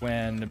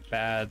when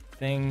bad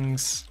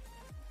things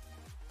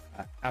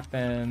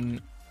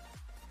happen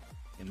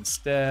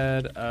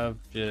instead of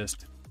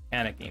just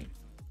panicking.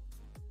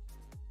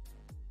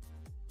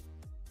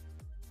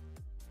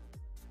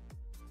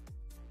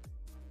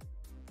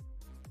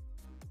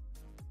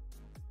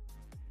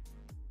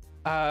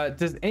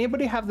 Does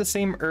anybody have the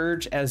same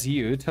urge as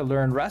you to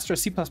learn Rust or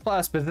C++,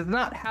 but does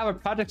not have a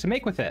project to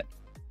make with it?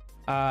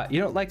 You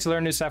don't like to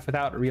learn new stuff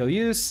without real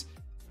use?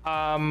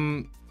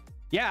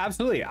 Yeah,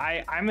 absolutely.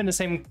 I'm in the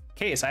same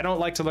case. I don't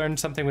like to learn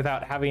something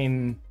without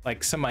having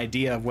like some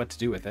idea of what to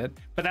do with it.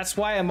 But that's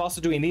why I'm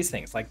also doing these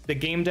things. Like the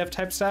game dev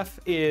type stuff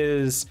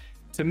is,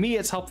 to me,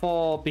 it's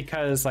helpful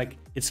because like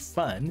it's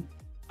fun,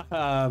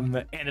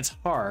 and it's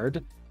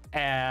hard,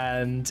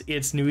 and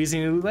it's easy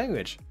new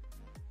language.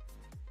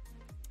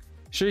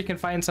 Sure, you can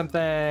find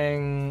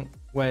something.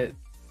 What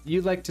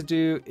you'd like to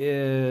do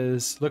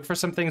is look for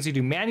some things you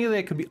do manually.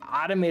 It could be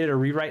automated or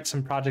rewrite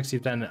some projects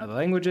you've done in other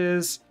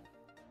languages.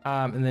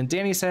 And then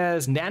Danny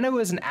says, Nano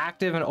is an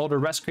active and older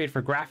Rust crate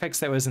for graphics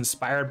that was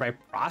inspired by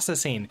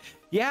processing.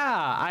 Yeah,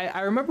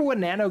 I remember when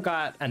Nano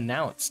got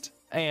announced,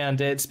 and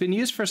it's been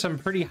used for some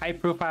pretty high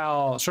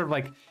profile sort of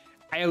like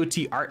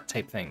IoT art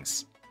type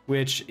things,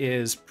 which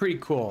is pretty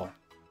cool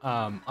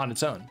on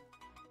its own.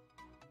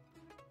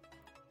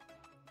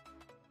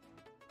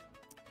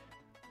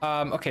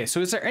 Okay,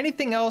 so is there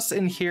anything else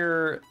in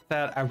here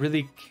that I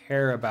really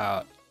care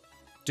about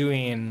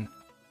doing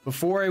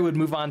before I would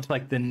move on to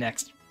like the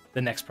next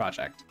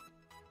project?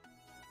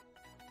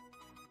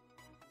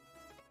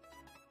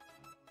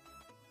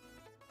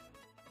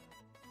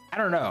 I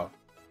don't know.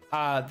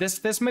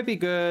 This might be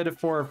good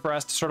for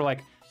us to sort of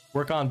like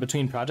work on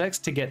between projects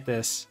to get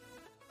this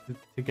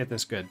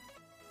good.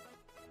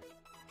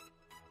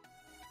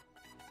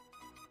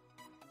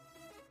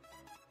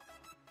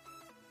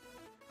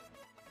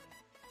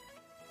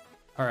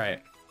 All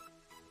right.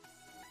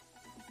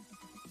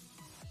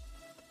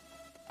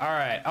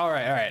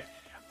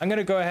 I'm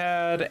gonna go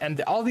ahead,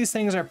 and all these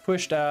things are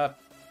pushed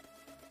up.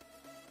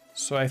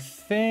 So I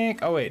think,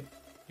 oh wait,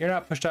 you're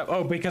not pushed up.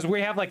 Oh, because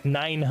we have like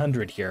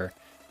 900 here.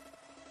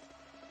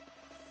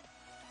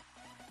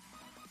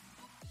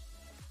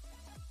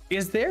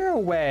 Is there a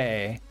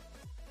way?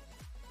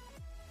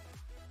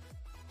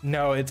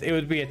 No, it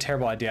would be a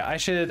terrible idea. I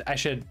should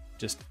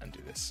just undo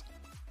this.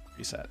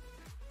 Reset.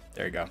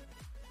 There you go.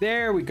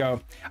 There we go.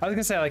 I was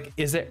gonna say, like,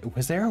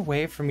 was there a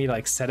way for me to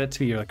like set it to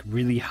be like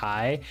really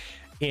high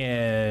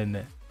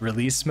in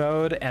release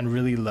mode and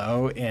really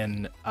low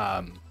in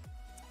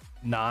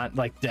not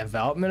like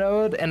development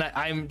mode? And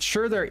I'm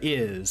sure there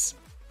is,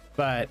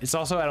 but it's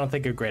also, I don't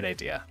think, a great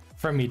idea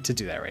for me to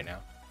do that right now.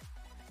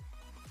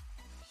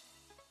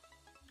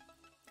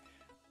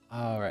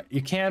 All right,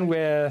 you can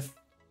with,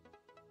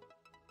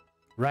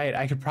 right,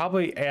 I could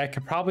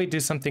probably do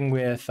something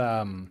with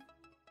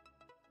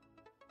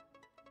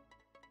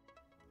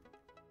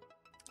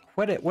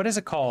what is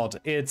it called?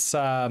 It's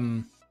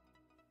to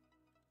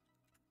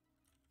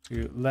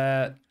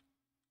let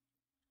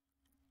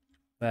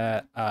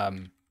that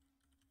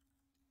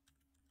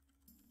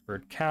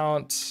word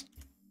count,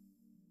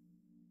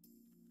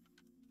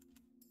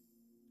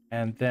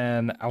 and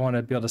then I want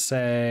to be able to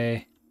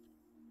say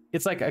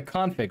it's like a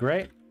config,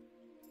 right?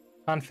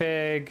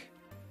 Config.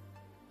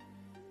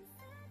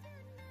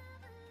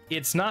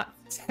 It's not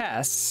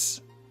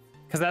tests,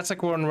 because that's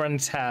like one run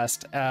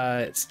test.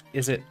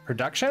 Is it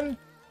production?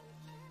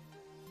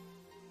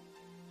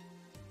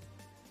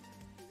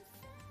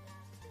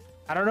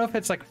 I don't know if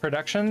it's like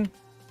production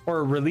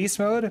or release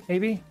mode,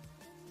 maybe.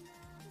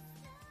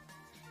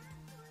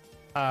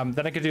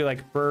 Then I could do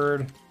like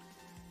bird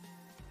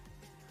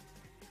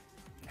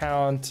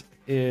count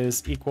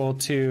is equal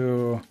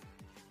to,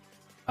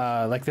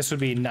 like this would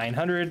be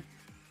 900.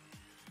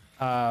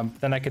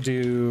 Then I could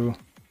do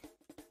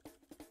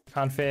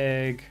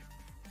config.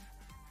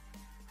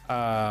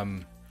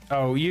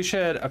 Oh, you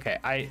should, okay,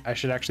 I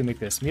should actually make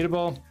this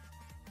mutable.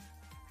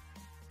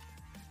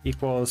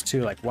 Equals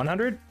to like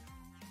 100.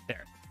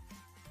 There.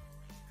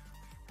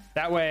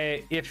 That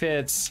way, if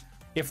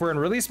we're in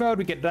release mode,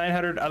 we get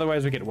 900.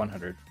 Otherwise, we get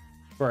 100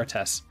 for our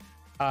tests.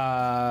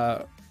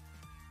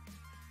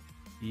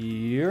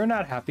 You're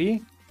not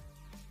happy.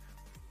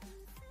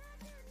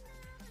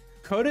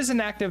 Code is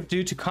inactive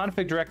due to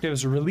config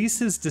directives.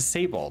 Releases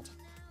disabled.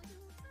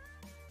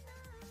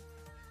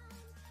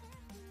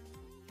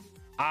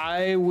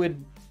 I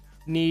would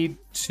need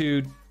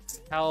to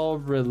tell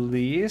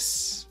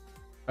release.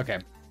 Okay.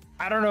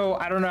 I don't know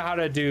how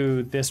to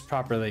do this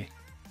properly.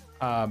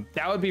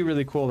 That would be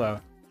really cool though.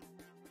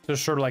 To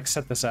sort of like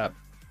set this up.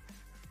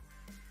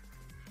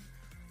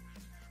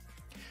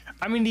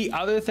 I mean, the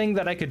other thing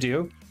that I could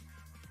do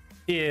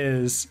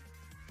is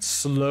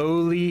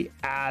slowly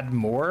add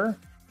more,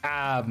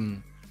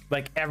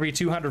 like every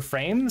 200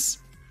 frames,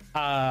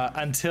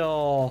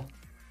 until,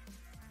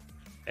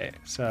 okay,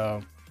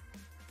 so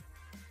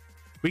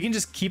we can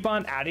just keep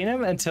on adding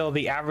them until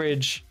the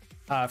average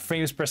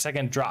frames per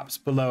second drops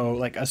below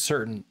like a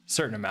certain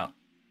amount.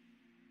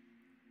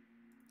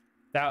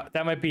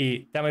 That might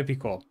be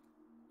cool.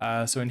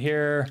 So in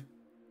here,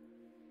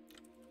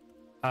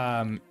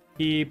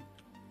 keep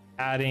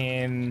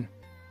adding,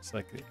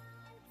 select,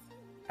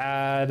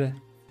 add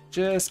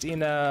just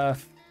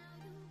enough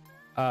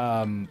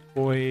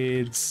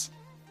voids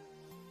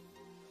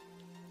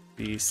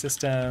the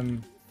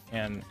system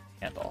can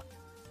handle.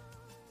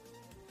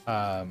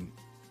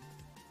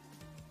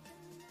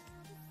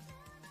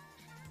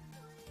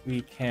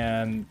 We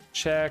can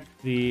check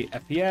the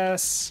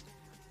FPS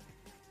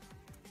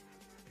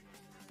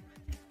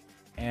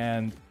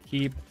and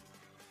keep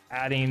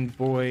adding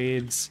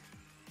voids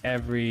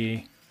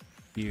every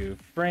few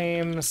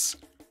frames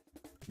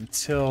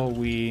until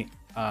we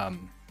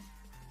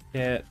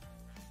hit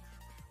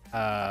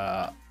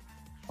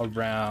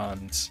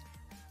around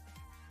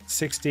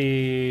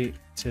 60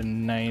 to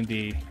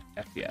 90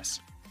 FPS.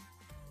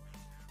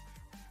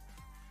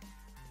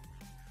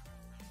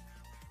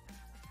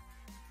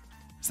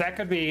 So that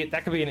could be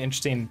an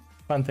interesting,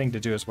 fun thing to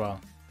do as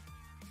well.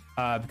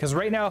 Because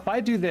right now, if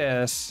I do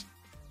this,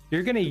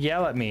 you're gonna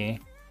yell at me.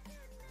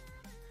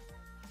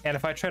 And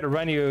if I try to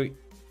run you,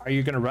 are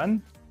you gonna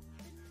run?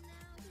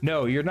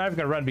 No, you're not even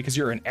gonna run because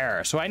you're in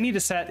error. So I need to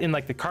set in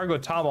like the cargo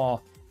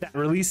toml that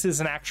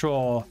releases an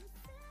actual,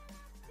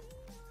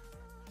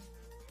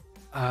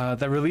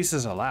 that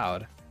releases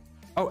allowed.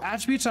 Oh,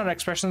 attributes on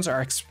expressions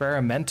are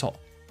experimental.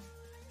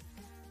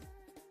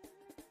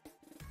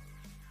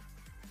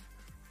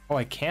 Oh,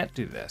 I can't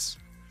do this.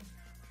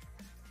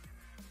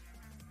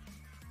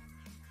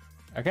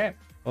 Okay,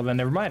 well then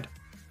never mind.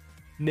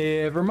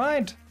 Never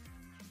mind.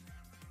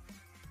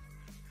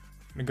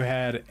 I'm gonna go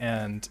ahead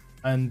and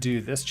undo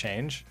this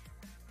change.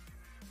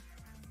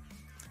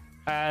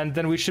 And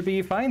then we should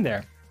be fine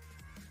there.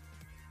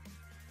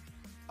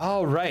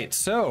 All right,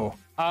 so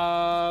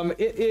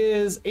it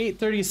is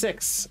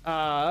 8:36.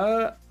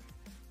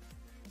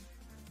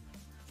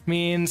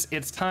 Means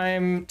it's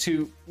time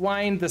to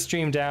wind the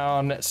stream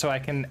down so I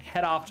can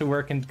head off to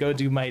work and go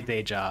do my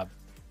day job.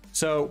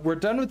 So we're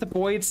done with the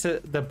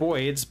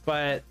voids,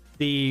 but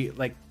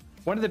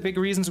one of the big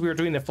reasons we were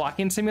doing the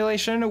flocking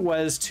simulation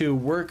was to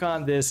work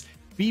on this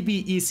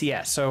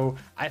BBECS. So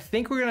I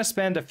think we're gonna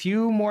spend a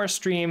few more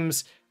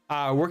streams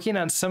working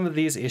on some of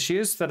these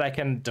issues so that I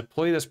can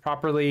deploy this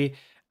properly.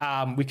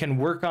 We can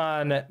work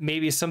on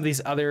maybe some of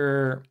these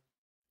other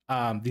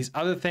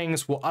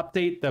things. We'll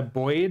update the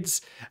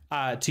voids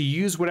to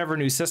use whatever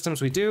new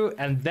systems we do,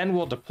 and then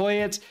we'll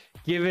deploy it,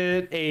 give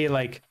it a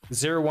like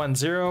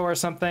 010 or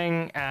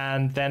something,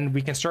 and then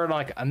we can start on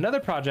like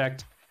another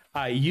project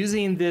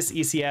using this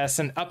ECS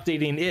and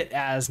updating it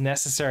as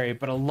necessary.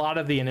 But a lot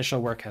of the initial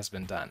work has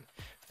been done.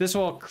 This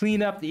will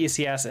clean up the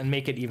ECS and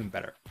make it even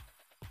better.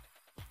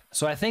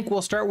 So I think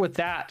we'll start with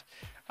that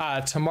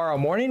tomorrow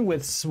morning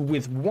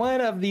with one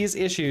of these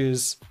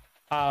issues.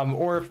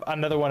 Or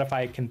another one if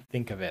I can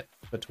think of it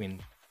between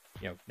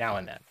now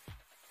and then.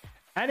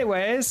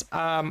 Anyways,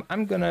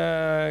 I'm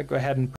gonna go ahead and